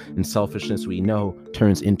selfishness. And selfishness, we know,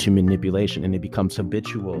 turns into manipulation, and it becomes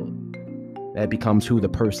habitual. That becomes who the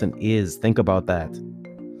person is. Think about that.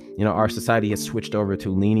 You know, our society has switched over to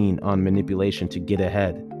leaning on manipulation to get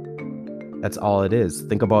ahead. That's all it is.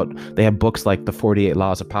 Think about, they have books like The 48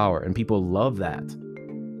 Laws of Power, and people love that.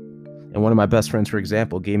 And one of my best friends, for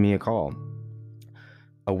example, gave me a call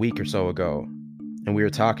a week or so ago. And we were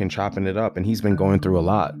talking, chopping it up, and he's been going through a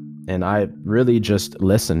lot. And I really just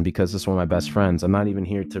listen because this is one of my best friends. I'm not even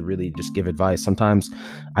here to really just give advice. Sometimes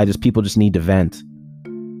people just need to vent.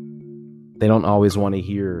 They don't always want to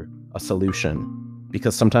hear a solution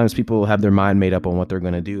because sometimes people have their mind made up on what they're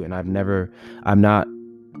going to do. And I'm not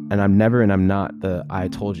the I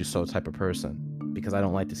told you so type of person because I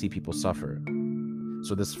don't like to see people suffer.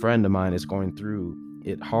 So this friend of mine is going through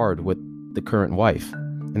it hard with the current wife,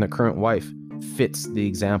 and the current wife fits the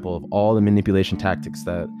example of all the manipulation tactics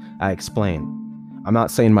that I explained. I'm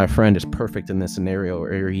not saying my friend is perfect in this scenario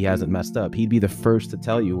or he hasn't messed up. He'd be the first to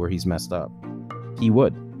tell you where he's messed up. He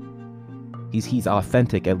would. He's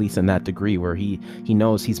authentic, at least in that degree, where he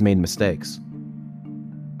knows he's made mistakes.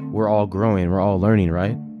 We're all growing, we're all learning,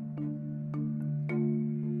 right?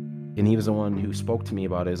 And he was the one who spoke to me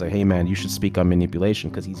about it. He's like, hey man, you should speak on manipulation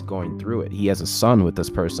because he's going through it. He has a son with this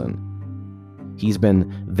person. He's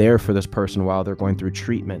been there for this person while they're going through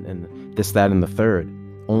treatment and this, that, and the third,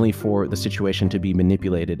 only for the situation to be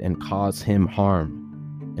manipulated and cause him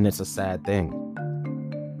harm. And it's a sad thing.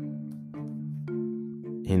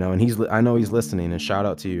 You know, and I know he's listening, and shout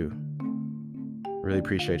out to you. Really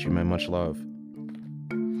appreciate you, man. Much love.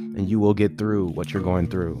 And you will get through what you're going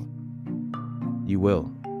through. You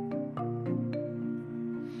will.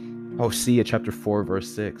 Hosea chapter 4, verse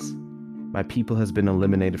 6. My people has been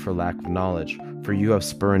eliminated for lack of knowledge. For you have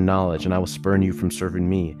spurned knowledge, and I will spurn you from serving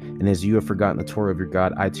me. And as you have forgotten the Torah of your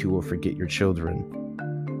God, I too will forget your children.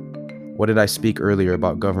 What did I speak earlier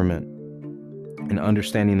about government and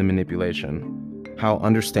understanding the manipulation? How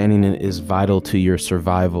understanding it is vital to your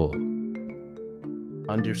survival.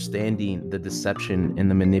 Understanding the deception and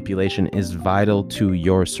the manipulation is vital to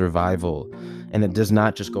your survival. And it does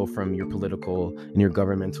not just go from your political and your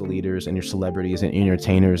governmental leaders and your celebrities and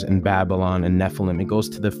entertainers and Babylon and Nephilim. It goes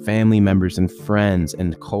to the family members and friends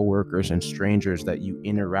and co-workers and strangers that you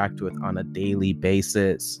interact with on a daily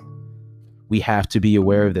basis. We have to be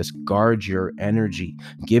aware of this. Guard your energy.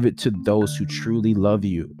 Give it to those who truly love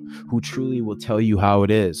you, who truly will tell you how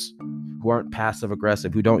it is, who aren't passive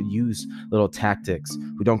aggressive, who don't use little tactics,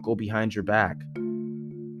 who don't go behind your back,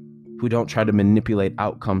 who don't try to manipulate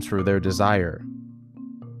outcomes for their desire.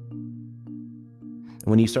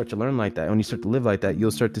 When you start to learn like that, when you start to live like that, you'll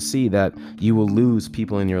start to see that you will lose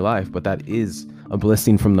people in your life, but that is a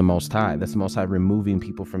blessing from the Most High. That's the Most High removing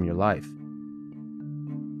people from your life.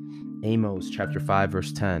 Amos chapter 5,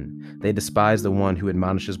 verse 10. They despise the one who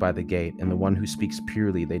admonishes by the gate, and the one who speaks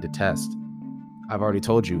purely they detest. I've already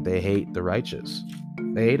told you, they hate the righteous.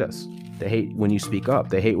 They hate us. They hate when you speak up.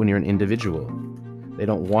 They hate when you're an individual. They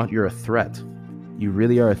don't want you're a threat. You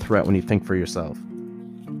really are a threat when you think for yourself.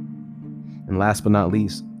 And last but not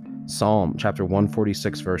least, Psalm chapter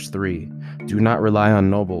 146, verse 3. Do not rely on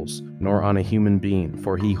nobles, nor on a human being,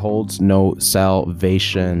 for he holds no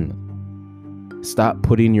salvation. Stop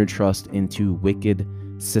putting your trust into wicked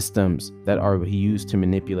systems that are used to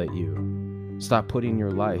manipulate you. Stop putting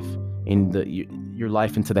your life in your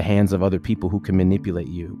life into the hands of other people who can manipulate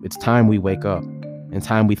you. It's time we wake up. And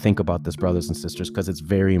time we think about this, brothers and sisters, because it's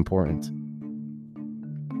very important.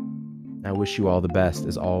 I wish you all the best,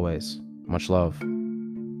 as always. Much love.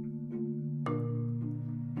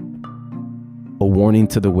 A warning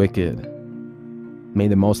to the wicked. May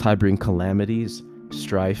the Most High bring calamities,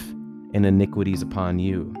 strife, and iniquities upon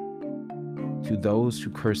you. To those who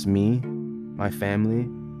curse me, my family,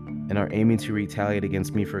 and are aiming to retaliate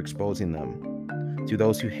against me for exposing them. To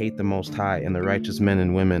those who hate the Most High and the righteous men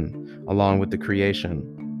and women, along with the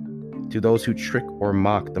creation. To those who trick or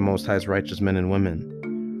mock the Most High's righteous men and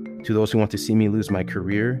women. To those who want to see me lose my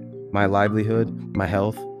career, my livelihood, my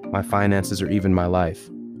health, my finances, or even my life.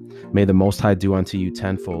 May the Most High do unto you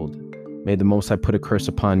tenfold. May the Most High put a curse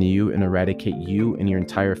upon you and eradicate you and your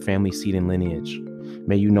entire family seed and lineage.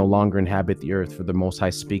 May you no longer inhabit the earth, for the Most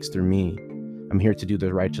High speaks through me. I'm here to do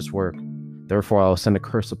the righteous work. Therefore, I will send a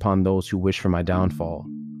curse upon those who wish for my downfall.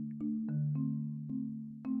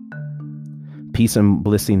 Peace and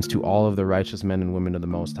blessings to all of the righteous men and women of the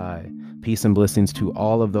Most High. Peace and blessings to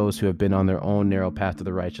all of those who have been on their own narrow path to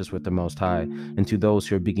the righteous with the Most High, and to those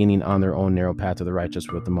who are beginning on their own narrow path to the righteous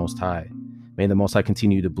with the Most High. May the Most High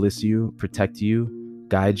continue to bless you, protect you,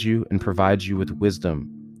 guide you, and provide you with wisdom,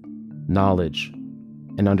 knowledge,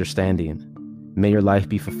 and understanding. May your life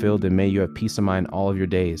be fulfilled, and may you have peace of mind all of your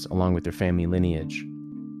days, along with your family lineage.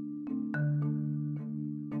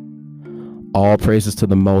 All praises to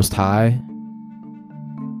the Most High,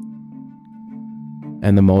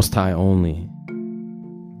 and the Most High only.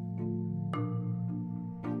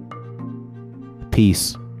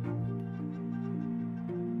 Peace.